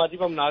ਜਿੱਥੇ ਨੂੰ ਮਰਜ਼ੀ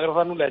ਭਾਵੇਂ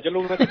ਨਾਗਰਫਾਰ ਨੂੰ ਲੈ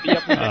ਚਲੋ ਮੈਂ ਗੱਡੀ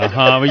ਆਪਣੀ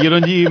ਹਾਂ ਬਈ ਜਦੋਂ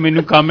ਜੀ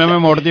ਮੈਨੂੰ ਕੰਮ ਹੈ ਮੈਂ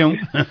ਮੁੜ ਤੇ ਆਊਂ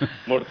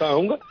ਮੁੜ ਤਾਂ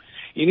ਆਊਂਗਾ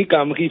ਇਹਨੀ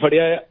ਕੰਮ ਕੀ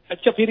ਫੜਿਆ ਆ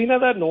ਅੱਛਾ ਫਿਰ ਇਹਨਾਂ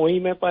ਦਾ 9 ਹੀ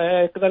ਮੈਂ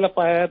ਪਾਇਆ ਇੱਕ ਦਾ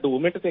ਪਾਇਆ 2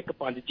 ਮਿੰਟ ਤੇ ਇੱਕ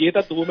 5 ਜੇ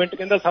ਤਾਂ 2 ਮਿੰਟ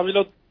ਕਹਿੰਦਾ ਸਮਝ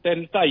ਲਓ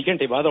 2.5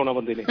 ਘੰਟੇ ਬਾਅਦ ਆਉਣਾ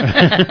ਬੰਦੇ ਨੇ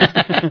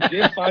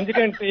ਜੇ 5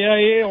 ਘੰਟੇ ਆ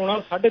ਇਹ ਆਉਣਾ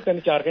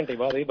 3.5 4 ਘੰਟੇ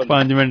ਬਾਅਦ ਇਹ ਬੰਦਾ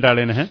 5 ਮਿੰਟ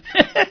ਵਾਲੇ ਨੇ ਹਾਂ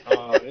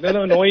ਇਹਨਾਂ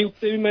ਦਾ 9 ਹੀ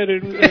ਉੱਤੇ ਵੀ ਮੈਂ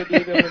ਰੇਡੂ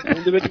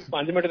ਦੇ ਵਿੱਚ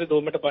 5 ਮਿੰਟ ਤੇ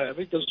 2 ਮਿੰਟ ਪਾਇਆ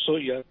ਵੀ ਦੱਸੋ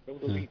ਯਾਰ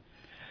ਤੁਸੀਂ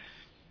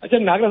ਅੱਛਾ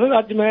ਨਾਗਰਾ ਸਾਹਿਬ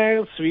ਅੱਜ ਮੈਂ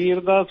ਸਵੇਰ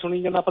ਦਾ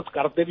ਸੁਣੀ ਜਾਂਦਾ ਆਪਾਂ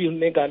ਕਰਦੇ ਵੀ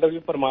ਹੁੰਦੇ ਗੱਲ ਵੀ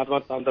ਪਰਮਾਤਮਾ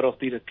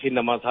ਤੰਦਰੁਸਤੀ ਰੱਖੇ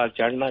ਨਵਾਂ ਸਾਲ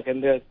ਚੜ੍ਹਨਾ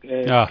ਕਹਿੰਦੇ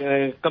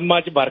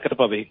ਕੰਮਾਂ 'ਚ ਬਰਕਤ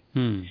ਪਵੇ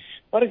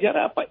ਪਰ ਯਾਰ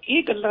ਆਪਾਂ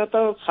ਇਹ ਗੱਲਾਂ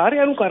ਤਾਂ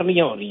ਸਾਰਿਆਂ ਨੂੰ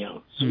ਕਰਨੀਆਂ ਆਉਂਦੀਆਂ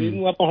ਸਵੇਰ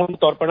ਨੂੰ ਆਪਾਂ ਹੁਣ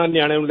ਤੁਰ ਪੈਣਾ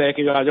ਨਿਆਣਿਆਂ ਨੂੰ ਲੈ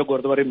ਕੇ ਆ ਜਾਓ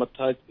ਗੁਰਦੁਆਰੇ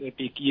ਮੱਥਾ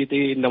ਟੇਕੀਏ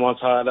ਤੇ ਨਵਾਂ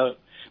ਸਾਲ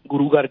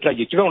ਗੁਰੂ ਘਰ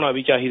ਚੜਾਈਏ ਚੜਾਉਣਾ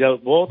ਵੀ ਚਾਹੀਦਾ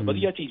ਬਹੁਤ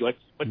ਵਧੀਆ ਚੀਜ਼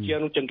ਬੱਚਿਆਂ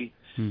ਨੂੰ ਚੰਗੀ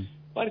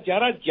ਪਰ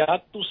ਯਾਰ ਜਦ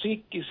ਤੁਸੀਂ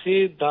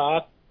ਕਿਸੇ ਦਾ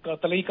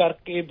ਕਤਲ ਹੀ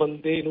ਕਰਕੇ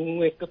ਬੰਦੇ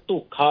ਨੂੰ ਇੱਕ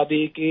ਧੋਖਾ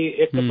ਦੇ ਕੇ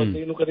ਇੱਕ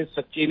ਬੰਦੇ ਨੂੰ ਕਦੇ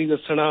ਸੱਚੇ ਨਹੀਂ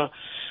ਦੱਸਣਾ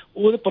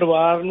ਉਹਦੇ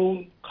ਪਰਿਵਾਰ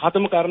ਨੂੰ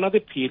ਖਤਮ ਕਰਨਾ ਤੇ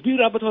ਫਿਰ ਵੀ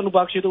ਰੱਬ ਤੁਹਾਨੂੰ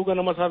ਬਖਸ਼ੇ ਦਊਗਾ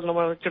ਨਵਾਂ ਸਾਲ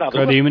ਨਵਾਂ ਚੜਾ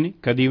ਦਊਗਾ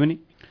ਕਦੀ ਵੀ ਨਹੀਂ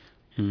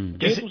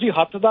ਜੇ ਤੁਸੀਂ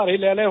ਹੱਥ ਧਾਰੇ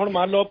ਲੈ ਲਏ ਹੁਣ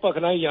ਮੰਨ ਲਓ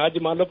ਭਖਣਾ ਹੀ ਅੱਜ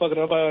ਮੰਨ ਲਓ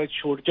ਭਖਣਾ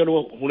ਛੋਟ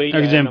ਚਲੋ ਹੁਣੇ ਹੀ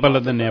ਐਗਜ਼ਾਮਪਲ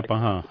ਦਿੰਦੇ ਆਪਾਂ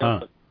ਹਾਂ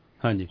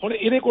ਹਾਂਜੀ ਹੁਣ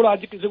ਇਹਦੇ ਕੋਲ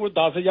ਅੱਜ ਕਿਸੇ ਕੋਲ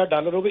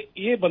 $10,000 ਹੋਵੇ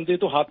ਇਹ ਬੰਦੇ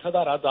ਤੋਂ ਹੱਥ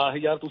ਧਾਰਾ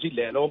 10,000 ਤੁਸੀਂ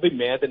ਲੈ ਲਓ ਵੀ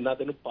ਮੈਂ ਦਿੰਦਾ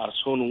ਤੈਨੂੰ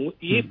ਪਰਸੋਂ ਨੂੰ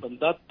ਇਹ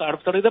ਬੰਦਾ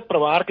ਤੜਫਦਾ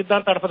ਪਰਿਵਾਰ ਕਿੱਦਾਂ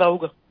ਤੜਫਦਾ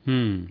ਹੋਊਗਾ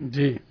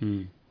ਜੀ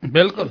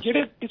ਬਿਲਕੁਲ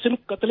ਜਿਹੜੇ ਕਿਸੇ ਨੂੰ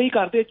ਕਤਲ ਹੀ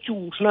ਕਰਦੇ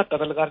ਝੂਠ ਨਾਲ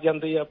ਕਤਲ ਕਰ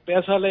ਜਾਂਦੇ ਆ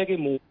ਪੈਸਾ ਲੈ ਕੇ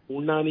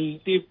ਮੋੜਨਾ ਨਹੀਂ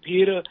ਤੇ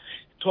ਫਿਰ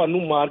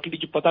ਤੁਹਾਨੂੰ ਮਾਰਕੀਟ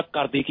 'ਚ ਪਤਾ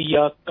ਕਰਦੇ ਕੀ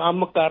ਆ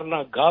ਕੰਮ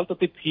ਕਰਨਾ ਗਲਤ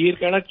ਤੇ ਫੇਰ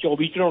ਕਹਿਣਾ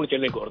 24 ਚੜਾਉਣ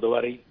ਚੱਲੇ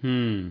ਗੁਰਦੁਆਰੇ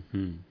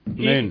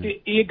ਤੇ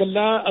ਇਹ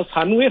ਗੱਲਾਂ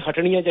ਸਾਨੂੰ ਇਹ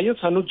ਹਟਣੀਆਂ ਚਾਹੀਦੀਆਂ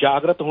ਸਾਨੂੰ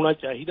ਜਾਗਰਤ ਹੋਣਾ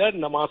ਚਾਹੀਦਾ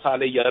ਨਵਾਂ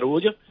ਸਾਲ ਯਾਰ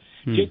ਰੋਜ਼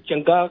ਜੇ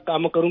ਚੰਗਾ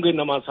ਕੰਮ ਕਰੋਗੇ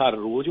ਨਵਾਂ ਸਾਲ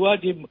ਰੋਜ਼ ਵਾ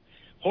ਜੇ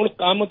ਹੁਣ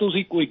ਕੰਮ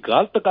ਤੁਸੀਂ ਕੋਈ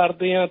ਗਲਤ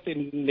ਕਰਦੇ ਆ ਤੇ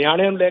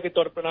ਨਿਆਣਿਆਂ ਨੂੰ ਲੈ ਕੇ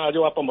ਤੁਰ ਪੈਣਾ ਆ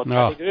ਜਾਓ ਆਪਾਂ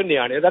ਮੱਥਾ ਟੇਕਦੇ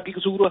ਨਿਆਣਿਆਂ ਦਾ ਕੀ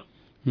ਕਸੂਰ ਆ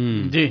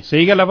ਜੀ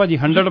ਸਹੀ ਗੱਲ ਆ ਭਾਜੀ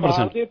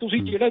 100%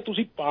 ਤੁਸੀਂ ਜਿਹੜਾ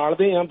ਤੁਸੀਂ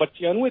ਪਾਲਦੇ ਆ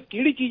ਬੱਚਿਆਂ ਨੂੰ ਇਹ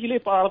ਕਿਹੜੀ ਚੀਜ਼ ਲਈ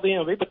ਪਾਲਦੇ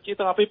ਆ ਵੇ ਬੱਚੇ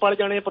ਤਾਂ ਆਪੇ ਪਲ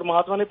ਜਾਣੇ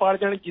ਪਰਮਾਤਮਾ ਨੇ ਪਾਲ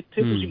ਜਾਣੇ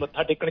ਜਿੱਥੇ ਤੁਸੀਂ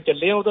ਮੱਥਾ ਟੇਕਣ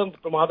ਚੱਲੇ ਆ ਉਹ ਤਾਂ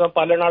ਪਰਮਾਤਮਾ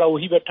ਪਾਲਣ ਵਾਲਾ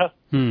ਉਹੀ ਬੈਠਾ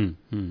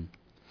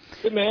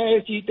ਤੇ ਮੈਂ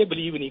ਇਸ ਚੀਜ਼ ਤੇ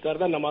ਬਲੀਵ ਨਹੀਂ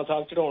ਕਰਦਾ ਨਵਾਂ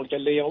ਸਾਲ ਚੜਾਉਣ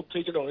ਚੱਲੇ ਆ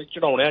ਉੱਥੇ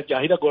ਚੜਾਉਣਾ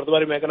ਚਾਹੀਦਾ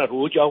ਗੁਰਦੁਆਰੇ ਮੈਂ ਕਹਿੰਦਾ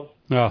ਰੋਜ਼ ਆਓ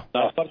 10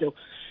 ਵਾਰ ਜਾਓ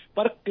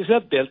ਪਰ ਕਿਸੇ ਦਾ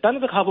ਦਿਲ ਤਾਂ ਨਾ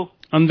ਦਿਖਾਵੋ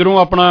ਅੰਦਰੋਂ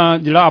ਆਪਣਾ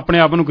ਜਿਹੜਾ ਆਪਣੇ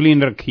ਆਪ ਨੂੰ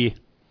ਕਲੀਨ ਰੱਖੀਏ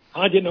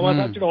ਹਾਂ ਜੇ ਨਵਾਂ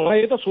ਸਾਲ ਚੜਾਉਣਾ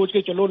ਇਹ ਤਾਂ ਸੋਚ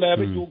ਕੇ ਚੱਲੋ ਲੈ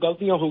ਵੀ ਜੋ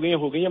ਗਲਤੀਆਂ ਹੋ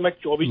ਗਈਆਂ ਮੈਂ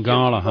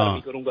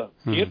 24 ਕਰੂੰਗਾ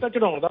ਇਹ ਤਾਂ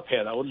ਚੜਾਉਣ ਦਾ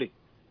ਫਾਇਦਾ ਉਹਲੇ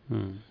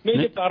ਨਹੀਂ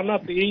ਜੇ ਕਰਨਾ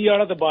 23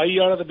 ਵਾਲਾ ਤੇ 22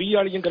 ਵਾਲਾ ਤੇ 20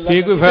 ਵਾਲੀਆਂ ਗੱਲਾਂ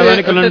ਕੋਈ ਫਾਇਦਾ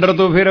ਨਹੀਂ ਕੈਲੰਡਰ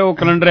ਤੋਂ ਫਿਰ ਉਹ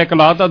ਕੈਲੰਡਰ ਇੱਕ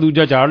ਲਾਤਾ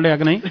ਦੂਜਾ ਚਾੜ ਲਿਆ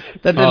ਕਿ ਨਹੀਂ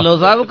ਤੇ ਢਿੱਲੋਂ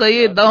ਸਾਹਿਬ ਕਈ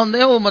ਏਦਾਂ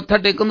ਹੁੰਦੇ ਉਹ ਮੱਥਾ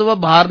ਟੇਕਣ ਤੋਂ ਬਾਅਦ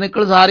ਬਾਹਰ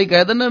ਨਿਕਲ ਸਾਰ ਹੀ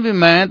ਕਹਿ ਦਿੰਦੇ ਵੀ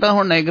ਮੈਂ ਤਾਂ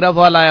ਹੁਣ ਨਾਇਗਰਾ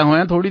ਫਾਲ ਆਇਆ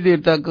ਹੋਇਆ ਥੋੜੀ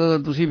ਦੇਰ ਤੱਕ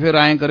ਤੁਸੀਂ ਫਿਰ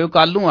ਐਂ ਕਰਿਓ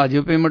ਕੱਲ ਨੂੰ ਆ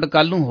ਜਿਓ ਪੇਮੈਂਟ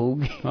ਕੱਲ ਨੂੰ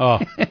ਹੋਊਗੀ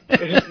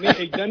ਨਹੀਂ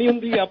ਏਦਾਂ ਨਹੀਂ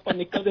ਹੁੰਦੀ ਆਪਾਂ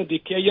ਨਿਕਲਦੇ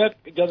ਦੇਖਿਆ ਯਾਰ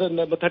ਜਦ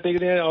ਮੱਥਾ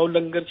ਟੇਕਦੇ ਆਓ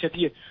ਲੰਗਰ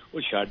ਛਕੀਏ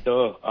ਉਹ ਛੱਡ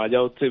ਆ ਜਾ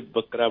ਉੱਥੇ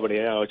ਬੱਕਰਾ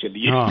ਬਣਿਆ ਆਓ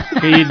ਚੱਲੀਏ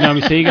ਕਈ ਏਦਾਂ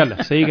ਵੀ ਸਹੀ ਗੱਲ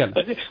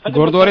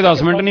ਗੁਰਦੁਆਰੇ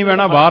 10 ਮਿੰਟ ਨਹੀਂ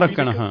ਬਹਿਣਾ ਬਾਹਰ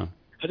ਰੱਖਣਾ ਹਾਂ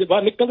ਹਜੇ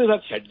ਬਾਹਰ ਨਿਕਲਦੇ ਸਾਰ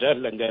ਛੱਡ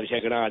ਲੰਗਰ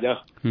ਛਕਣਾ ਆ ਜਾ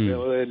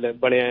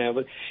ਬਣਿਆ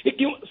ਇਹ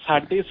ਕਿਉਂ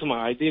ਸਾਡੇ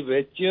ਸਮਾਜ ਦੇ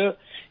ਵਿੱਚ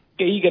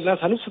ਕਈ ਗੱਲਾਂ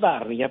ਸਾਨੂੰ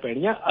ਸੁਧਾਰਨੀਆਂ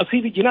ਪੈਣੀਆਂ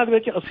ਅਸੀਂ ਵੀ ਜਿਨ੍ਹਾਂ ਦੇ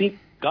ਵਿੱਚ ਅਸੀਂ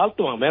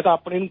ਗਲਤ ਹਾਂ ਮੈਂ ਤਾਂ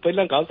ਆਪਣੇ ਨੂੰ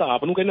ਪਹਿਲਾਂ ਗਲਤ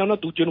ਆਪ ਨੂੰ ਕਹਿੰਦਾ ਉਹਨਾਂ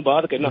ਦੂਜੇ ਨੂੰ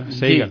ਬਾਅਦ ਕਹਿੰਦਾ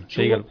ਸਹੀ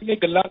ਗੱਲ ਇਹ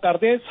ਗੱਲਾਂ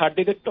ਕਰਦੇ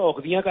ਸਾਡੇ ਤੇ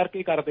ਢੋਕਦੀਆਂ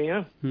ਕਰਕੇ ਕਰਦੇ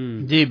ਆ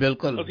ਜੀ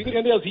ਬਿਲਕੁਲ ਅਸੀਂ ਨਹੀਂ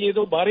ਕਹਿੰਦੇ ਅਸੀਂ ਇਹ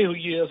ਤੋਂ ਬਾਹਰੇ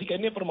ਹੋਈਏ ਅਸੀਂ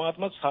ਕਹਿੰਦੇ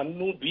ਪਰਮਾਤਮਾ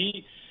ਸਾਨੂੰ ਵੀ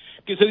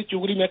ਕਿਸੇ ਦੀ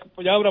ਚੁਗਲੀ ਮੈਂ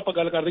 50 ਵਾਰ ਆਪਾਂ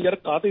ਗੱਲ ਕਰਦੇ ਯਾਰ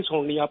ਕਾਹਤੇ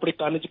ਸੁਣਨੀ ਆਪਣੇ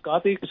ਕੰਨ 'ਚ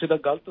ਕਾਹਤੇ ਕਿਸੇ ਦਾ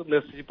ਗਲਤ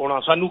ਮੈਸੇਜ ਪਾਉਣਾ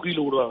ਸਾਨੂੰ ਕੀ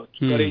ਲੋੜ ਆ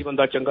ਕਰੇ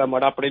ਬੰਦਾ ਚੰਗਾ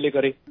ਮਾੜਾ ਆਪਣੇ ਲਈ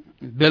ਕਰੇ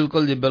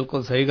ਬਿਲਕੁਲ ਜੀ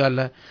ਬਿਲਕੁਲ ਸਹੀ ਗੱਲ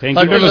ਹੈ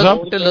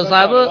ਢਿੱਲੋਂ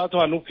ਸਾਹਿਬ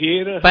ਤੁਹਾਨੂੰ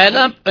ਫੇਰ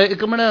ਪਹਿਲਾਂ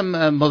ਇੱਕ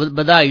ਮਿੰਟ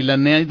ਵਧਾਈ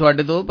ਲੈਂਦੇ ਆ ਜੀ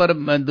ਤੁਹਾਡੇ ਤੋਂ ਪਰ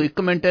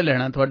 1 ਮਿੰਟ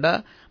ਲੈਣਾ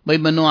ਤੁਹਾਡਾ ਬਈ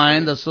ਮੈਨੂੰ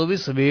ਐਂ ਦੱਸੋ ਵੀ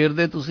ਸਵੇਰ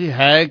ਦੇ ਤੁਸੀਂ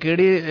ਹੈ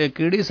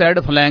ਕਿਹੜੀ ਸਾਈਡ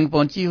ਫਲੈਂਗ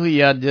ਪਹੁੰਚੀ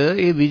ਹੋਈ ਅੱਜ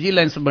ਇਹ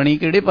ਵਿਜੀਲੈਂਸ ਬਣੀ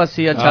ਕਿਹੜੇ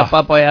ਪਾਸੇ ਆ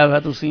ਛਾਪਾ ਪਾਇਆ ਹੋਇਆ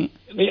ਤੁਸੀਂ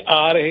ਨਹੀਂ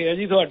ਆ ਰਹੇ ਆ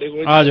ਜੀ ਤੁਹਾਡੇ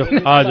ਕੋਲ ਆ ਜਾਓ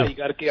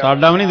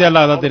ਸਾਡਾ ਵੀ ਨਹੀਂ ਦਿਲ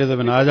ਲੱਗਦਾ ਤੇਰੇ ਤੋਂ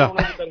ਬਿਨਾਂ ਆ ਜਾ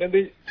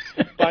ਕਹਿੰਦੇ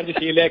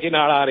 5-6 ਲੈ ਕੇ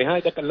ਨਾਲ ਆ ਰਿਹਾ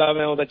ਤਾਂ ਇਕੱਲਾ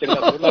ਮੈਂ ਉਹਦਾ ਚੰਗਾ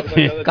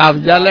ਲੱਗਦਾ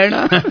ਕਬਜ਼ਾ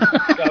ਲੈਣਾ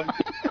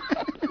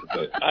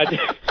ਅੱਜ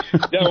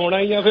ਜੇ ਆਉਣਾ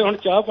ਹੀ ਆ ਫਿਰ ਹੁਣ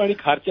ਚਾਹ ਪਾਣੀ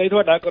ਖਰਚਾ ਹੀ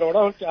ਤੁਹਾਡਾ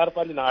ਕਰਾਉਣਾ ਹੁਣ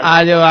 4-5 ਨਾਲ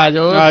ਆ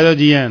ਜਾਓ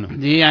ਜੀ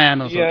ਆਇਆਂ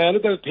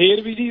ਨੂੰ ਤੇ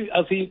ਫੇਰ ਵੀ ਜੀ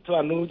ਅਸੀਂ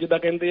ਤੁਹਾਨੂੰ ਜਿੱਦਾਂ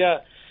ਕਹਿੰਦੇ ਆ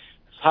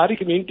ਸਾਰੀ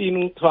ਕਮਿਊਨਿਟੀ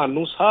ਨੂੰ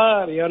ਤੁਹਾਨੂੰ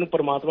ਸਾਰਿਆਂ ਨੂੰ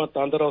ਪਰਮਾਤਮਾ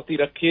ਤੰਦਰੁਸਤੀ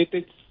ਰੱਖੇ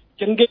ਤੇ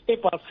ਚੰਗੇ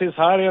ਪਾਸੇ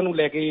ਸਾਰਿਆਂ ਨੂੰ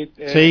ਲੈ ਕੇ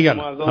ਸਹੀ ਗੱਲ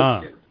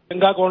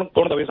ਚੰਗਾ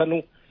ਕੌਣ ਦੇਵੇ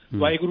ਸਾਨੂੰ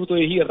ਵਾਹਿਗੁਰੂ ਤੋਂ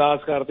ਇਹੀ ਅਰਦਾਸ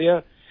ਕਰਦੇ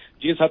ਆ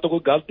ਜੇ ਸਾਡੇ ਤੋਂ ਕੋਈ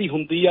ਗਲਤੀ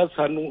ਹੁੰਦੀ ਆ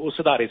ਸਾਨੂੰ ਉਹ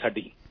ਸੁਧਾਰੇ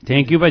ਸਾਡੀ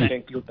ਥੈਂਕ ਯੂ ਭਾਜੀ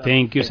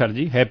ਥੈਂਕ ਯੂ ਸਰ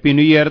ਜੀ ਹੈਪੀ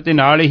ਨਿਊ ਈਅਰ ਤੇ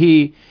ਨਾਲ ਹੀ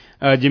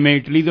ਜਿਵੇਂ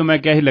ਇਟਲੀ ਤੋਂ ਮੈਂ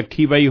ਕਿਹਾ ਸੀ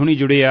ਲੱਖੀ ਬਾਈ ਹੁਣੀ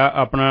ਜੁੜੇ ਆ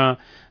ਆਪਣਾ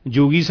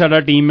ਜੋਗੀ ਸਾਡਾ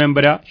ਟੀਮ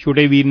ਮੈਂਬਰ ਆ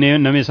ਛੋਟੇ ਵੀਰ ਨੇ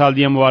ਨਵੇਂ ਸਾਲ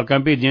ਦੀਆਂ ਮੁਬਾਰਕਾਂ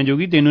ਭੇਜੀਆਂ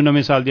ਜੋਗੀ ਤੈਨੂੰ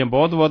ਨਵੇਂ ਸਾਲ ਦੀਆਂ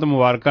ਬਹੁਤ ਬਹੁਤ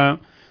ਮੁਬਾਰਕਾਂ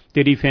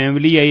ਤੇਰੀ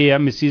ਫੈਮਿਲੀ ਆਏ ਆ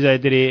ਮਿਸਿਸ ਆਏ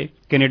ਤੇਰੇ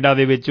ਕੈਨੇਡਾ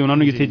ਦੇ ਵਿੱਚ ਉਹਨਾਂ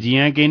ਨੂੰ ਜਿੱਥੇ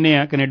ਜੀਆਂ ਕਹਿੰਦੇ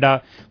ਆ ਕੈਨੇਡਾ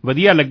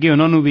ਵਧੀਆ ਲੱਗੇ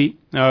ਉਹਨਾਂ ਨੂੰ ਵੀ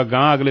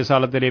ਗਾਂ ਅਗਲੇ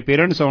ਸਾਲ ਤੇਰੇ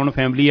ਪੇਰੈਂਟਸ ਆਉਣ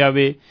ਫੈਮਿਲੀ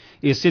ਆਵੇ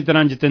ਇਸੇ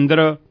ਤਰ੍ਹਾਂ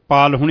ਜਤਿੰਦਰ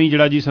ਪਾਲ ਹੁਣੀ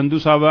ਜਿਹੜਾ ਜੀ ਸੰਧੂ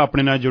ਸਾਹਿਬ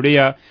ਆਪਣੇ ਨਾਲ ਜੁੜੇ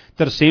ਆ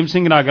ਤਰਸੇਮ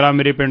ਸਿੰਘ ਨਾਗਰਾ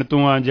ਮੇਰੇ ਪਿੰਡ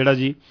ਤੋਂ ਆ ਜਿਹੜਾ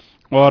ਜੀ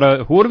ਔਰ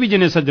ਹੋਰ ਵੀ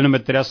ਜਿੰਨੇ ਸੱਜਣ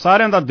ਮਿੱਤਰ ਆ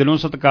ਸਾਰਿਆਂ ਦਾ ਦਿਲੋਂ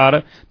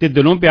ਸਤਿਕਾਰ ਤੇ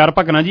ਦਿਲੋਂ ਪਿਆਰ।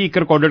 ਭਕਨਾ ਜੀ ਇੱਕ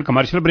ਰਿਕਾਰਡਡ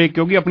ਕਮਰਸ਼ੀਅਲ ਬ੍ਰੇਕ,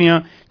 ਕਿਉਂਕਿ ਆਪਣੀਆਂ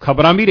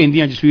ਖਬਰਾਂ ਵੀ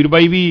ਰਹਿੰਦੀਆਂ। ਜਸਵੀਰ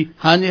ਬਾਈ ਵੀ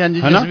ਹਾਂਜੀ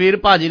ਜਸਵੀਰ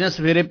ਭਾਜੀ ਨੇ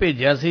ਸਵੇਰੇ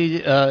ਭੇਜਿਆ ਸੀ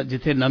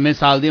ਜਿੱਥੇ ਨਵੇਂ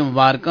ਸਾਲ ਦੀਆਂ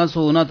ਮੁਬਾਰਕਾਂ,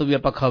 ਸੋ ਉਹਨਾਂ ਤੋਂ ਵੀ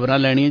ਆਪਾਂ ਖਬਰਾਂ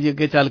ਲੈਣੀਆਂ ਜੀ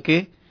ਅੱਗੇ ਚੱਲ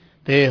ਕੇ।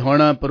 ਤੇ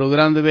ਹੁਣ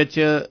ਪ੍ਰੋਗਰਾਮ ਦੇ ਵਿੱਚ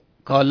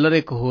ਕਾਲਰ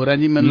ਇੱਕ ਹੋਰ ਹੈ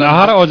ਜੀ, ਮੈਨੂੰ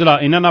ਲਾਹਰ ਔਜਲਾ,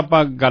 ਇਹਨਾਂ ਨਾਲ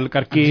ਆਪਾਂ ਗੱਲ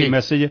ਕਰਕੇ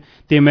ਮੈਸੇਜ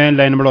ਤੇ ਮੈਂ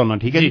ਲਾਈਨ ਬਣਾਉਣਾ।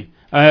 ਠੀਕ ਹੈ ਜੀ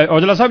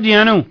ਔਜਲਾ ਸਾਹਿਬ ਜੀ,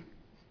 ਆਇਆਂ ਨੂੰ।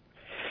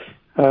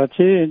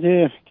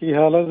 ਜੀ ਕੀ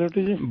ਹਾਲ ਹੈ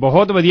ਛੋਟੀ ਜੀ?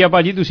 ਬਹੁਤ ਵਧੀਆ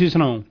ਭਾਜੀ, ਤੁਸੀਂ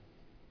ਸੁਣਾਓ?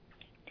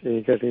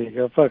 ਠੀਕ ਹੈ।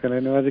 ਭਕਨੇ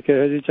ਨੂੰ ਅੱਜ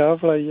ਕਿਹੋ ਜੀ ਚਾਹ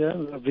ਪਲਾਈ ਆ,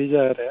 ਲੱਭੀ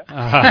ਜਾ ਰਿਹਾ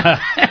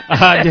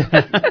ਅੱਜ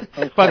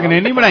ਭਕਨੇ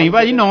ਨਹੀਂ ਬਣਾਈ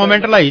ਭਾਜੀ, 9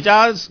 ਮਿੰਟ ਲਾਈ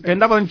ਚਾਹ,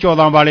 ਕਹਿੰਦਾ ਪਤਾ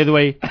 14 ਵਾਲੇ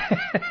ਦਵਾਈ।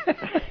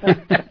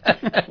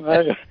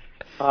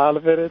 ਹਾਲ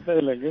ਫਿਰ ਏਦਾਂ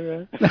ਹੀ ਲੱਗੇ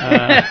ਹੋਏ।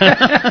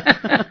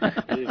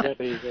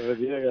 ਠੀਕ ਹੈ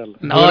ਵਧੀਆ ਗੱਲ।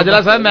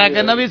 ਔਜਲਾ ਸਾਹਿਬ ਮੈਂ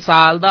ਕਹਿੰਦਾ ਵੀ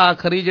ਸਾਲ ਦਾ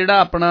ਆਖਰੀ ਜਿਹੜਾ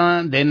ਆਪਣਾ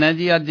ਦਿਨ ਹੈ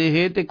ਜੀ ਅੱਜ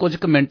ਇਹ, ਤੇ ਕੁਝ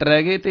ਕੁ ਮਿੰਟ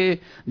ਰਹਿ ਗਏ ਤੇ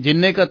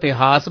ਜਿੰਨੇ ਕੁ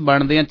ਇਤਿਹਾਸ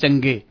ਬਣਦੇ ਆ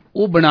ਚੰਗੇ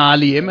ਉਹ ਬਣਾ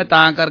ਲਈਏ। ਮੈਂ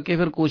ਤਾਂ ਕਰਕੇ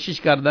ਫਿਰ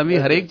ਕੋਸ਼ਿਸ਼ ਕਰਦਾ ਵੀ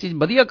ਹਰੇਕ ਚੀਜ਼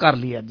ਵਧੀਆ ਕਰ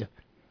ਲਈ ਅੱਜ।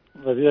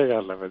 ਵਧੀਆ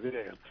ਗੱਲ ਹੈ।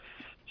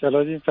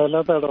 ਚਲੋ ਜੀ,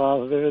 ਪਹਿਲਾਂ ਤਾਂ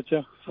ਐਡਵਾਂਸ ਦੇ ਵਿੱਚ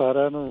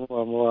ਸਾਰਿਆਂ ਨੂੰ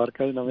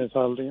ਮੁਬਾਰਕਾਂ ਜੀ ਨਵੇਂ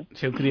ਸਾਲ ਦੀਆਂ।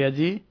 ਸ਼ੁਕਰੀਆ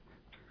ਜੀ।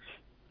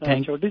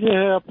 ਛੋਟੀ ਜੀ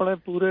ਇਹ ਆਪਣੇ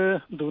ਪੂਰੇ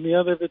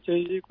ਦੁਨੀਆ ਦੇ ਵਿੱਚ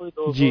ਜੀ ਕੋਈ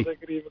 200 ਦੇ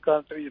ਕਰੀਬ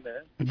ਕੰਟਰੀ ਨੇ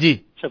ਜੀ।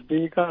 26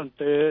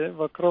 ਘੰਟੇ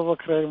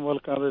ਵੱਖਰੇ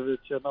ਮੁਲਕਾਂ ਦੇ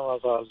ਵਿੱਚ ਨਵਾਂ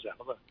ਸਾਲ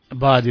ਚੜ੍ਹਦਾ।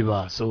 ਵਾਹ ਜੀ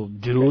ਵਾਹ। ਸੋ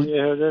ਜ਼ਰੂਰ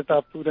ਇਹੋ ਜਿਹੇ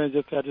ਟਾਪੂ ਨੇ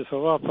ਜਿੱਥੇ ਅੱਜ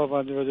ਸੁਬਾਹ ਆਪਾਂ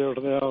 5 ਵਜੇ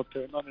ਉੱਠਦੇ ਆ, ਉੱਥੇ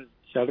ਉਹਨਾਂ ਨੇ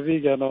ਚੜ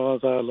ਵੀ ਗਿਆ ਨਵਾਂ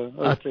ਸਾਲ।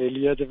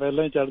 ਆਸਟ੍ਰੇਲੀਆ 'ਚ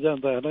ਪਹਿਲਾਂ ਹੀ ਚੜ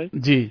ਜਾਂਦਾ ਹੈ ਨਾ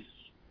ਜੀ।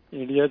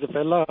 ਇੰਡੀਆ 'ਚ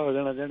ਪਹਿਲਾਂ ਹੋ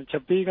ਜਾਣਾ, ਜਾਣੀ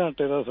 26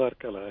 ਘੰਟੇ ਦਾ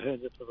ਸਰਕਲ ਹੈ ਇਹ,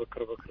 ਜਿੱਥੇ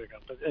ਵੱਖਰੇ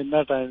ਘੰਟੇ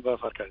ਇੰਨਾ ਟਾਈਮ ਦਾ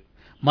ਫਰਕ ਹੈ ਜੀ।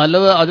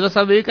 ਮਤਲਬ ਔਜਲਾ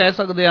ਸਾਹਿਬ ਇਹ ਕਹਿ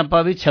ਸਕਦੇ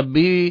ਆਪਾਂ ਵੀ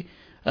 26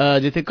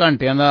 ਜਿੱਥੇ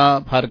ਘੰਟਿਆਂ ਦਾ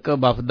ਫਰਕ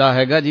ਵਫਦਾ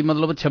ਹੈਗਾ ਜੀ,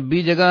 ਮਤਲਬ 26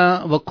 ਜਗ੍ਹਾ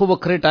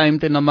ਵੱਖਰੇ ਟਾਈਮ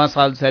ਤੇ ਨਵਾਂ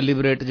ਸਾਲ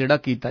ਸੈਲੀਬ੍ਰੇਟ ਜਿਹੜਾ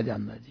ਕੀਤਾ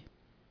ਜਾਂਦਾ ਜੀ।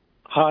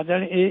 ਹਾਂ,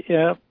 ਜਾਣੀ ਇਹ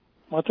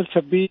ਮਤਲਬ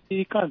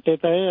 26 ਘੰਟੇ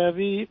ਤਾਂ ਇਹ ਹੈ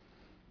ਵੀ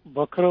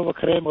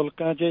ਵੱਖਰੇ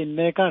ਮੁਲਕਾਂ 'ਚ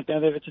ਇੰਨੇ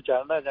ਘੰਟਿਆਂ ਦੇ ਵਿੱਚ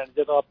ਚੜ੍ਹਨਾ। ਜਾਣੀ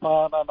ਜਦੋਂ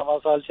ਆਪਾਂ ਨਵਾਂ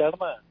ਸਾਲ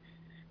ਚੜ੍ਹਨਾ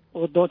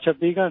ਉਦੋਂ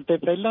 26 ਘੰਟੇ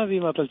ਪਹਿਲਾਂ ਵੀ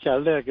ਮਤਲਬ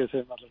ਚੱਲ ਰਿਹਾ ਕਿਸੇ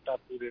ਮਤਲਬ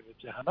ਟਾਪੂ ਦੇ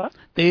ਵਿੱਚ, ਹਨਾ।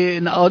 ਤੇ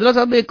ਔਜਲਾ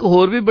ਸਾਹਿਬ ਇੱਕ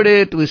ਹੋਰ ਵੀ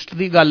ਬੜੇ ਟਵਿਸਟ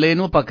ਦੀ ਗੱਲ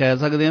ਇਹਨੂੰ ਆਪਾਂ ਕਹਿ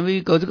ਸਕਦੇ ਹਾਂ ਵੀ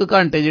ਕੁਝ ਕੁ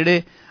ਘੰਟੇ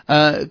ਜਿਹੜੇ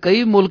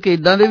ਕਈ ਮੁਲਕ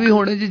ਏਦਾਂ ਦੇ ਵੀ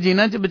ਹੋਣੇ ਜੀ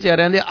ਜਿਨ੍ਹਾਂ 'ਚ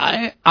ਵਿਚਾਰਿਆਂ ਦੇ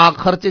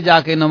ਆਖਰ 'ਚ ਜਾ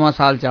ਕੇ ਨਵਾਂ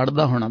ਸਾਲ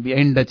ਚੜ੍ਹਦਾ ਹੋਣਾ ਵੀ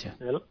ਐਂਡ 'ਚ।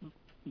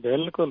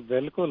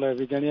 ਬਿਲਕੁਲ ਹੈ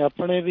ਵੀ ਜਾਣੀ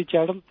ਆਪਣੇ ਵੀ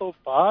ਚੜ੍ਹਨ ਤੋਂ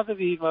ਬਾਅਦ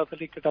ਵੀ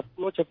ਮਤਲਬ ਇੱਕ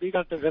ਟੱਪੂ 26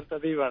 ਘੰਟੇ ਫਿਰ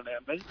ਤਦ ਹੀ ਬਣਿਆ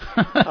ਨਾ ਜੀ।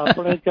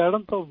 ਆਪਣੇ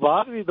ਚੜ੍ਹਨ ਤੋਂ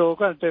ਬਾਅਦ ਵੀ 2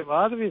 ਘੰਟੇ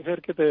ਬਾਅਦ ਵੀ ਫਿਰ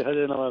ਕਿਤੇ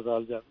ਹਜੇ ਨਵਾਂ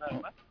ਸਾਲ ਚੜ੍ਹਨਾ ਹੈ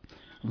ਨਾ।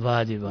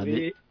 ਵਾਹ ਜੀ ਵਾਹ।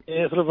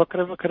 ਇਸ ਨੂੰ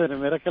ਵੱਖਰੇ ਨੇ।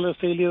 ਮੇਰਾ ਖਿਆਲ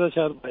ਆਸਟ੍ਰੇਲੀਆ ਦਾ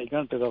ਸ਼ਾਇਦ 22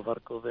 ਘੰਟੇ ਦਾ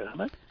ਫਰਕ ਹੋਵੇ,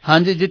 ਹਨਾ।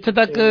 ਹਾਂਜੀ, ਜਿੱਥੇ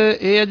ਤੱਕ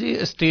ਇਹ ਹੈ ਜੀ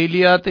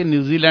ਆਸਟ੍ਰੇਲੀਆ ਤੇ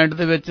ਨਿਊਜ਼ੀਲੈਂਡ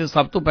ਦੇ ਵਿੱਚ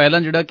ਸਭ ਤੋਂ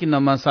ਪਹਿਲਾਂ ਜਿਹੜਾ ਕਿ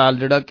ਨਵਾਂ ਸਾਲ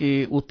ਜਿਹੜਾ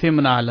ਕਿ ਉੱਥੇ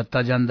ਮਨਾ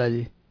ਲਿੱਤਾ ਜਾਂਦਾ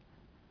ਜੀ।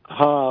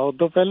 ਹਾਂ,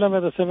 ਉਦੋਂ ਪਹਿਲਾਂ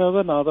ਮੈਂ ਦੱਸਿਆ ਮੈਂ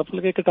ਉਹਦਾ ਨਾਂ ਤਾਂ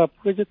ਭੁੱਲ ਗਿਆ, ਇੱਕ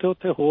ਟਾਪੂ ਹੈ ਜਿੱਥੇ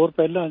ਉੱਥੇ ਹੋਰ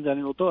ਪਹਿਲਾਂ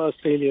ਜਾਣੀ ਉਹ ਤੋਂ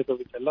ਆਸਟ੍ਰੇਲੀਆ ਤੋਂ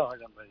ਵੀ ਪਹਿਲਾਂ ਹੋ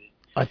ਜਾਂਦਾ ਜੀ।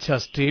 ਅੱਛਾ,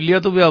 ਆਸਟ੍ਰੇਲੀਆ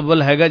ਤੋਂ ਵੀ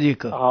ਅਵਲ ਹੈਗਾ ਜੀ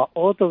ਇੱਕ। ਹਾਂ,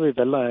 ਉਹ ਤੋਂ ਵੀ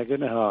ਪਹਿਲਾਂ ਹੈਗੇ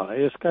ਨੇ। ਹਾਂ,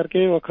 ਇਸ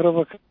ਕਰਕੇ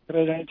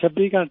ਵੱਖਰੇ ਜਾਣੀ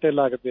 26 ਘੰਟੇ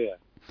ਲੱਗਦੇ ਆ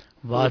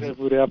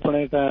ਪੂਰੇ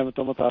ਆਪਣੇ ਟਾਈਮ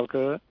ਤੋਂ ਮੁਤਾਬਕ।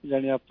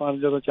 ਜਾਣੀ ਆਪਾਂ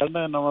ਜਦੋਂ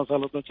ਚੜ੍ਹਨਾ ਨਵਾਂ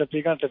ਸਾਲ ਉਦੋਂ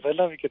 26 ਘੰਟੇ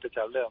ਪਹਿਲਾਂ ਵੀ ਕਿਤੇ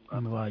ਚੜ੍ਹ ਲਿਆ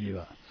ਹੁੰਦਾ। ਵਾਹ ਜੀ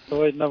ਵਾਹ।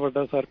 ਸੋ ਇੰਨਾ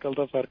ਵੱਡਾ ਸਰਕਲ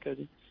ਦਾ ਫਰਕ ਹੈ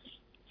ਜੀ।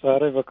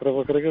 ਸਾਰੇ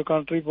ਵੱਖਰੇ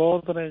ਕੰਟਰੀ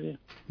ਬਹੁਤ ਨੇ ਜੀ।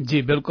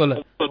 ਜੀ ਬਿਲਕੁਲ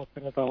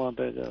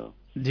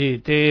ਜੀ।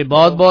 ਤੇ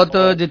ਬਹੁਤ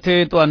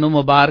ਜਿੱਥੇ ਤੁਹਾਨੂੰ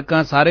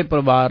ਮੁਬਾਰਕਾਂ ਸਾਰੇ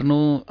ਪਰਿਵਾਰ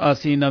ਨੂੰ।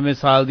 ਅਸੀਂ ਨਵੇਂ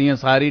ਸਾਲ ਦੀਆਂ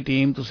ਸਾਰੀ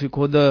ਟੀਮ, ਤੁਸੀਂ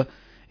ਖੁਦ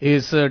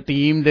ਇਸ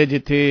ਟੀਮ ਦੇ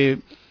ਜਿੱਥੇ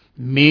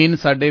ਮੇਨ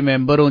ਸਾਡੇ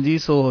ਮੈਂਬਰ ਹੋ ਜੀ,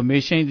 ਸੋ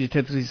ਹਮੇਸ਼ਾ ਹੀ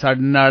ਜਿੱਥੇ ਤੁਸੀਂ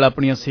ਸਾਡੇ ਨਾਲ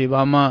ਆਪਣੀਆਂ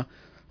ਸੇਵਾਵਾਂ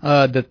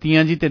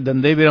ਦਿੱਤੀਆਂ ਜੀ ਤੇ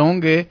ਦਿੰਦੇ ਵੀ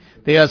ਰਹੋਗੇ।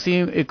 ਤੇ ਅਸੀਂ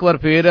ਇੱਕ ਵਾਰ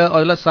ਫੇਰ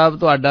ਔਜਲਾ ਸਾਹਿਬ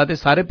ਤੁਹਾਡਾ ਤੇ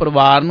ਸਾਰੇ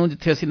ਪਰਿਵਾਰ ਨੂੰ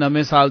ਜਿੱਥੇ ਅਸੀਂ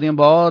ਨਵੇਂ ਸਾਲ ਦੀਆਂ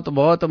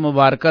ਬਹੁਤ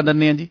ਮੁਬਾਰਕਾਂ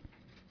ਦਿੰਦੇ ਹਾਂ ਜੀ।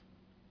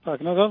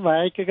 ਭਗਨਾ ਸਾਹਿਬ,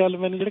 ਮੈਂ ਇੱਕ ਗੱਲ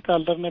ਮੈਨੂੰ ਜਿਹੜੇ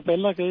ਕਾਲਰ ਨੇ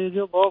ਪਹਿਲਾਂ ਕਹੀ ਜੀ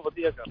ਉਹ ਬਹੁਤ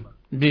ਵਧੀਆ ਗੱਲ ਆ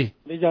ਜੀ।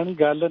 ਨਹੀਂ ਜਾਣੀ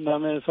ਗੱਲ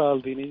ਨਵੇਂ ਸਾਲ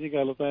ਦੀ ਨਹੀਂ ਜੀ,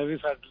 ਗੱਲ ਤਾਂ ਇਹ ਵੀ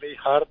ਸਾਡੇ ਲਈ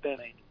ਹਰ ਦਿਨ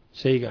ਹੈ।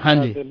 ਸਹੀ ਗੱਲ।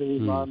 ਹਾਂਜੀ, ਸਾਡੇ ਲਈ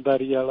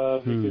ਇਮਾਨਦਾਰੀ ਵਾਲਾ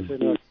ਵੀ ਕਿਸੇ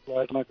ਨੂੰ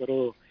ਐਕਸਪਲੋਇਟ ਨਾ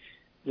ਕਰੋ।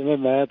 ਜਿਵੇਂ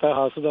ਮੈਂ ਤਾਂ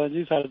ਹੱਸਦਾ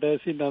ਜੀ, ਸਾਡੇ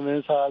ਅਸੀਂ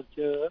ਨਵੇਂ ਸਾਲ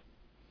 'ਚ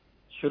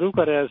ਸ਼ੁਰੂ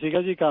ਕਰਿਆ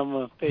ਸੀਗਾ ਜੀ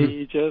ਕੰਮ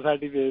 23 'ਚ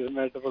ਸਾਡੀ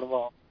ਬੇਸਮੈਂਟ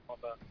ਬਣਵਾਉਣ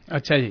ਦਾ।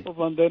 ਅੱਛਾ ਜੀ। ਉਹ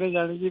ਬੰਦੇ ਨੇ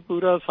ਜਾਣੀ ਜੀ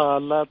ਪੂਰਾ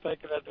ਸਾਲ ਲਾਤਾ ਇੱਕ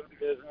ਬੈਡਰੂਮ ਦੀ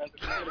ਬੇਸਮੈਂਟ।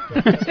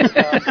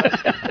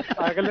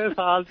 ਅਗਲੇ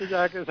ਸਾਲ 'ਚ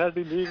ਜਾ ਕੇ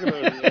ਸਾਡੀ ਲੀਕ ਹੋ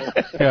ਗਈ।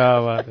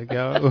 ਕਿਆ ਬਾਤ ਹੈ,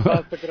 ਕਿਆ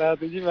ਬਾਤ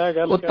ਕਰਾਤੀ ਜੀ। ਮੈਂ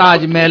ਗੱਲ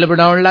ਤਾਜ ਮਹਿਲ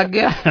ਬਣਾਉਣ ਲੱਗ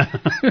ਗਿਆ।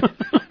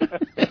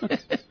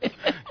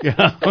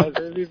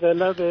 ਵੀ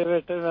ਪਹਿਲਾਂ ਤੇ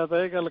ਬੈਠੇ ਮੈਂ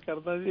ਤਾਂ ਇਹ ਗੱਲ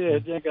ਕਰਦਾ ਜੀ, ਇਹੋ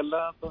ਜਿਹੀਆਂ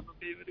ਗੱਲਾਂ ਤੁਹਾਨੂੰ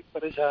ਕਈ ਵਾਰੀ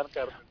ਪਰੇਸ਼ਾਨ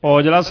ਕਰਦੇ।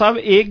 ਔਜਲਾ ਸਾਹਿਬ,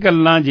 ਇਹ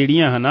ਗੱਲਾਂ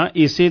ਜਿਹੜੀਆਂ ਹਨਾ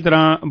ਇਸੇ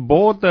ਤਰ੍ਹਾਂ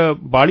ਬਹੁਤ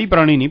ਬਾਹਲੀ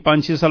ਪੁਰਾਣੀ ਨਹੀਂ,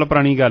 5-6 ਸਾਲ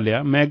ਪੁਰਾਣੀ ਗੱਲ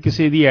ਆ। ਮੈਂ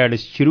ਕਿਸੇ ਦੀ ਐਡ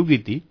ਸ਼ੁਰੂ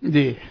ਕੀਤੀ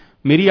ਜੀ।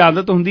 ਮੇਰੀ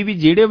ਆਦਤ ਹੁੰਦੀ ਵੀ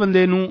ਜਿਹੜੇ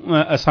ਬੰਦੇ ਨੂੰ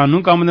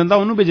ਸਾਨੂੰ ਕੰਮ ਦਿੰਦਾ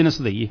ਉਹਨੂੰ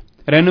ਬਿਜ਼ਨਸ ਦਈਏ।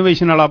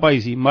 ਰੈਨੋਵੇਸ਼ਨ ਵਾਲਾ ਭਾਈ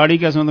ਸੀ, ਮਾੜੀ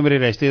ਕਿਸਮਤ ਮੇਰੇ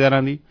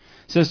ਰਿਸ਼ਤੇਦਾਰਾਂ ਦੀ,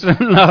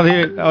 ਸਿਸਟਰ ਨਾਲ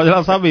ਦੇ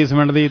ਔਜਲਾ ਸਾਹਿਬ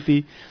ਬੇਸਮੈਂਟ ਦੇ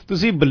ਦਿੱਤੀ।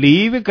 ਤੁਸੀਂ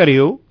ਬਲੀਵ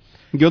ਕਰਿਓ,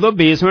 ਜਦੋਂ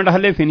ਬੇਸਮੈਂਟ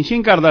ਹਲੇ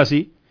ਫਿਨਿਸ਼ਿੰਗ ਕਰਦਾ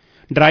ਸੀ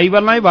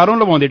ਡਰਾਈਵਾਲਾਂ ਹੀ ਬਾਹਰੋਂ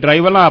ਲਵਾਉਂਦੇ,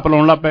 ਡਰਾਈਵਾਲਾਂ ਆਪ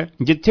ਲਾਉਣ ਲੱਗ ਪਏ।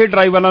 ਜਿੱਥੇ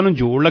ਡਰਾਈਵਾਲਾਂ ਨੂੰ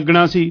ਜੋੜ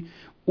ਲੱਗਣਾ ਸੀ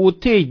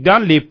ਉੱਥੇ ਇੱਦਾਂ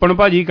ਲੇਪਣ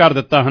ਭਾਜੀ ਕਰ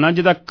ਦਿੱਤਾ ਹਨਾ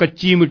ਜਿੱਦਾਂ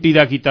ਕੱਚੀ ਮਿੱਟੀ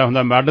ਦਾ ਕੀਤਾ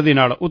ਹੁੰਦਾ ਮੱਡ ਦੇ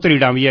ਨਾਲ। ਉਹ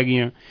ਤਰੀੜਾਂ ਵੀ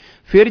ਹੈਗੀਆਂ।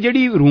 ਫਿਰ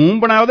ਜਿਹੜੀ ਰੂਮ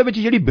ਬਣਾਇਆ ਉਹਦੇ ਵਿੱਚ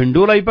ਜਿਹੜੀ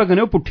ਵਿੰਡੋ ਲਾਈ ਭਗਤ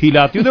ਨੇ ਉਹ ਪੁੱਠੀ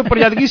ਲਾਤੀ, ਉਹਦੇ ਉੱਪਰ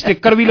ਜਦ ਕਿ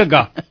ਸਟਿੱਕਰ ਵੀ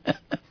ਲੱਗਾ।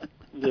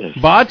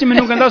 ਬਾਅਦ ਚ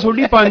ਮੈਨੂੰ ਕਹਿੰਦਾ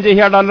ਤੁਹਾਡੀ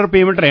 $5000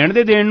 ਪੇਮੈਂਟ ਰਹਿਣ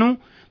ਦੇ ਦੇਣ ਨੂੰ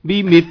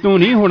ਵੀ ਮੇਤੋਂ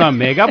ਨਹੀਂ ਹੋਣਾ।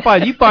 ਮੈਂ ਕਿਹਾ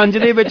ਭਾਜੀ 5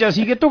 ਦੇ ਵਿੱਚ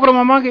ਅਸੀਂ ਕਿੱਥੋਂ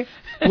ਕਰਵਾਵਾਂਗੇ।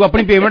 ਤੂੰ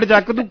ਆਪਣੀ ਪੇਮੈਂਟ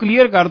ਚੱਕ, ਤੂੰ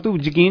ਕਲੀਅਰ ਕਰ, ਤੂੰ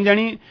ਯਕੀਨ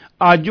ਜਾਣੀ।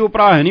 ਅੱਜ ਉਹ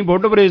ਭਰਾ ਹੈ ਨਹੀਂ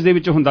ਬੁੱਢ ਬਰੇਜ ਦੇ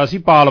ਵਿੱਚ ਹੁੰਦਾ ਸੀ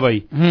ਪਾਲ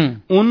ਬਾਈ,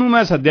 ਉਹਨੂੰ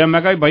ਮੈਂ ਸੱਦਿਆ,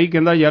 ਮੈਂ ਕਿਹਾ ਬਾਈ,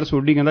 ਕਹਿੰਦਾ ਯਾਰ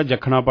ਸੋਡੀ ਕਹਿੰਦਾ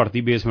ਜਖਣਾ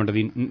ਭਰਤੀ ਬੇਸਮੈਂਟ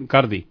ਦੀ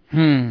ਘਰ ਦੀ।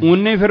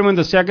 ਉਹਨੇ ਫਿਰ ਮੈਨੂੰ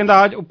ਦੱਸਿਆ,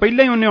 ਕਹਿੰਦਾ ਅੱਜ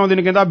ਪਹਿਲਾਂ ਹੀ ਉਹਨੇ ਆਉਂਦੇ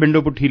ਨੇ ਕਹਿੰਦਾ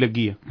ਵਿੰਡੋ ਪੁੱਠੀ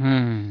ਲੱਗੀ ਆ।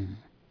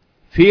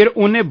 ਫਿਰ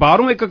ਉਹਨੇ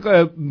ਬਾਹਰੋਂ ਇੱਕ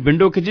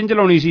ਵਿੰਡੋ ਕਿਚਨ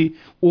ਚਲਾਉਣੀ ਸੀ,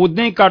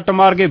 ਉਦਾਂ ਹੀ ਕੱਟ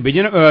ਮਾਰ ਕੇ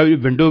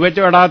ਵਿੰਡੋ ਵਿੱਚ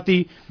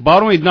ਅੜਾਤੀ,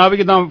 ਬਾਹਰੋਂ ਇਦਾਂ ਵੀ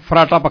ਜਿੱਦਾਂ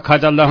ਫਰਾਟਾ ਪੱਖਾ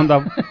ਚੱਲਦਾ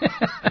ਹੁੰਦਾ।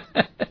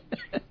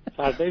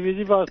 ਸਾਡੇ ਵੀ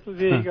ਜੀ ਬਸ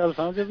ਤੁਸੀਂ ਇਹੀ ਗੱਲ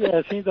ਸਮਝੋ ਵੀ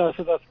ਐਸੇ ਹੀ ਦੱਸ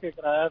ਕੇ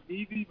ਕਰਾਇਆ,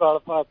 20 ਵਾਲ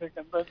ਪਾ ਕੇ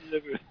ਕਹਿੰਦਾ।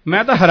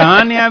 ਮੈਂ ਤਾਂ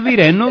ਹੈਰਾਨ ਆ ਵੀ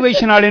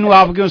ਰੈਨੋਵੇਸ਼ਨ ਵਾਲੇ ਨੂੰ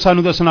ਆਪ ਕਿਉਂ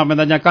ਸਾਨੂੰ ਦੱਸਣਾ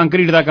ਪੈਂਦਾ, ਜਾਂ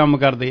ਕੰਕਰੀਟ ਦਾ ਕੰਮ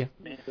ਕਰਦੇ ਆ,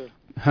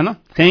 ਹਨਾ।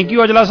 Thank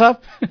you Ajla sahib.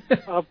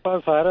 ਆਪਾਂ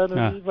ਸਾਰਿਆਂ ਨੂੰ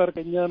ਨਹੀਂ, ਪਰ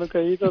ਕਈਆਂ ਨੂੰ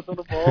ਕਹੀ ਤਾਂ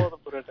ਤੁਹਾਨੂੰ ਬਹੁਤ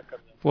ਬੁਰੇ ਟੱਕਰ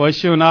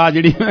ਪੁੱਛੋ ਨਾ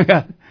ਜਿਹੜੀ। ਮੈਂ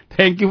ਕਿਹਾ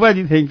ਥੈਂਕ ਯੂ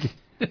ਭਾਜੀ,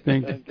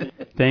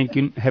 thank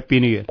you, happy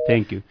new year,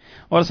 thank you.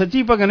 ਔਰ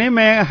ਸੱਚੀ ਭਗਨੇ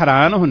ਮੈਂ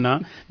ਹੈਰਾਨ ਹੁੰਨਾ,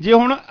 ਜੇ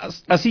ਹੁਣ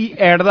ਅਸੀਂ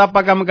ਐਡ ਦਾ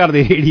ਆਪਾਂ ਕੰਮ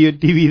ਕਰਦੇ ਰੇਡੀਓ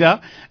TV ਦਾ,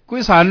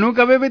 ਕੋਈ ਸਾਨੂੰ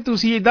ਕਵੇ ਵੀ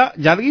ਤੁਸੀਂ ਏਦਾਂ,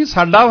 ਜਦ ਕਿ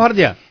ਸਾਡਾ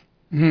ਫਰਜ਼ ਆ,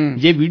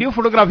 ਜੇ ਵੀਡੀਓ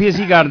ਫੋਟੋਗ੍ਰਾਫੀ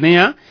ਅਸੀਂ ਕਰਦੇ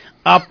ਆ,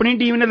 ਆਪਣੀ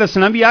ਟੀਮ ਨੇ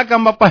ਦੱਸਣਾ ਵੀ ਆਹ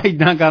ਕੰਮ ਆਪਾਂ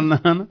ਏਦਾਂ ਕਰਨਾ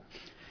ਹਨ।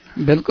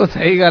 ਬਿਲਕੁਲ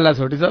ਸਹੀ ਗੱਲ ਆ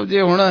ਛੋਟੀ ਸਾਹਿਬ।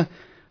 ਜੇ ਹੁਣ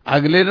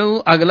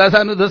ਅਗਲਾ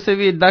ਸਾਨੂੰ ਦੱਸੇ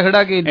ਵੀ ਏਦਾਂ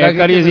ਖੜਾ ਕੇ ਏਦਾਂ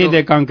ਕਰੀ, ਅਸੀਂ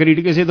ਤੇ ਕੰਕਰੀਟ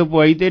ਕਿਸੇ ਤੋਂ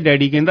ਪਵਾਈ ਤੇ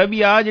ਡੈਡੀ ਕਹਿੰਦਾ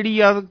ਵੀ ਆਹ ਜਿਹੜੀ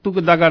ਆ ਤੂੰ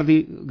ਕਿੱਦਾਂ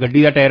ਕਰਦੀ,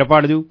 ਗੱਡੀ ਦਾ ਟਾਇਰ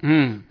ਪਾੜ ਜੂ।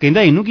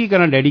 ਕਹਿੰਦਾ ਇਹਨੂੰ ਕੀ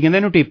ਕਰਾਂ, ਡੈਡੀ ਕਹਿੰਦਾ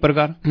ਇਹਨੂੰ ਟੇਪਰ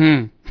ਕਰ।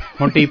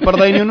 ਹੁਣ ਟੇਪਰ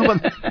ਦਾ ਹੀ ਨਹੀਂ ਉਹਨੂੰ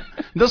ਪਤਾ।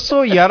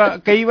 ਦੱਸੋ ਯਾਰ,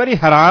 ਕਈ ਵਾਰੀ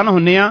ਹੈਰਾਨ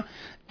ਹੁੰਨੇ ਆ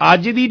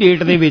ਅੱਜ ਦੀ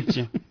ਡੇਟ ਦੇ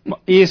ਵਿੱਚ।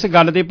 ਇਸ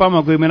ਗੱਲ ਤੇ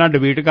ਭਾਵੇਂ ਕੋਈ ਮੇਰੇ ਨਾਲ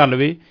ਡਿਬੇਟ ਕਰ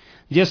ਲਵੇ,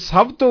 ਜੇ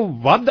ਸਭ ਤੋਂ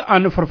ਵੱਧ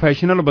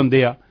ਅਨਪ੍ਰੋਫੈਸ਼ਨਲ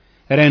ਬੰਦੇ ਆ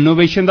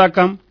ਰੈਨੋਵੇਸ਼ਨ ਦਾ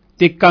ਕੰਮ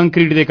ਤੇ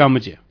ਕੰਕਰੀਟ ਦੇ ਕੰਮ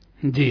 'ਚ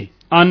ਜੀ,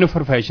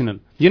 ਅਨਪ੍ਰੋਫੈਸ਼ਨਲ,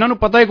 ਜਿਨ੍ਹਾਂ ਨੂੰ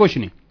ਪਤਾ ਹੀ ਕੁਛ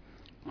ਨਹੀਂ।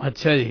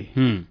 ਅੱਛਾ ਜੀ।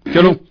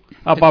 ਚਲੋ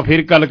ਆਪਾਂ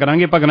ਫਿਰ ਗੱਲ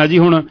ਕਰਾਂਗੇ ਭਗਨਾ ਜੀ।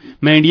 ਹੁਣ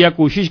ਮੈਂ ਇੰਡੀਆ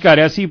ਕੋਸ਼ਿਸ਼ ਕਰ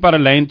ਰਿਹਾ ਸੀ ਪਰ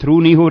ਲਾਈਨ ਥਰੂ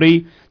ਨਹੀਂ ਹੋ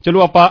ਰਹੀ।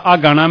 ਚਲੋ ਆਪਾਂ ਆਹ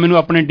ਗਾਣਾ ਮੈਨੂੰ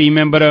ਆਪਣੇ ਟੀਮ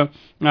ਮੈਂਬਰ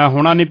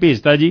ਹੋਣਾ ਨੇ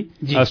ਭੇਜਤਾ ਜੀ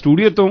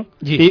ਸਟੂਡੀਓ ਤੋਂ,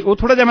 ਤੇ ਉਹ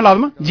ਥੋੜਾ ਜਿਹਾ ਮੈਂ ਲਾ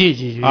ਦੇਵਾਂ। ਜੀ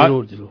ਜੀ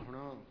ਜ਼ਰੂਰ ਜ਼ਰੂਰ।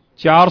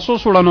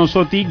 416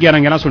 930 11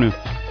 11 ਸੁਣਿਓ,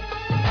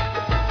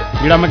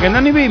 ਜਿਹੜਾ ਮੈਂ ਕਹਿੰਦਾ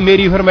ਨਹੀਂ ਵੀ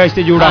ਮੇਰੀ ਫਰਮਾਇਸ਼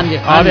ਤੇ ਜੋੜਾ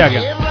ਆ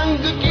ਗਿਆ।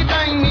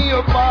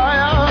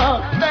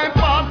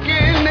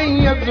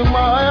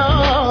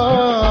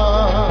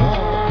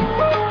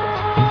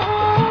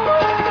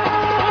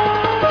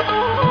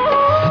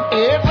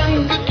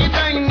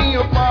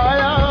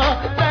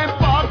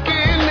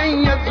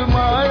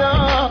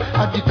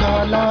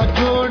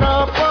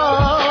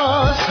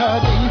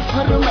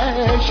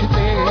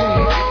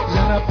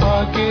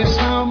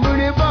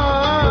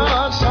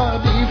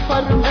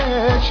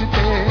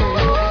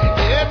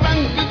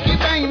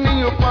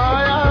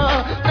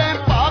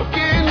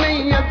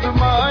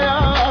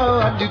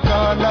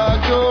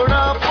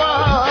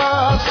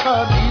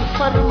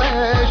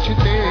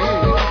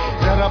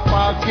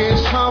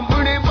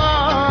 ਸਾਹਮਣੇ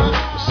ਮਾਂ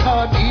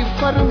ਸਾਡੀ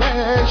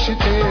ਫਰਮੈਸ਼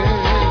ਤੇ।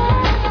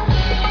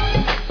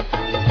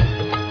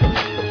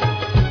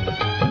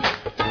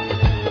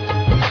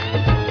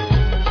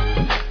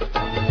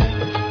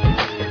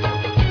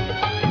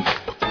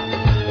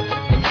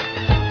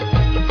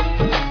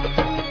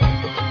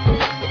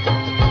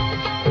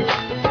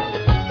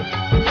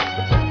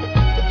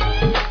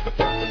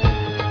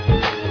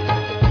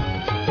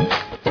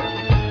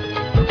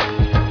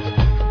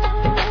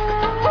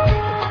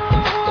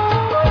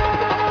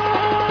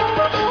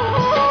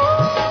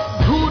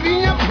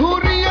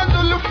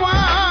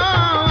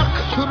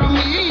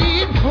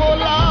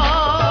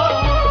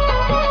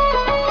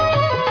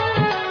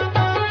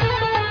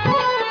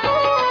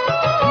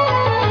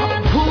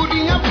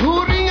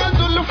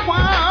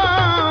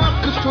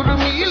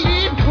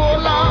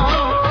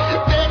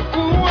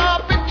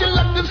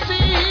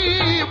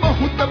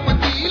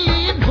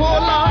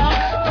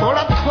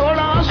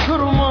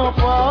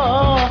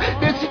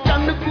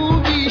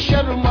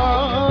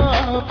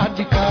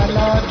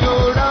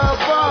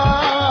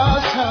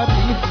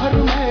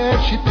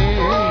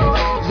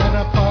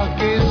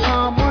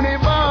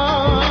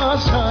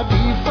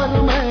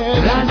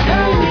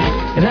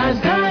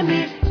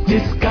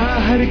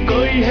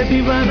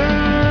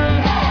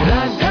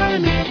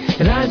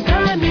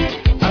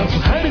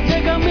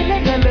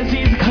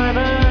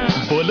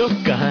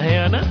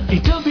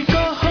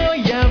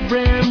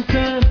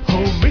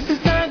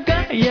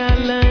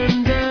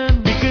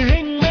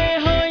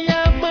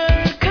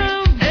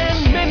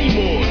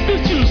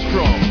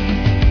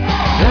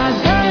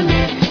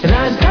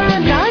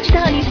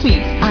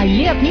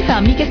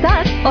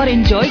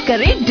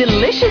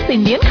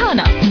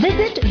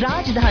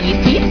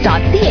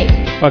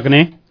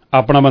 ਭਗਨੇ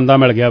ਆਪਣਾ ਬੰਦਾ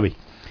ਮਿਲ ਗਿਆ ਬਈ,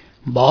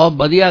 ਬਹੁਤ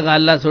ਵਧੀਆ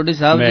ਗੱਲ ਆ ਤੁਹਾਡੀ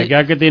ਸਾਹਿਬ। ਮੈਂ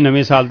ਕਿਹਾ ਕਿਤੇ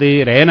ਨਵੇਂ ਸਾਲ ਤੇ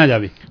ਰਹਿ ਨਾ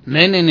ਜਾਵੇ।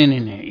 ਨਹੀਂ,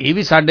 ਇਹ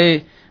ਵੀ ਸਾਡੇ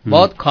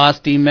ਬਹੁਤ ਖਾਸ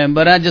ਟੀਮ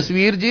ਮੈਂਬਰ ਆ।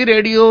 ਜਸਵੀਰ ਜੀ,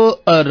 ਰੇਡੀਓ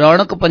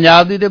ਰੌਣਕ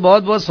ਪੰਜਾਬ ਦੀ ਤੇ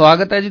ਬਹੁਤ ਬਹੁਤ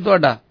ਸਵਾਗਤ ਹੈ ਜੀ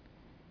ਤੁਹਾਡਾ।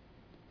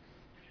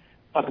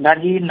 ਭਗਨਾ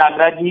ਜੀ,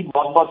 ਨਾਗਰਾ ਜੀ,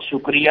 ਬਹੁਤ ਬਹੁਤ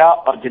ਸ਼ੁਕਰੀਆ।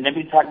 ਔਰ ਜਿੰਨੇ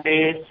ਵੀ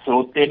ਸਾਡੇ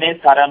ਸਰੋਤੇ ਨੇ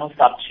ਸਾਰਿਆਂ ਨੂੰ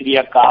ਸਤਿ ਸ਼੍ਰੀ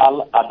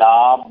ਅਕਾਲ,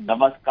 ਆਦਾਬ,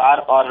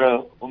 ਨਮਸਕਾਰ। ਔਰ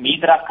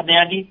ਉਮੀਦ ਰੱਖਦੇ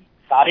ਹਾਂ ਜੀ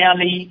ਸਾਰਿਆਂ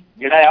ਲਈ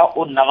ਜਿਹੜਾ ਆ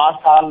ਉਹ ਨਵਾਂ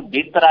ਸਾਲ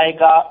ਬਿਹਤਰ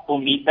ਆਏਗਾ।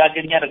 ਉਮੀਦਾਂ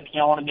ਜਿਹੜੀਆਂ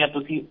ਰੱਖੀਆਂ ਹੋਣਗੀਆਂ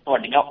ਤੁਸੀਂ,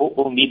 ਤੁਹਾਡੀਆਂ ਉਹ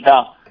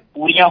ਉਮੀਦਾਂ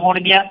ਪੂਰੀਆਂ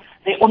ਹੋਣਗੀਆਂ,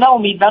 ਤੇ ਉਹਨਾਂ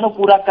ਉਮੀਦਾਂ ਨੂੰ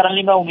ਪੂਰਾ ਕਰਨ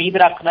ਲਈ ਮੈਂ ਉਮੀਦ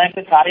ਰੱਖਦਾ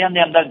ਕਿ ਸਾਰਿਆਂ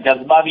ਦੇ ਅੰਦਰ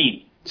ਜਜ਼ਬਾ ਵੀ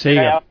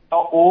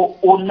ਉਹ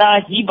ਓਨਾ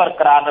ਹੀ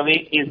ਬਰਕਰਾਰ ਰਵੇ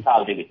ਇਸ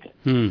ਸਾਲ ਦੇ ਵਿੱਚ।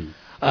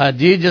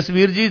 ਜੀ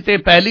ਜਸਵੀਰ ਜੀ, ਤੇ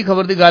ਪਹਿਲੀ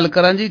ਖਬਰ ਦੀ ਗੱਲ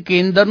ਕਰਾਂ ਜੀ,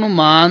 ਕੇਂਦਰ ਨੂੰ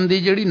ਮਾਨ ਦੀ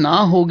ਜਿਹੜੀ ਨਾ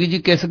ਹੋਗੀ ਜੀ,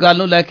 ਕਿਸ ਗੱਲ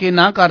ਨੂੰ ਲੈ ਕੇ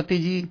ਨਾ ਕਰਤੀ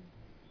ਜੀ?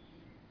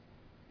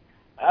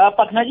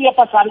 ਪਟਨਾ ਜੀ,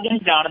 ਆਪਾਂ ਸਾਰੇ ਜਣੇ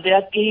ਜਾਣਦੇ ਆ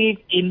ਕਿ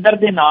ਕੇਂਦਰ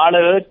ਦੇ ਨਾਲ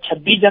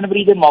 26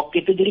 ਜਨਵਰੀ ਦੇ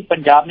ਮੌਕੇ ਤੇ ਜਿਹੜੀ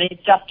ਪੰਜਾਬ ਨੇ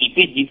ਝਾਕੀ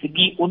ਭੇਜੀ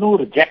ਸੀਗੀ, ਉਹਨੂੰ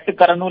ਰਿਜੈਕਟ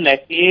ਕਰਨ ਨੂੰ ਲੈ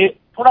ਕੇ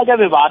ਥੋੜਾ ਜਿਹਾ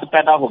ਵਿਵਾਦ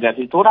ਪੈਦਾ ਹੋ ਗਿਆ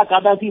ਸੀ। ਥੋੜਾ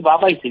ਕਾਹਦਾ ਸੀ,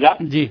 ਵਾਹਵਾ ਹੀ ਸੀਗਾ।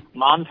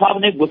 ਮਾਨ ਸਾਹਿਬ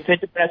ਨੇ ਗੁੱਸੇ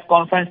 'ਚ ਪ੍ਰੈਸ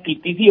ਕਾਨਫਰੰਸ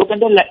ਕੀਤੀ ਸੀ। ਉਹ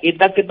ਕਹਿੰਦੇ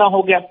ਏਦਾਂ ਕਿੱਦਾਂ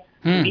ਹੋ ਗਿਆ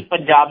ਕਿ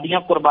ਪੰਜਾਬ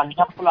ਦੀਆਂ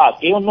ਕੁਰਬਾਨੀਆਂ ਭੁਲਾ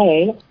ਕੇ ਉਹਨੂੰ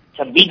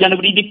 26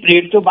 ਜਨਵਰੀ ਦੀ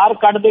ਪਰੇਡ 'ਚੋਂ ਬਾਹਰ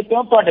ਕੱਢਦੇ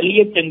ਪਿਓ। ਤੁਹਾਡੇ ਲਈ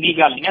ਇਹ ਚੰਗੀ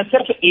ਗੱਲ ਨਹੀਂ ਹੈ।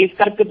 ਸਿਰਫ ਇਸ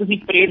ਕਰਕੇ ਤੁਸੀਂ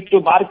ਪਰੇਡ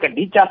 'ਚੋਂ ਬਾਹਰ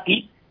ਕੱਢੀ ਝਾਕੀ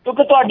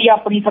ਕਿਉਂਕਿ ਤੁਹਾਡੀ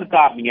ਆਪਣੀ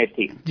ਸਰਕਾਰ ਨਹੀਂ ਹੈ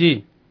ਇੱਥੇ ਜੀ।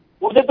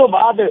 ਉਹਦੇ ਤੋਂ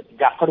ਬਾਅਦ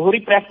ਜਾਖੜ ਹੋਰੀ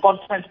ਪ੍ਰੈਸ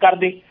ਕਾਨਫਰੰਸ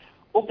ਕਰਦੇ,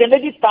 ਉਹ ਕਹਿੰਦੇ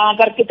ਜੀ ਤਾਂ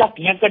ਕਰਕੇ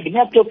ਝਾਕੀਆਂ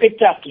ਕੱਢੀਆਂ ਕਿਉਂਕਿ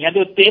ਝਾਕੀਆਂ ਦੇ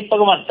ਉੱਤੇ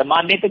ਭਗਵੰਤ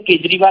ਮਾਨ ਨੇ ਤੇ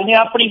ਕੇਜਰੀਵਾਲ ਨੇ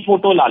ਆਪਣੀ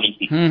ਫੋਟੋ ਲਾ ਲਈ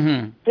ਸੀ।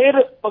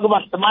 ਫਿਰ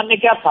ਭਗਵੰਤ ਮਾਨ ਨੇ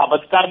ਕਿਹਾ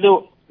ਸਾਬਤ ਕਰ ਦਿਓ,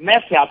 ਮੈਂ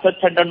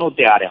ਸਿਆਸਤ ਛੱਡਣ ਨੂੰ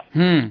ਤਿਆਰ ਆ।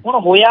 ਹੁਣ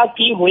ਹੋਇਆ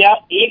ਕੀ ਹੋਇਆ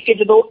ਇਹ ਕਿ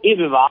ਜਦੋਂ ਇਹ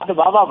ਵਿਵਾਦ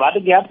ਵਾਹਵਾ ਵੱਧ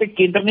ਗਿਆ ਤੇ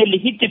ਕੇਂਦਰ ਨੇ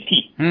ਲਿਖੀ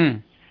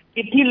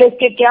ਚਿੱਠੀ ਲਿਖ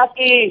ਕੇ ਕਿਹਾ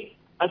ਕਿ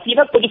ਅਸੀਂ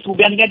ਨਾ ਕੁਝ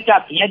ਸੂਬਿਆਂ ਦੀਆਂ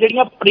ਝਾਕੀਆਂ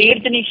ਜਿਹੜੀਆਂ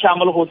ਪਰੇਡ 'ਚ ਨਹੀਂ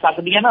ਸ਼ਾਮਲ ਹੋ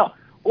ਸਕਦੀਆਂ ਨਾ,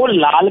 ਉਹ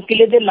ਲਾਲ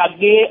ਕਿਲੇ ਦੇ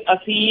ਲਾਗੇ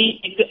ਅਸੀਂ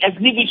ਇੱਕ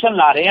ਐਗਜ਼ੀਬਿਸ਼ਨ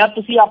ਲਾ ਰਹੇ ਹਾਂ,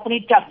 ਤੁਸੀਂ ਆਪਣੀ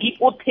ਝਾਕੀ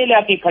ਉੱਥੇ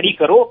ਲਿਆ ਕੇ ਖੜੀ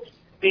ਕਰੋ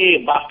ਤੇ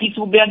ਬਾਕੀ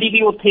ਸੂਬਿਆਂ ਦੀ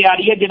ਵੀ ਉੱਥੇ ਆ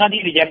ਰਹੀ ਹੈ ਜਿਨ੍ਹਾਂ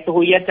ਦੀ ਰਿਜੈਕਟ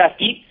ਹੋਈ ਹੈ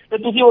ਝਾਕੀ, ਤੇ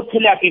ਤੁਸੀਂ ਉੱਥੇ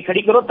ਲਿਆ ਕੇ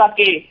ਖੜੀ ਕਰੋ ਤਾਂ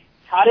ਕਿ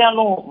ਸਾਰਿਆਂ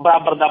ਨੂੰ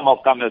ਬਰਾਬਰ ਦਾ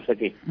ਮੌਕਾ ਮਿਲ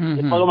ਸਕੇ।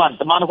 ਤੇ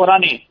ਭਗਵੰਤ ਮਾਨ ਹੋਰਾਂ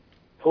ਨੇ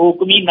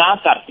ਠੋਕਵੀਂ ਨਾ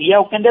ਕਰਤੀ ਹੈ।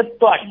 ਉਹ ਕਹਿੰਦੇ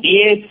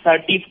ਤੁਹਾਡੇ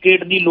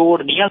ਸਰਟੀਫਿਕੇਟ ਦੀ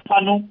ਲੋੜ ਨਹੀਂ ਆ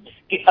ਸਾਨੂੰ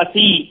ਕਿ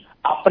ਅਸੀਂ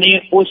ਆਪਣੇ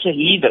ਉਹ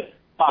ਸ਼ਹੀਦ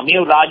ਭਾਵੇਂ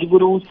ਉਹ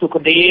ਰਾਜਗੁਰੂ,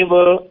 ਸੁਖਦੇਵ,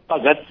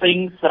 ਭਗਤ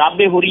ਸਿੰਘ,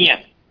 ਸਰਾਭੇ ਹੋਰੀ ਹੈ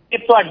ਕਿ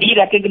ਤੁਹਾਡੀ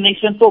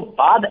ਰੈਕਗਨੇਸ਼ਨ ਤੋਂ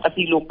ਬਾਅਦ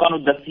ਅਸੀਂ ਲੋਕਾਂ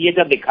ਨੂੰ ਦੱਸੀਏ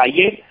ਜਾਂ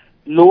ਦਿਖਾਈਏ,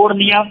 ਲੋੜ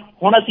ਨਹੀਂ ਆ।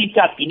 ਹੁਣ ਅਸੀਂ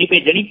ਝਾਕੀ ਨਹੀਂ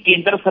ਭੇਜਣੀ।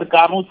 ਕੇਂਦਰ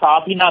ਸਰਕਾਰ ਨੂੰ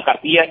ਸਾਫ਼ ਹੀ ਨਾ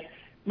ਕਰਤੀ ਹੈ।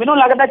 ਮੈਨੂੰ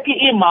ਲੱਗਦਾ ਕਿ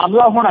ਇਹ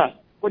ਮਾਮਲਾ ਹੁਣ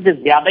ਕੁਝ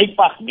ਜ਼ਿਆਦਾ ਹੀ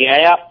ਭਖ ਗਿਆ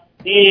ਆ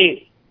ਤੇ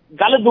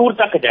ਗੱਲ ਦੂਰ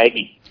ਤੱਕ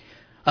ਜਾਏਗੀ।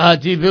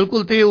 ਜੀ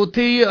ਬਿਲਕੁਲ। ਤੇ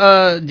ਉੱਥੇ ਹੀ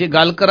ਜੇ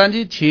ਗੱਲ ਕਰਾਂ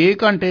ਜੀ 6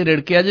 ਘੰਟੇ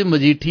ਰਿੜਕਿਆ ਜੀ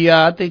ਮਜੀਠੀਆ,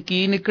 ਤੇ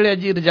ਕੀ ਨਿਕਲਿਆ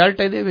ਜੀ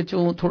ਰਿਜ਼ਲਟ ਇਹਦੇ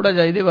ਵਿੱਚੋਂ? ਥੋੜਾ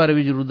ਜਿਹਾ ਇਹਦੇ ਬਾਰੇ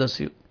ਵੀ ਜ਼ਰੂਰ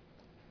ਦੱਸਿਓ।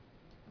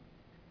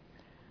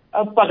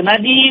 ਭਗਨਾ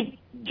ਜੀ,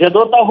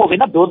 ਜਦੋਂ ਤਾਂ ਹੋਵੇ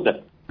ਨਾ ਦੁੱਧ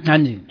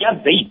ਜਾਂ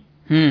ਦਹੀਂ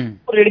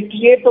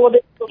ਰਿੜਕੀਏ ਤਾਂ ਉਹਦੇ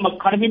ਵਿੱਚੋਂ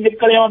ਮੱਖਣ ਵੀ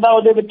ਨਿਕਲ ਆਉਂਦਾ,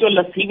 ਉਹਦੇ ਵਿੱਚੋਂ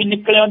ਲੱਸੀ ਵੀ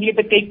ਨਿਕਲ ਆਉਂਦੀ ਹੈ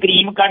ਤੇ ਕਈ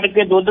ਕਰੀਮ ਕੱਢ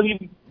ਕੇ ਦੁੱਧ ਵੀ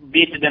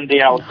ਵੇਚ ਦਿੰਦੇ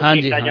ਆ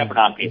ਜਿਹਾ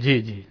ਬਣਾ ਕੇ।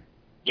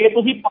 ਜੇ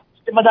ਤੁਸੀਂ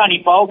ਮਧਾਣੀ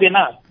ਪਾਓਗੇ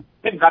ਨਾ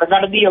ਤੇ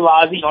ਗੜਗੜ ਦੀ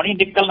ਆਵਾਜ਼ ਹੀ ਆਉਣੀ,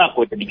 ਨਿਕਲਣਾ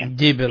ਕੁਝ ਨਹੀਂ ਹੈ।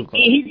 ਜੀ ਬਿਲਕੁਲ,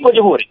 ਇਹੀ ਕੁਝ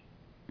ਹੋ ਰਿਹਾ।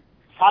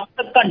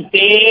 7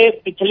 ਘੰਟੇ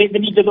ਪਿਛਲੇ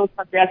ਦਿਨੀ ਜਦੋਂ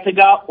ਸੱਦਿਆ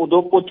ਸੀਗਾ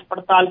ਉਦੋਂ ਪੁੱਛ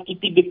ਪੜਤਾਲ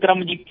ਕੀਤੀ ਵਿਕਰਮ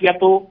ਮਜੀਠੀਆ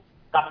ਤੋਂ,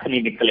 ਕੱਖ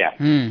ਨਹੀਂ ਨਿਕਲਿਆ।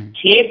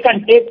 6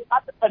 ਘੰਟੇ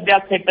ਬਾਅਦ ਸੱਦਿਆ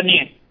ਸਿੱਟ ਨੇ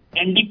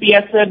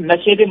NDPS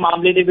ਨਸ਼ੇ ਦੇ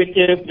ਮਾਮਲੇ ਦੇ ਵਿੱਚ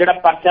ਜਿਹੜਾ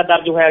ਪਰਚਾ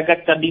ਦਰਜ ਹੋਇਆ ਹੈਗਾ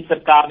ਚੰਦੀ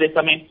ਸਰਕਾਰ ਦੇ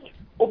ਸਮੇਂ,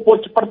 ਉਹ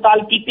ਪੁੱਛ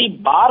ਪੜਤਾਲ ਕੀਤੀ,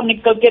 ਬਾਹਰ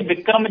ਨਿਕਲ ਕੇ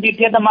ਵਿਕਰਮ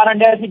ਮਜੀਠੀਆ ਦਾ ਮਾਰਨ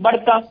ਡਿਆ ਸੀ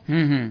ਬੜਕਾ।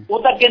 ਉਹ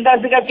ਤਾਂ ਕਹਿੰਦਾ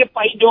ਸੀਗਾ ਕਿ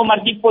ਭਾਈ ਜੋ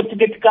ਮਰਜ਼ੀ ਪੁੱਛ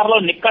ਗਿੱਛ ਕਰ ਲਓ,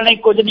 ਨਿਕਲਣਾ ਹੀ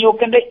ਕੁਝ ਨਹੀਂ। ਉਹ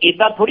ਕਹਿੰਦੇ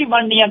ਏਦਾਂ ਥੋੜੀ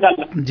ਬਣਨੀ ਆ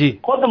ਗੱਲ।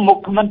 ਖੁਦ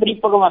ਮੁੱਖ ਮੰਤਰੀ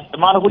ਭਗਵੰਤ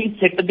ਮਾਨ ਹੋਈ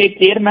ਸਿੱਟ ਦੇ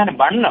ਚੇਅਰਮੈਨ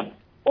ਬਣਨ,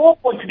 ਉਹ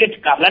ਪੁੱਛ ਗਿੱਛ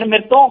ਕਰ ਲੈਣ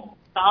ਮੇਰੇ ਤੋਂ,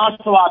 ਤਾਂ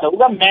ਸਵਾਦ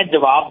ਆਊਗਾ, ਮੈਂ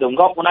ਜਵਾਬ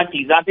ਦਊਂਗਾ ਉਹਨਾਂ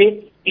ਚੀਜ਼ਾਂ ਤੇ।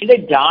 ਇਹਦੇ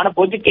ਜਾਣ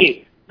ਬੁੱਝ ਕੇ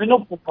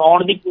ਮੈਨੂੰ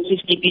ਫਸਾਉਣ ਦੀ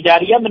ਕੋਸ਼ਿਸ਼ ਕੀਤੀ ਜਾ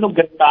ਰਹੀ ਆ, ਮੈਨੂੰ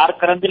ਗ੍ਰਿਫਤਾਰ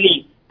ਕਰਨ ਦੇ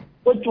ਲਈ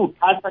ਕੋਈ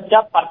ਝੂਠਾ ਸੱਚਾ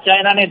ਪਰਚਾ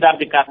ਇਹਨਾਂ ਨੇ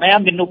ਦਰਜ ਕਰਨਾ ਆ,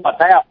 ਮੈਨੂੰ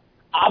ਪਤਾ ਆ।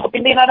 ਆਪ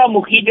ਕਹਿੰਦੇ ਇਹਨਾਂ ਦਾ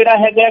ਮੁਖੀ ਜਿਹੜਾ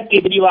ਹੈਗਾ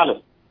ਕੇਜਰੀਵਾਲ,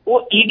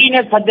 ਉਹ ED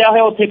ਨੇ ਸੱਦਿਆ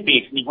ਹੋਇਆ ਉੱਥੇ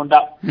ਪੇਸ਼ ਨਹੀਂ ਹੁੰਦਾ,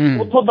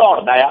 ਉੱਥੋਂ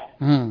ਦੌੜਦਾ ਆ।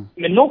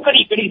 ਮੈਨੂੰ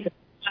ਘੜੀ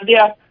ਕਹਿੰਦੇ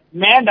ਆ,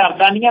 ਮੈਂ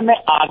ਡਰਦਾ ਨਹੀਂ ਆ, ਮੈਂ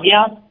ਆ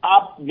ਗਿਆ,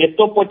 ਆਪ ਮੇਰੇ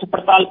ਤੋਂ ਪੁੱਛ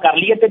ਪੜਤਾਲ ਕਰ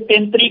ਲਈਏ। ਤੇ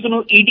 3 ਤਰੀਕ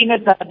ਨੂੰ ED ਨੇ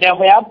ਸੱਦਿਆ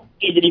ਹੋਇਆ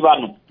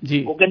ਕੇਜਰੀਵਾਲ ਨੂੰ।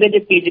 ਉਹ ਕਹਿੰਦੇ ਜੇ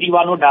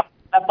ਕੇਜਰੀਵਾਲ ਨੂੰ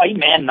ਡਰਦਾ ਭਾਈ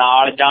ਮੈਂ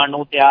ਨਾਲ ਜਾਣ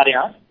ਨੂੰ ਤਿਆਰ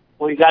ਆ,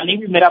 ਕੋਈ ਗੱਲ ਨਹੀਂ,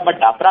 ਵੀ ਮੇਰਾ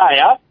ਵੱਡਾ ਭਰਾ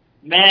ਆ,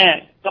 ਮੈਂ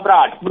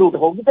ਘਬਰਾਹਟ ਭਰੂਟ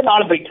ਹੋਊਗੀ ਤੇ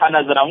ਨਾਲ ਬੈਠਾ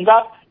ਨਜ਼ਰ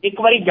ਆਊਂਗਾ। ਇੱਕ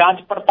ਵਾਰੀ ਜਾਂਚ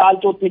ਪੜਤਾਲ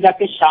 'ਚ ਉੱਥੇ ਜਾ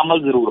ਕੇ ਸ਼ਾਮਲ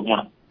ਜ਼ਰੂਰ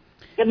ਹੋਣਾ।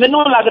 ਤੇ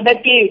ਮੈਨੂੰ ਲੱਗਦਾ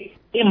ਕਿ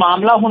ਇਹ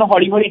ਮਾਮਲਾ ਹੁਣ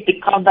ਹੌਲੀ ਹੌਲੀ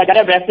ਤਿੱਖਾ ਹੁੰਦਾ ਜਾ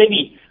ਰਿਹਾ। ਵੈਸੇ ਵੀ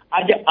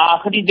ਅੱਜ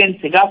ਆਖਰੀ ਦਿਨ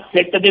ਸੀਗਾ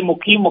ਸਿੱਟ ਦੇ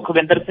ਮੁਖੀ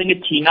ਮੁਖਵਿੰਦਰ ਸਿੰਘ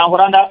ਛੀਨਾ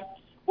ਹੋਰਾਂ ਦਾ,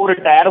 ਉਹ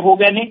ਰਿਟਾਇਰ ਹੋ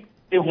ਗਏ ਨੇ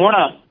ਤੇ ਹੁਣ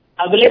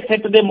ਅਗਲੇ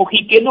ਸਿੱਟ ਦੇ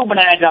ਮੁਖੀ ਕਿਹਨੂੰ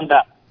ਬਣਾਇਆ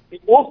ਜਾਂਦਾ ਤੇ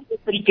ਉਹ ਕਿਸ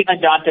ਤਰੀਕੇ ਨਾਲ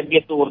ਜਾਂਚ ਅੱਗੇ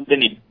ਤੋਰਦੇ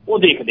ਨੇ ਉਹ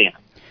ਦੇਖਦੇ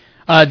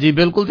ਆ। ਜੀ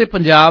ਬਿਲਕੁਲ। ਤੇ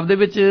ਪੰਜਾਬ ਦੇ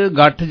ਵਿੱਚ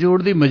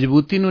ਗੱਠਜੋੜ ਦੀ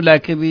ਮਜ਼ਬੂਤੀ ਨੂੰ ਲੈ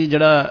ਕੇ ਵੀ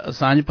ਜਿਹੜਾ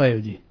ਸਾਂਝ ਪਾਇਓ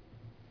ਜੀ।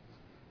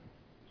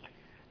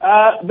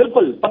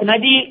 ਬਿਲਕੁਲ ਪਟਨਾ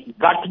ਜੀ,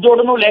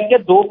 ਗੱਠਜੋੜ ਨੂੰ ਲੈ ਕੇ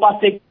ਦੋ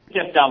ਪਾਸੇ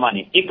ਚਰਚਾਵਾਂ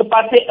ਨੇ। ਇੱਕ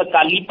ਪਾਸੇ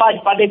ਅਕਾਲੀ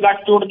ਭਾਜਪਾ ਦੇ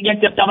ਗੱਠਜੋੜ ਦੀਆਂ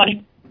ਚਰਚਾਵਾਂ ਨੇ,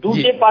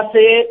 ਦੂਜੇ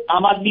ਪਾਸੇ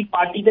ਆਮ ਆਦਮੀ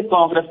ਪਾਰਟੀ ਤੇ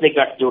ਕਾਂਗਰਸ ਦੇ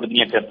ਗੱਠਜੋੜ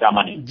ਦੀਆਂ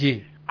ਚਰਚਾਵਾਂ ਨੇ।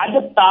 ਅੱਜ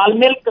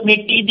ਤਾਲਮੇਲ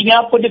ਕਮੇਟੀ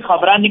ਦੀਆਂ ਕੁਝ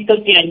ਖਬਰਾਂ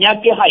ਨਿਕਲ ਕੇ ਆਈਆਂ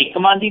ਕਿ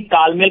ਹਾਈਕਮਾਨ ਦੀ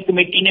ਤਾਲਮੇਲ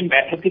ਕਮੇਟੀ ਨੇ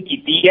ਬੈਠਕ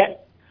ਕੀਤੀ ਹੈ।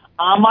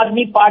 ਆਮ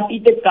ਆਦਮੀ ਪਾਰਟੀ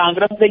ਤੇ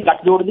ਕਾਂਗਰਸ ਦੇ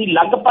ਗੱਠਜੋੜ ਦੀ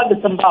ਲਗਭਗ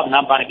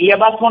ਸੰਭਾਵਨਾ ਬਣ ਗਈ ਹੈ।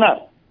 ਬਸ ਹੁਣ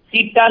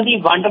ਸੀਟਾਂ ਦੀ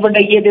ਵੰਡ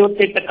ਵੰਡਈਏ ਦੇ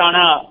ਉੱਤੇ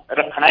ਟਿਕਾਣਾ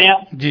ਰੱਖਣਾ ਆ।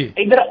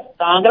 ਇੱਧਰ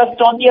ਕਾਂਗਰਸ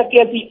ਚਾਹੁੰਦੀ ਹੈ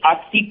ਕਿ ਅਸੀਂ 8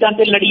 ਸੀਟਾਂ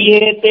ਤੇ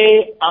ਲੜੀਏ ਤੇ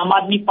ਆਮ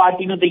ਆਦਮੀ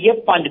ਪਾਰਟੀ ਨੂੰ ਦਈਏ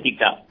 5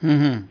 ਸੀਟਾਂ।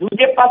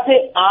 ਦੂਜੇ ਪਾਸੇ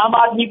ਆਮ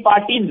ਆਦਮੀ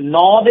ਪਾਰਟੀ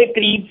 9 ਦੇ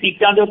ਕਰੀਬ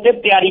ਸੀਟਾਂ ਦੇ ਉੱਤੇ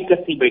ਤਿਆਰੀ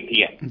ਕੱਸੀ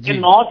ਬੈਠੀ ਹੈ ਕਿ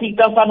 9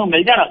 ਸੀਟਾਂ ਸਾਨੂੰ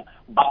ਮਿਲ ਜਾਣ,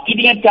 ਬਾਕੀ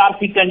ਦੀਆਂ 4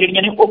 ਸੀਟਾਂ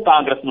ਜਿਹੜੀਆਂ ਨੇ ਉਹ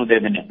ਕਾਂਗਰਸ ਨੂੰ ਦੇ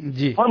ਦੇਣੇ।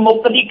 ਹੁਣ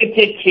ਮੁੱਕਦੀ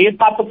ਕਿੱਥੇ,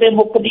 6-7 ਤੇ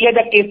ਮੁੱਕਦੀ ਹੈ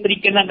ਜਾਂ ਕਿਸ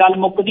ਤਰੀਕੇ ਨਾਲ ਗੱਲ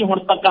ਮੁੱਕਦੀ, ਹੁਣ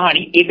ਤਾਂ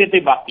ਕਹਾਣੀ ਇਹਦੇ ਤੇ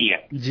ਬਾਕੀ ਹੈ।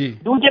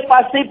 ਦੂਜੇ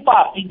ਪਾਸੇ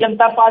ਭਾਰਤੀ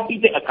ਜਨਤਾ ਪਾਰਟੀ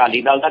ਤੇ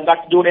ਅਕਾਲੀ ਦਲ ਦਾ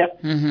ਗੱਠ ਜੋੜਿਆ।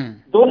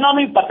 ਦੋਨਾਂ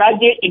ਨੂੰ ਹੀ ਪਤਾ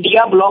ਜੇ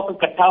ਇੰਡੀਆ ਬਲਾਕ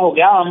ਇਕੱਠਾ ਹੋ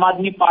ਗਿਆ, ਆਮ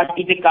ਆਦਮੀ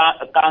ਪਾਰਟੀ ਤੇ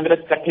ਕਾਂਗਰਸ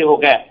ਇਕੱਠੇ ਹੋ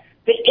ਗਏ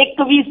ਤੇ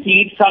ਇੱਕ ਵੀ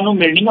ਸੀਟ ਸਾਨੂੰ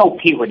ਮਿਲਣੀ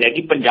ਔਖੀ ਹੋ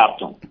ਜਾਏਗੀ ਪੰਜਾਬ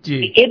ਤੋਂ।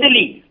 ਇਹਦੇ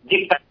ਲਈ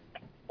ਜੇ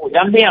ਹੋ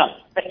ਜਾਂਦੇ ਆ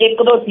ਤਾਂ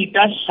 1-2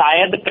 ਸੀਟਾਂ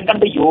ਸ਼ਾਇਦ ਕੱਢਣ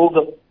ਦੇ ਯੋਗ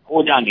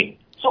ਹੋ ਜਾਣਗੇ।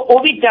 ਸੋ ਉਹ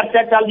ਵੀ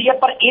ਚਰਚਾ ਚੱਲਦੀ ਹੈ।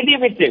 ਪਰ ਇਹਦੇ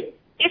ਵਿੱਚ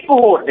ਇੱਕ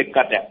ਹੋਰ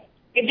ਦਿੱਕਤ ਹੈ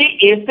ਕਿ ਜੇ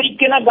ਇਸ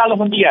ਤਰੀਕੇ ਨਾਲ ਗੱਲ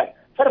ਹੁੰਦੀ ਹੈ,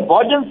 ਫਿਰ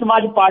ਬਹੁਜਨ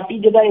ਸਮਾਜ ਪਾਰਟੀ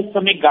ਜਿਹਦਾ ਇਸ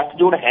ਸਮੇਂ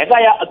ਗੱਠਜੋੜ ਹੈਗਾ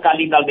ਆ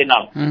ਅਕਾਲੀ ਦਲ ਦੇ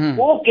ਨਾਲ,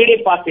 ਉਹ ਕਿਹੜੇ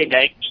ਪਾਸੇ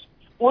ਜਾਏਗੀ?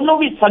 ਉਹਨੂੰ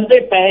ਵੀ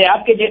ਸੰਦੇਹ ਪਏ ਆ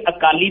ਕਿ ਜੇ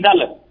ਅਕਾਲੀ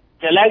ਦਲ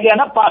ਚਲਾ ਗਿਆ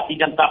ਨਾ ਭਾਰਤੀ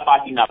ਜਨਤਾ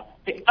ਪਾਰਟੀ ਨਾਲ,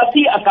 ਤੇ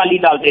ਅਸੀਂ ਅਕਾਲੀ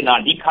ਦਲ ਦੇ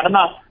ਨਾਲ ਨਹੀਂ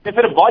ਖੜਨਾ, ਤੇ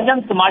ਫਿਰ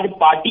ਬਹੁਜਨ ਸਮਾਜ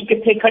ਪਾਰਟੀ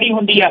ਕਿੱਥੇ ਖੜੀ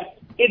ਹੁੰਦੀ ਹੈ,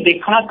 ਇਹ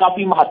ਦੇਖਣਾ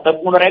ਕਾਫੀ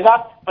ਮਹੱਤਵਪੂਰਨ ਰਹੇਗਾ।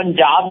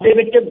 ਪੰਜਾਬ ਦੇ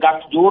ਵਿੱਚ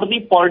ਗੱਠਜੋੜ ਦੀ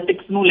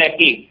ਪੋਲਿਟਿਕਸ ਨੂੰ ਲੈ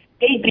ਕੇ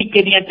ਕਈ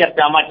ਤਰੀਕੇ ਦੀਆਂ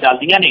ਚਰਚਾਵਾਂ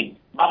ਚੱਲਦੀਆਂ ਨੇ।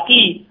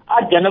 ਬਾਕੀ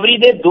ਆ ਜਨਵਰੀ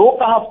ਦੇ 2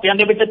 ਹਫ਼ਤਿਆਂ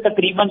ਦੇ ਵਿੱਚ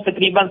ਤਕਰੀਬਨ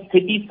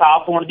ਸਥਿਤੀ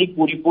ਸਾਫ਼ ਹੋਣ ਦੀ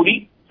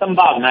ਪੂਰੀ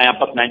ਸੰਭਾਵਨਾ ਆ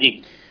ਪਤਨਾ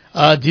ਜੀ।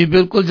 ਜੀ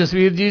ਬਿਲਕੁਲ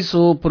ਜਸਵੀਰ ਜੀ।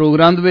 ਸੋ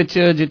ਪ੍ਰੋਗਰਾਮ ਦੇ ਵਿੱਚ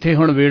ਜਿੱਥੇ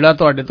ਹੁਣ ਵੇਲਾ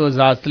ਤੁਹਾਡੇ ਤੋਂ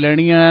ਇਜਾਜ਼ਤ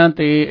ਲੈਣੀ ਆ,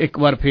 ਤੇ ਇੱਕ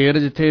ਵਾਰ ਫੇਰ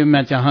ਜਿੱਥੇ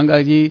ਮੈਂ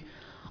ਚਾਹਾਂਗਾ ਜੀ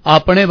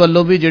ਆਪਣੇ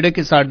ਵੱਲੋਂ ਵੀ ਜਿਹੜੇ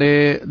ਕਿ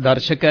ਸਾਡੇ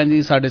ਦਰਸ਼ਕ ਹੈ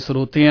ਜੀ, ਸਾਡੇ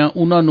ਸਰੋਤੇ ਆ,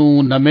 ਉਹਨਾਂ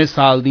ਨੂੰ ਨਵੇਂ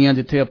ਸਾਲ ਦੀਆਂ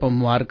ਜਿੱਥੇ ਆਪਾਂ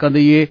ਮੁਬਾਰਕਾਂ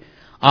ਦਈਏ,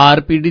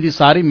 RPD ਦੀ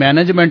ਸਾਰੀ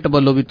ਮੈਨੇਜਮੈਂਟ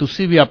ਵੱਲੋਂ ਵੀ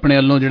ਤੁਸੀਂ ਵੀ ਆਪਣੇ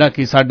ਵੱਲੋਂ ਜਿਹੜਾ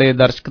ਕਿ ਸਾਡੇ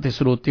ਦਰਸ਼ਕ ਤੇ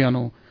ਸਰੋਤਿਆਂ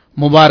ਨੂੰ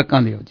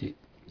ਮੁਬਾਰਕਾਂ ਦਿਓ ਜੀ।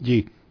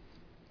 ਜੀ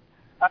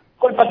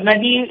ਬਿਲਕੁਲ ਪਤਨਾ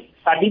ਜੀ,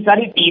 ਸਾਡੀ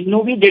ਸਾਰੀ ਟੀਮ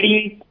ਨੂੰ ਵੀ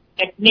ਜਿਹੜੀ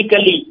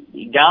ਟੈਕਨੀਕਲੀ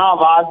ਜਾਂ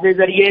ਆਵਾਜ਼ ਦੇ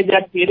ਜ਼ਰੀਏ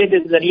ਜਾਂ ਚਿਹਰੇ ਦੇ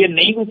ਜ਼ਰੀਏ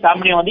ਨਹੀਂ ਕੋਈ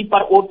ਸਾਹਮਣੇ ਆਉਂਦੀ,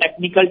 ਪਰ ਉਹ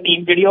ਟੈਕਨੀਕਲ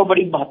ਟੀਮ ਜਿਹੜੀ ਉਹ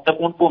ਬੜੀ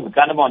ਮਹੱਤਵਪੂਰਨ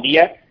ਭੂਮਿਕਾ ਨਿਭਾਉਂਦੀ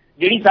ਹੈ,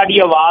 ਜਿਹੜੀ ਸਾਡੀ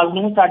ਆਵਾਜ਼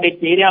ਨੂੰ ਸਾਡੇ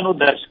ਚਿਹਰਿਆਂ ਨੂੰ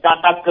ਦਰਸ਼ਕਾਂ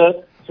ਤੱਕ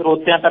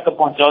ਸਰੋਤਿਆਂ ਤੱਕ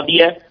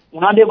ਪਹੁੰਚਾਉਂਦੀ ਹੈ।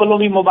 ਉਹਨਾਂ ਦੇ ਵੱਲੋਂ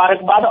ਵੀ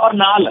ਮੁਬਾਰਕਬਾਦ। ਔਰ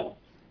ਨਾਲ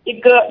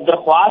ਇੱਕ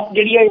ਦਰਖਾਸਤ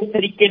ਜਿਹੜੀ ਹੈ ਇਸ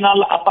ਤਰੀਕੇ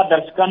ਨਾਲ ਆਪਾਂ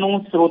ਦਰਸ਼ਕਾਂ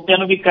ਨੂੰ ਸਰੋਤਿਆਂ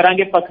ਨੂੰ ਵੀ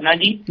ਕਰਾਂਗੇ ਪਤਨਾ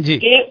ਜੀ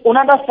ਕਿ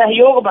ਉਹਨਾਂ ਦਾ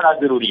ਸਹਿਯੋਗ ਬੜਾ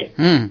ਜ਼ਰੂਰੀ ਹੈ।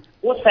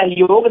 ਉਹ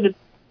ਸਹਿਯੋਗ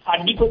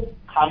ਸਾਡੀ ਕੋਈ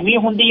ਖਾਮੀ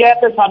ਹੁੰਦੀ ਹੈ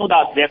ਤੇ ਸਾਨੂੰ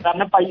ਦੱਸ ਦਿਆ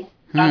ਕਰਨ ਭਾਈ,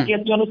 ਤਾਂ ਕਿ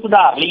ਅਸੀਂ ਉਹਨੂੰ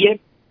ਸੁਧਾਰ ਲਈਏ।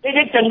 ਤੇ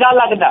ਜੇ ਚੰਗਾ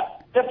ਲੱਗਦਾ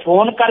ਤੇ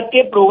ਫੋਨ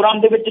ਕਰਕੇ ਪ੍ਰੋਗਰਾਮ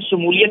ਦੇ ਵਿੱਚ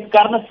ਸ਼ਮੂਲੀਅਤ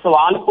ਕਰਨ,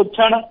 ਸਵਾਲ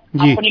ਪੁੱਛਣ,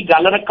 ਆਪਣੀ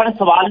ਗੱਲ ਰੱਖਣ,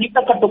 ਸਵਾਲ ਨਹੀਂ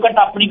ਤਾਂ ਘੱਟੋ ਘੱਟ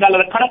ਆਪਣੀ ਗੱਲ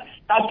ਰੱਖਣ,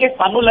 ਤਾਂ ਕਿ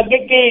ਸਾਨੂੰ ਲੱਗੇ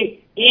ਕਿ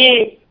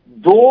ਇਹ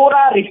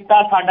ਦੋਹਰਾ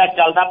ਰਿਸ਼ਤਾ ਸਾਡਾ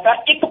ਚੱਲਦਾ ਪਿਆ,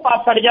 ਇੱਕ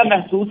ਪਾਸੜ ਜਿਹਾ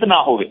ਮਹਿਸੂਸ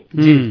ਨਾ ਹੋਵੇ।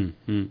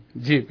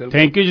 ਜੀ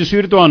ਥੈਂਕ ਯੂ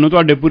ਜਸਵੀਰ, ਤੁਹਾਨੂੰ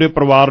ਤੁਹਾਡੇ ਪੂਰੇ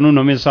ਪਰਿਵਾਰ ਨੂੰ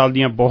ਨਵੇਂ ਸਾਲ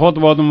ਦੀਆਂ ਬਹੁਤ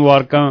ਬਹੁਤ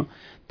ਮੁਬਾਰਕਾਂ,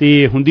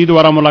 ਤੇ ਹੁੰਦੀ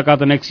ਦੁਬਾਰਾ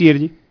ਮੁਲਾਕਾਤ ਨੈਕਸਟ ਈਅਰ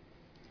ਜੀ।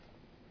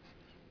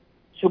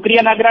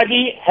 ਸ਼ੁਕਰੀਆ Nagra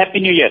ji, happy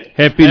new year.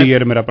 Happy new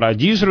year ਮੇਰਾ ਭਰਾ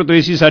ਜੀ।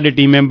 ਸਰੋਤੇ ਸੀ ਸਾਡੇ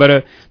ਟੀਮ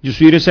ਮੈਂਬਰ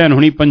ਜਸਵੀਰ ਹੁਸੈਨ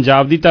ਹੁਣੀ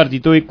ਪੰਜਾਬ ਦੀ ਧਰਤੀ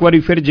ਤੋਂ। ਇੱਕ ਵਾਰੀ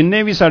ਫਿਰ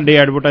ਜਿੰਨੇ ਵੀ ਸਾਡੇ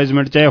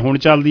ਐਡਵਰਟਾਈਜ਼ਮੈਂਟ ਚਾਹੇ ਹੁਣ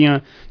ਚੱਲਦੀਆਂ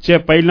ਚਾਹੇ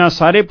ਪਹਿਲਾਂ,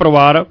 ਸਾਰੇ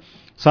ਪਰਿਵਾਰ,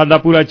 ਸਾਡਾ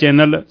ਪੂਰਾ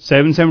ਚੈਨਲ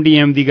 770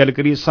 AM ਦੀ ਗੱਲ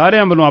ਕਰੀਏ,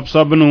 ਸਾਰਿਆਂ ਵੱਲੋਂ ਆਪ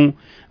ਸਭ ਨੂੰ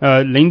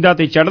ਲਹਿੰਦਾ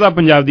ਤੇ ਚੜ੍ਹਦਾ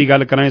ਪੰਜਾਬ ਦੀ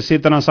ਗੱਲ ਕਰਾਂ। ਇਸੇ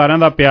ਤਰ੍ਹਾਂ ਸਾਰਿਆਂ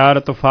ਦਾ ਪਿਆਰ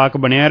ਇਤਫਾਕ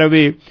ਬਣਿਆ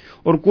ਰਹੇ।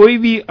 ਔਰ ਕੋਈ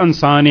ਵੀ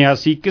ਇਨਸਾਨ ਆ,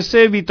 ਅਸੀਂ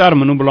ਕਿਸੇ ਵੀ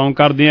ਧਰਮ ਨੂੰ ਬਿਲੋਂਗ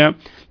ਕਰਦੇ ਹਾਂ,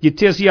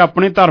 ਜਿੱਥੇ ਅਸੀਂ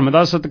ਆਪਣੇ ਧਰਮ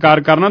ਦਾ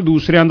ਸਤਿਕਾਰ ਕਰਨਾ,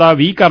 ਦੂਸਰਿਆਂ ਦਾ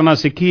ਵੀ ਕਰਨਾ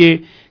ਸਿੱਖੀਏ।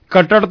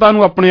 ਕੱਟੜਤਾ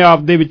ਨੂੰ ਆਪਣੇ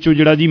ਆਪ ਦੇ ਵਿੱਚੋਂ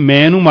ਜਿਹੜਾ ਜੀ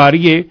ਮੈਂ ਨੂੰ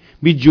ਮਾਰੀਏ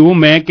ਵੀ ਜੋ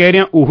ਮੈਂ ਕਹਿ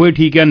ਰਿਹਾ ਉਹ ਹੀ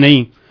ਠੀਕ ਹੈ,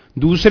 ਨਹੀਂ,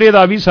 ਦੂਸਰੇ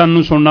ਦਾ ਵੀ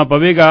ਸਾਨੂੰ ਸੁਣਨਾ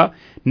ਪਵੇਗਾ।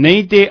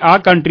 ਨਹੀਂ ਤੇ ਆਹ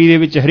ਕੰਟਰੀ ਦੇ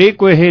ਵਿੱਚ ਹਰੇਕ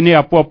ਕੋਈ ਨੇ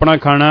ਆਪੋ ਆਪਣਾ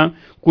ਖਾਣਾ,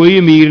 ਕੋਈ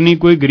ਅਮੀਰ ਨਹੀਂ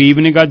ਕੋਈ ਗਰੀਬ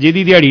ਨਹੀਂਗਾ,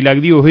 ਜਿਹਦੀ ਦਿਹਾੜੀ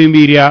ਲੱਗਦੀ ਉਹੀ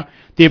ਅਮੀਰ ਆ।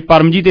 ਤੇ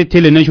ਪਰਮਜੀਤ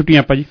ਇੱਥੇ ਲੈਣੇ ਛੁੱਟੀਆਂ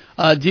ਆਪਾਂ ਜੀ।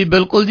 ਜੀ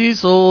ਬਿਲਕੁਲ ਜੀ।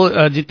 ਸੋ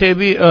ਜਿੱਥੇ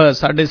ਵੀ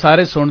ਸਾਡੇ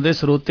ਸਾਰੇ ਸੁਣਦੇ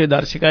ਸਰੋਤੇ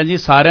ਦਰਸ਼ਕ ਹੈ ਜੀ,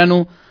 ਸਾਰਿਆਂ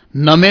ਨੂੰ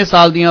ਨਵੇਂ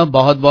ਸਾਲ ਦੀਆਂ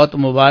ਬਹੁਤ ਬਹੁਤ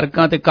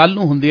ਮੁਬਾਰਕਾਂ। ਤੇ ਕੱਲ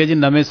ਨੂੰ ਹੁੰਦੀ ਹੈ ਜੀ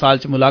ਨਵੇਂ ਸਾਲ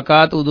 'ਚ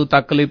ਮੁਲਾਕਾਤ। ਉਦੋਂ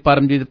ਤੱਕ ਲਈ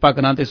ਪਰਮਜੀਤ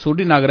ਭਕਨਾ ਤੇ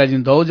ਸੋਢੀ ਨਾਗਰਾ ਜੀ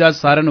ਨੂੰ ਦਿਓ ਇਜਾਜ਼ਤ।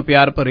 ਸਾਰਿਆਂ ਨੂੰ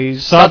ਪਿਆਰ ਭਰੀ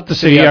ਸਤਿ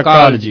ਸ੍ਰੀ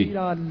ਅਕਾਲ ਜੀ।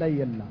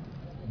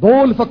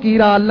 ਬੋਲ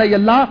ਫਕੀਰਾ ਅੱਲਾ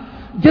ਅੱਲਾ,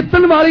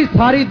 ਜਿੱਤਣ ਵਾਲੀ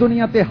ਸਾਰੀ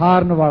ਦੁਨੀਆ ਤੇ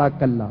ਹਾਰਨ ਵਾਲਾ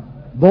ਕੱਲਾ।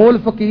 ਬੋਲ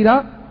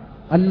ਫਕੀਰਾ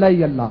ਅੱਲਾ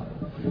ਅੱਲਾ।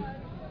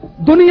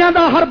 ਦੁਨੀਆ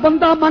ਦਾ ਹਰ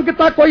ਬੰਦਾ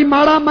ਮੰਗਤਾ, ਕੋਈ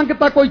ਮਾੜਾ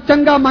ਮੰਗਤਾ, ਕੋਈ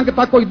ਚੰਗਾ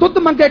ਮੰਗਤਾ, ਕੋਈ ਦੁੱਧ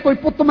ਮੰਗੇ, ਕੋਈ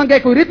ਪੁੱਤ ਮੰਗੇ,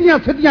 ਕੋਈ ਰਿੱਧੀਆਂ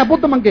ਸਿੱਧੀਆਂ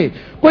ਬੁੱਧ ਮੰਗੇ,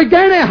 ਕੋਈ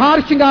ਗਹਿਣੇ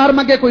ਹਾਰ ਸ਼ਿੰਗਾਰ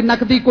ਮੰਗੇ, ਕੋਈ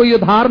ਨਕਦੀ ਕੋਈ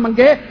ਉਧਾਰ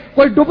ਮੰਗੇ,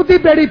 ਕੋਈ ਡੁੱਬਦੀ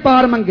ਬੇੜੀ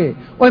ਪਾਰ ਮੰਗੇ।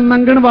 ਓਏ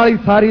ਮੰਗਣ ਵਾਲੀ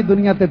ਸਾਰੀ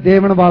ਦੁਨੀਆ ਤੇ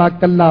ਦੇਵਣ ਵਾਲਾ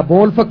ਕੱਲਾ।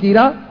 ਬੋਲ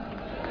ਫਕੀਰਾ,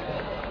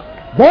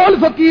 ਬੋਲ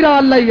ਫਕੀਰਾ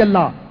ਅੱਲਾ ਹੀ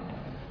ਅੱਲਾ।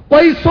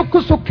 ਕੋਈ ਸੁੱਖ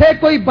ਸੁੱਖੇ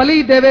ਕੋਈ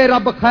ਬਲੀ ਦੇਵੇ,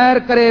 ਰੱਬ ਖੈਰ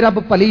ਕਰੇ ਰੱਬ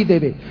ਭਲੀ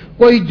ਦੇਵੇ।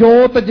 ਕੋਈ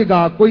ਜੋਤ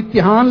ਜਗਾ, ਕੋਈ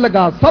ਧਿਆਨ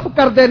ਲਗਾ, ਸਭ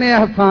ਕਰਦੇ ਨੇ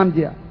ਅਹਿਸਾਨ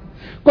ਜਿਹਾ।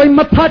 ਕੋਈ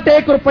ਮੱਥਾ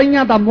ਟੇਕ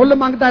ਰੁਪਈਆਂ ਦਾ ਮੁੱਲ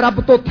ਮੰਗਦਾ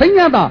ਰੱਬ ਤੋਂ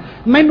ਥਈਆਂ ਦਾ,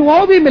 ਮੈਨੂੰ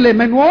ਉਹ ਵੀ ਮਿਲੇ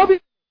ਮੈਨੂੰ ਉਹ ਵੀ।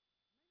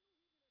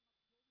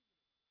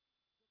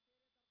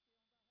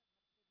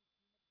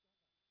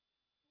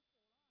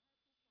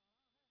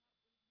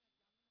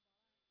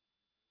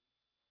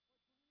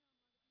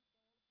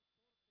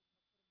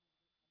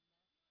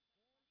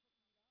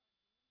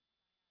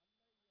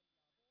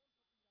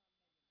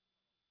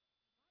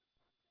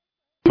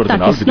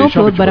 ताकि स्नो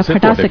फ्लोर बर्फ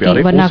हटा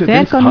सके, वरना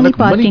गैर कानूनी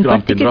पार्किंग पर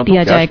टिकट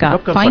दिया जाएगा,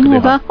 फाइन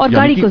होगा और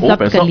गाड़ी को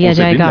जब्त कर लिया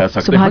जाएगा।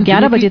 सुबह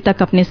 11 बजे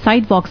तक अपने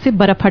साइड वॉक से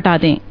बर्फ हटा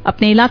दें।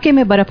 अपने इलाके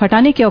में बर्फ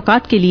हटाने के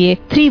औकात के लिए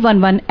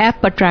 311 ऐप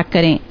पर ट्रैक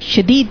करें।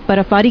 शदीद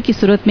बर्फबारी की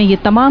सूरत में ये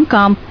तमाम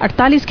काम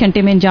 48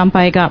 घंटे में अंजाम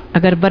पाएगा।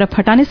 अगर बर्फ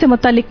हटाने से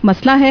मुतालिक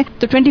मसला है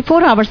तो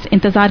 24 आवर्स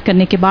इंतजार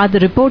करने के बाद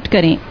रिपोर्ट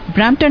करें।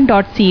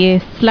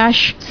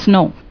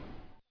 brampton.ca/snow।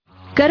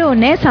 करो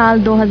नए साल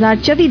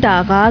 2024 ਦਾ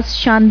ਆਗਾਜ਼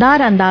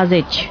ਸ਼ਾਨਦਾਰ ਅੰਦਾਜ਼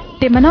ਵਿੱਚ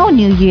ਤੇ ਮਨਾਓ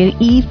ਨਿਊ ਈਅਰ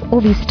ਈਵ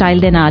ਉਹ ਵੀ ਸਟਾਈਲ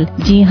ਦੇ ਨਾਲ।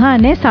 ਜੀ ਹਾਂ,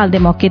 ਨਏ ਸਾਲ ਦੇ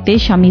ਮੌਕੇ ਤੇ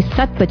ਸ਼ਾਮੀ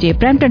 7 ਵਜੇ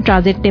ਬ੍ਰੈਂਪਟਨ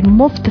ਟ੍ਰਾਂਜ਼ਿਟ ਤੇ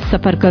ਮੁਫਤ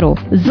ਸਫ਼ਰ ਕਰੋ।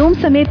 ਜ਼ੂਮ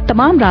ਸਮੇਤ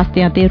तमाम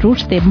ਰਾਸਤਿਆਂ ਤੇ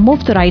ਰੂਟਸ ਤੇ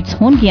ਮੁਫਤ ਰਾਈਡਸ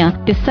ਹੋਣਗੀਆਂ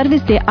ਤੇ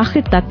ਸਰਵਿਸ ਦੇ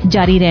ਆਖਿਰ ਤੱਕ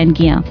ਜਾਰੀ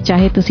ਰਹਿਣਗੀਆਂ।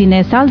 ਚਾਹੇ ਤੁਸੀਂ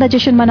ਨਏ ਸਾਲ ਦਾ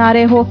ਜਸ਼ਨ ਮਨਾ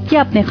ਰਹੇ ਹੋ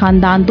ਜਾਂ ਆਪਣੇ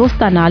ਖਾਨਦਾਨ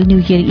ਦੋਸਤਾਂ ਨਾਲ ਨਿਊ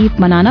ਈਅਰ ਈਵ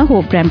ਮਨਾਣਾ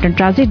ਹੋ, ਬ੍ਰੈਂਪਟਨ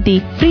ਟ੍ਰਾਂਜ਼ਿਟ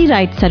ਦੀ ਫ੍ਰੀ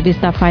ਰਾਈਡ ਸਰਵਿਸ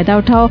ਦਾ ਫਾਇਦਾ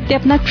ਉਠਾਓ ਤੇ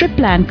ਆਪਣਾ ਟ੍ਰਿਪ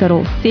ਪਲਾਨ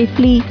ਕਰੋ।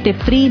 ਸੇਫਲੀ ਤੇ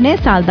ਫ੍ਰੀ ਨਏ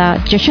ਸਾਲ ਦਾ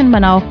ਜਸ਼ਨ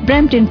ਮਨਾਓ,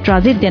 ਬ੍ਰੈਂਪਟਨ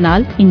ਟ੍ਰਾਂਜ਼ਿਟ ਦੇ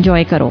ਨਾਲ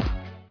ਇੰਜੋਏ ਕਰੋ।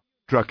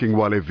 ਟਰੱਕਿੰਗ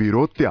ਵਾਲੇ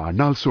ਵੀਰੋ ਧਿਆਨ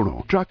ਨਾਲ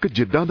ਸੁਣੋ। ਟਰੱਕ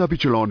ਜਿੱਦਾਂ ਦਾ ਵੀ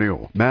ਚਲਾਉਣੇ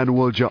ਹੋ,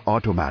 ਮੈਨੂਅਲ ਜਾਂ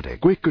ਆਟੋਮੈਟਿਕ,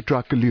 ਕੁਇਕ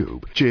ਟਰੱਕ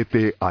ਲਿਊਬ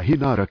ਚੇਤੇ ਆਹੀ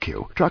ਨਾ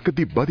ਰੱਖਿਓ। ਟਰੱਕ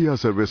ਦੀ ਵਧੀਆ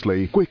ਸਰਵਿਸ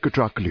ਲਈ ਕੁਇਕ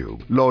ਟਰੱਕ ਲਿਊਬ।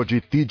 ਲਓ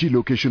ਜੀ, ਤੀਜੀ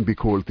ਲੋਕੇਸ਼ਨ ਵੀ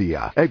ਖੋਲਤੀ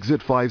ਆ,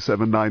 ਐਗਜ਼ਿਟ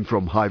 579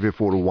 ਫਰਮ ਹਾਈਵੇ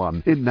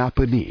 401 ਇਨ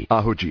ਨਾਪਨੀ।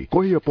 ਆਹੋ ਜੀ,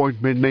 ਕੋਈ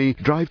ਅਪਾਇੰਟਮੈਂਟ ਨਹੀਂ,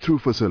 drive through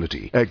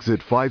facility. Exit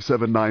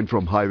 579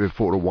 firm highway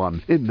 401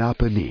 in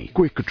Napanee.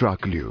 Quick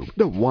Truck Lube,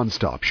 the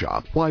one-stop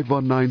shop.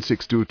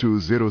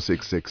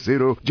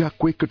 519-622-0660 ਜਾਂ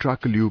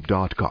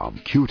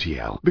quicktrucklube.com.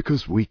 QTL,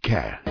 because we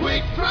care.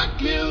 Quick Truck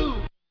Lube.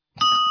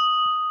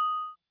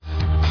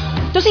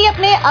 ਤੁਸੀਂ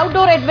ਆਪਣੇ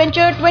ਆਊਟਡੋਰ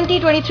ਐਡਵੈਂਚਰ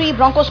 2023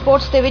 ਬ੍ਰੋਂਕੋ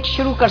ਸਪੋਰਟਸ ਦੇ ਵਿੱਚ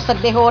ਸ਼ੁਰੂ ਕਰ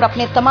ਸਕਦੇ ਹੋ ਔਰ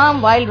ਆਪਣੇ तमाम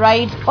ਵਾਈਲਡ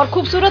ਰਾਈਡਸ ਔਰ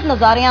ਖੂਬਸੂਰਤ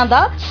ਨਜ਼ਾਰਿਆਂ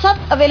ਦਾ ਸਭ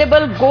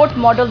ਅਵੇਲੇਬਲ ਗੋਟ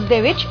ਮਾਡਲਸ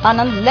ਦੇ ਵਿੱਚ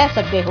ਆਨੰਦ ਲੈ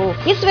ਸਕਦੇ ਹੋ।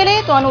 ਇਸ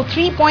ਵੇਲੇ ਤੁਹਾਨੂੰ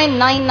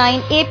 3.99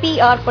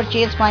 APR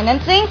ਪਰਚੇਜ਼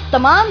ਫਾਈਨੈਂਸਿੰਗ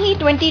तमाम ਹੀ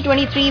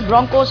 2023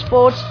 ਬ੍ਰੋਂਕੋ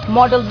ਸਪੋਰਟਸ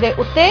ਮਾਡਲਸ ਦੇ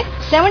ਉੱਤੇ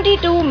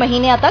 72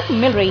 ਮਹੀਨਿਆਂ ਤੱਕ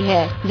ਮਿਲ ਰਹੀ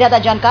ਹੈ। ਜ਼ਿਆਦਾ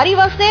ਜਾਣਕਾਰੀ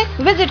ਵਾਸਤੇ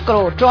ਵਿਜ਼ਿਟ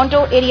ਕਰੋ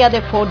ਟੋਰਾਂਟੋ ਏਰੀਆ ਦੇ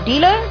ਫੋਰਡ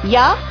ਡੀਲਰ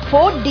ਜਾਂ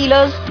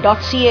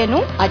forddealers.ca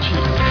ਨੂੰ ਅੱਜ ਹੀ।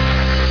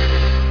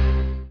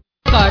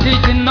 ਸਾਡੀ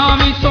ਜਿੰਨਾ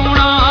ਵੀ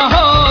ਸੋਹਣਾ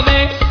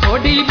ਹੋਵੇ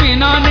ਥੋੜੀ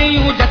ਬਿਨਾ ਨਹੀਂ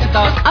ਉਹ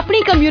ਜੱਟਦਾ।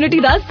 ਆਪਣੀ ਕਮਿਊਨਿਟੀ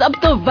ਦਾ ਸਭ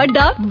ਤੋਂ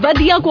ਵੱਡਾ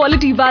ਵਧੀਆ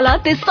ਕੁਆਲਿਟੀ ਵਾਲਾ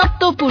ਤੇ ਸਭ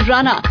ਤੋਂ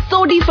ਪੁਰਾਣਾ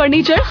ਸੋਡੀ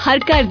ਫਰਨੀਚਰ ਹਰ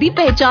ਘਰ ਦੀ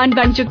ਪਹਿਚਾਨ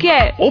ਬਣ ਚੁੱਕਿਆ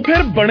ਹੈ। ਉਹ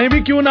ਫਿਰ ਬਣੇ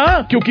ਵੀ ਕਿਉਂ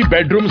ਨਾ, ਕਿਉਂਕਿ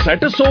bedroom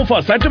set, sofa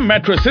set,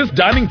 mattresses,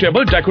 dining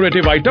table,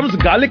 decorative items,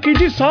 ਗੱਲ ਕੀ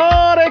ਜੀ,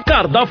 ਸਾਰੇ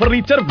ਘਰ ਦਾ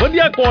ਫਰਨੀਚਰ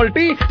ਵਧੀਆ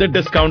ਕੁਆਲਿਟੀ ਤੇ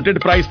ਡਿਸਕਾਊਂਟਡ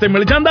ਪ੍ਰਾਈਸ ਤੇ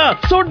ਮਿਲ ਜਾਂਦਾ।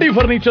 ਸੋਡੀ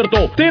ਫਰਨੀਚਰ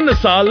ਤੋਂ 3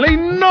 ਸਾਲ ਲਈ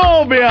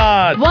no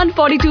ਵਿਆਜ।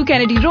 142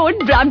 ਕੈਨੇਡੀ ਰੋਡ,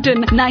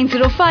 ਬ੍ਰੈਂਪਟਨ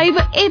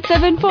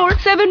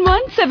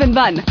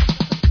 9058747171।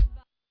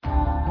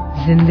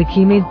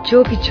 जिंदगी में जो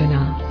भी चुना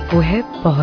वो है बहुत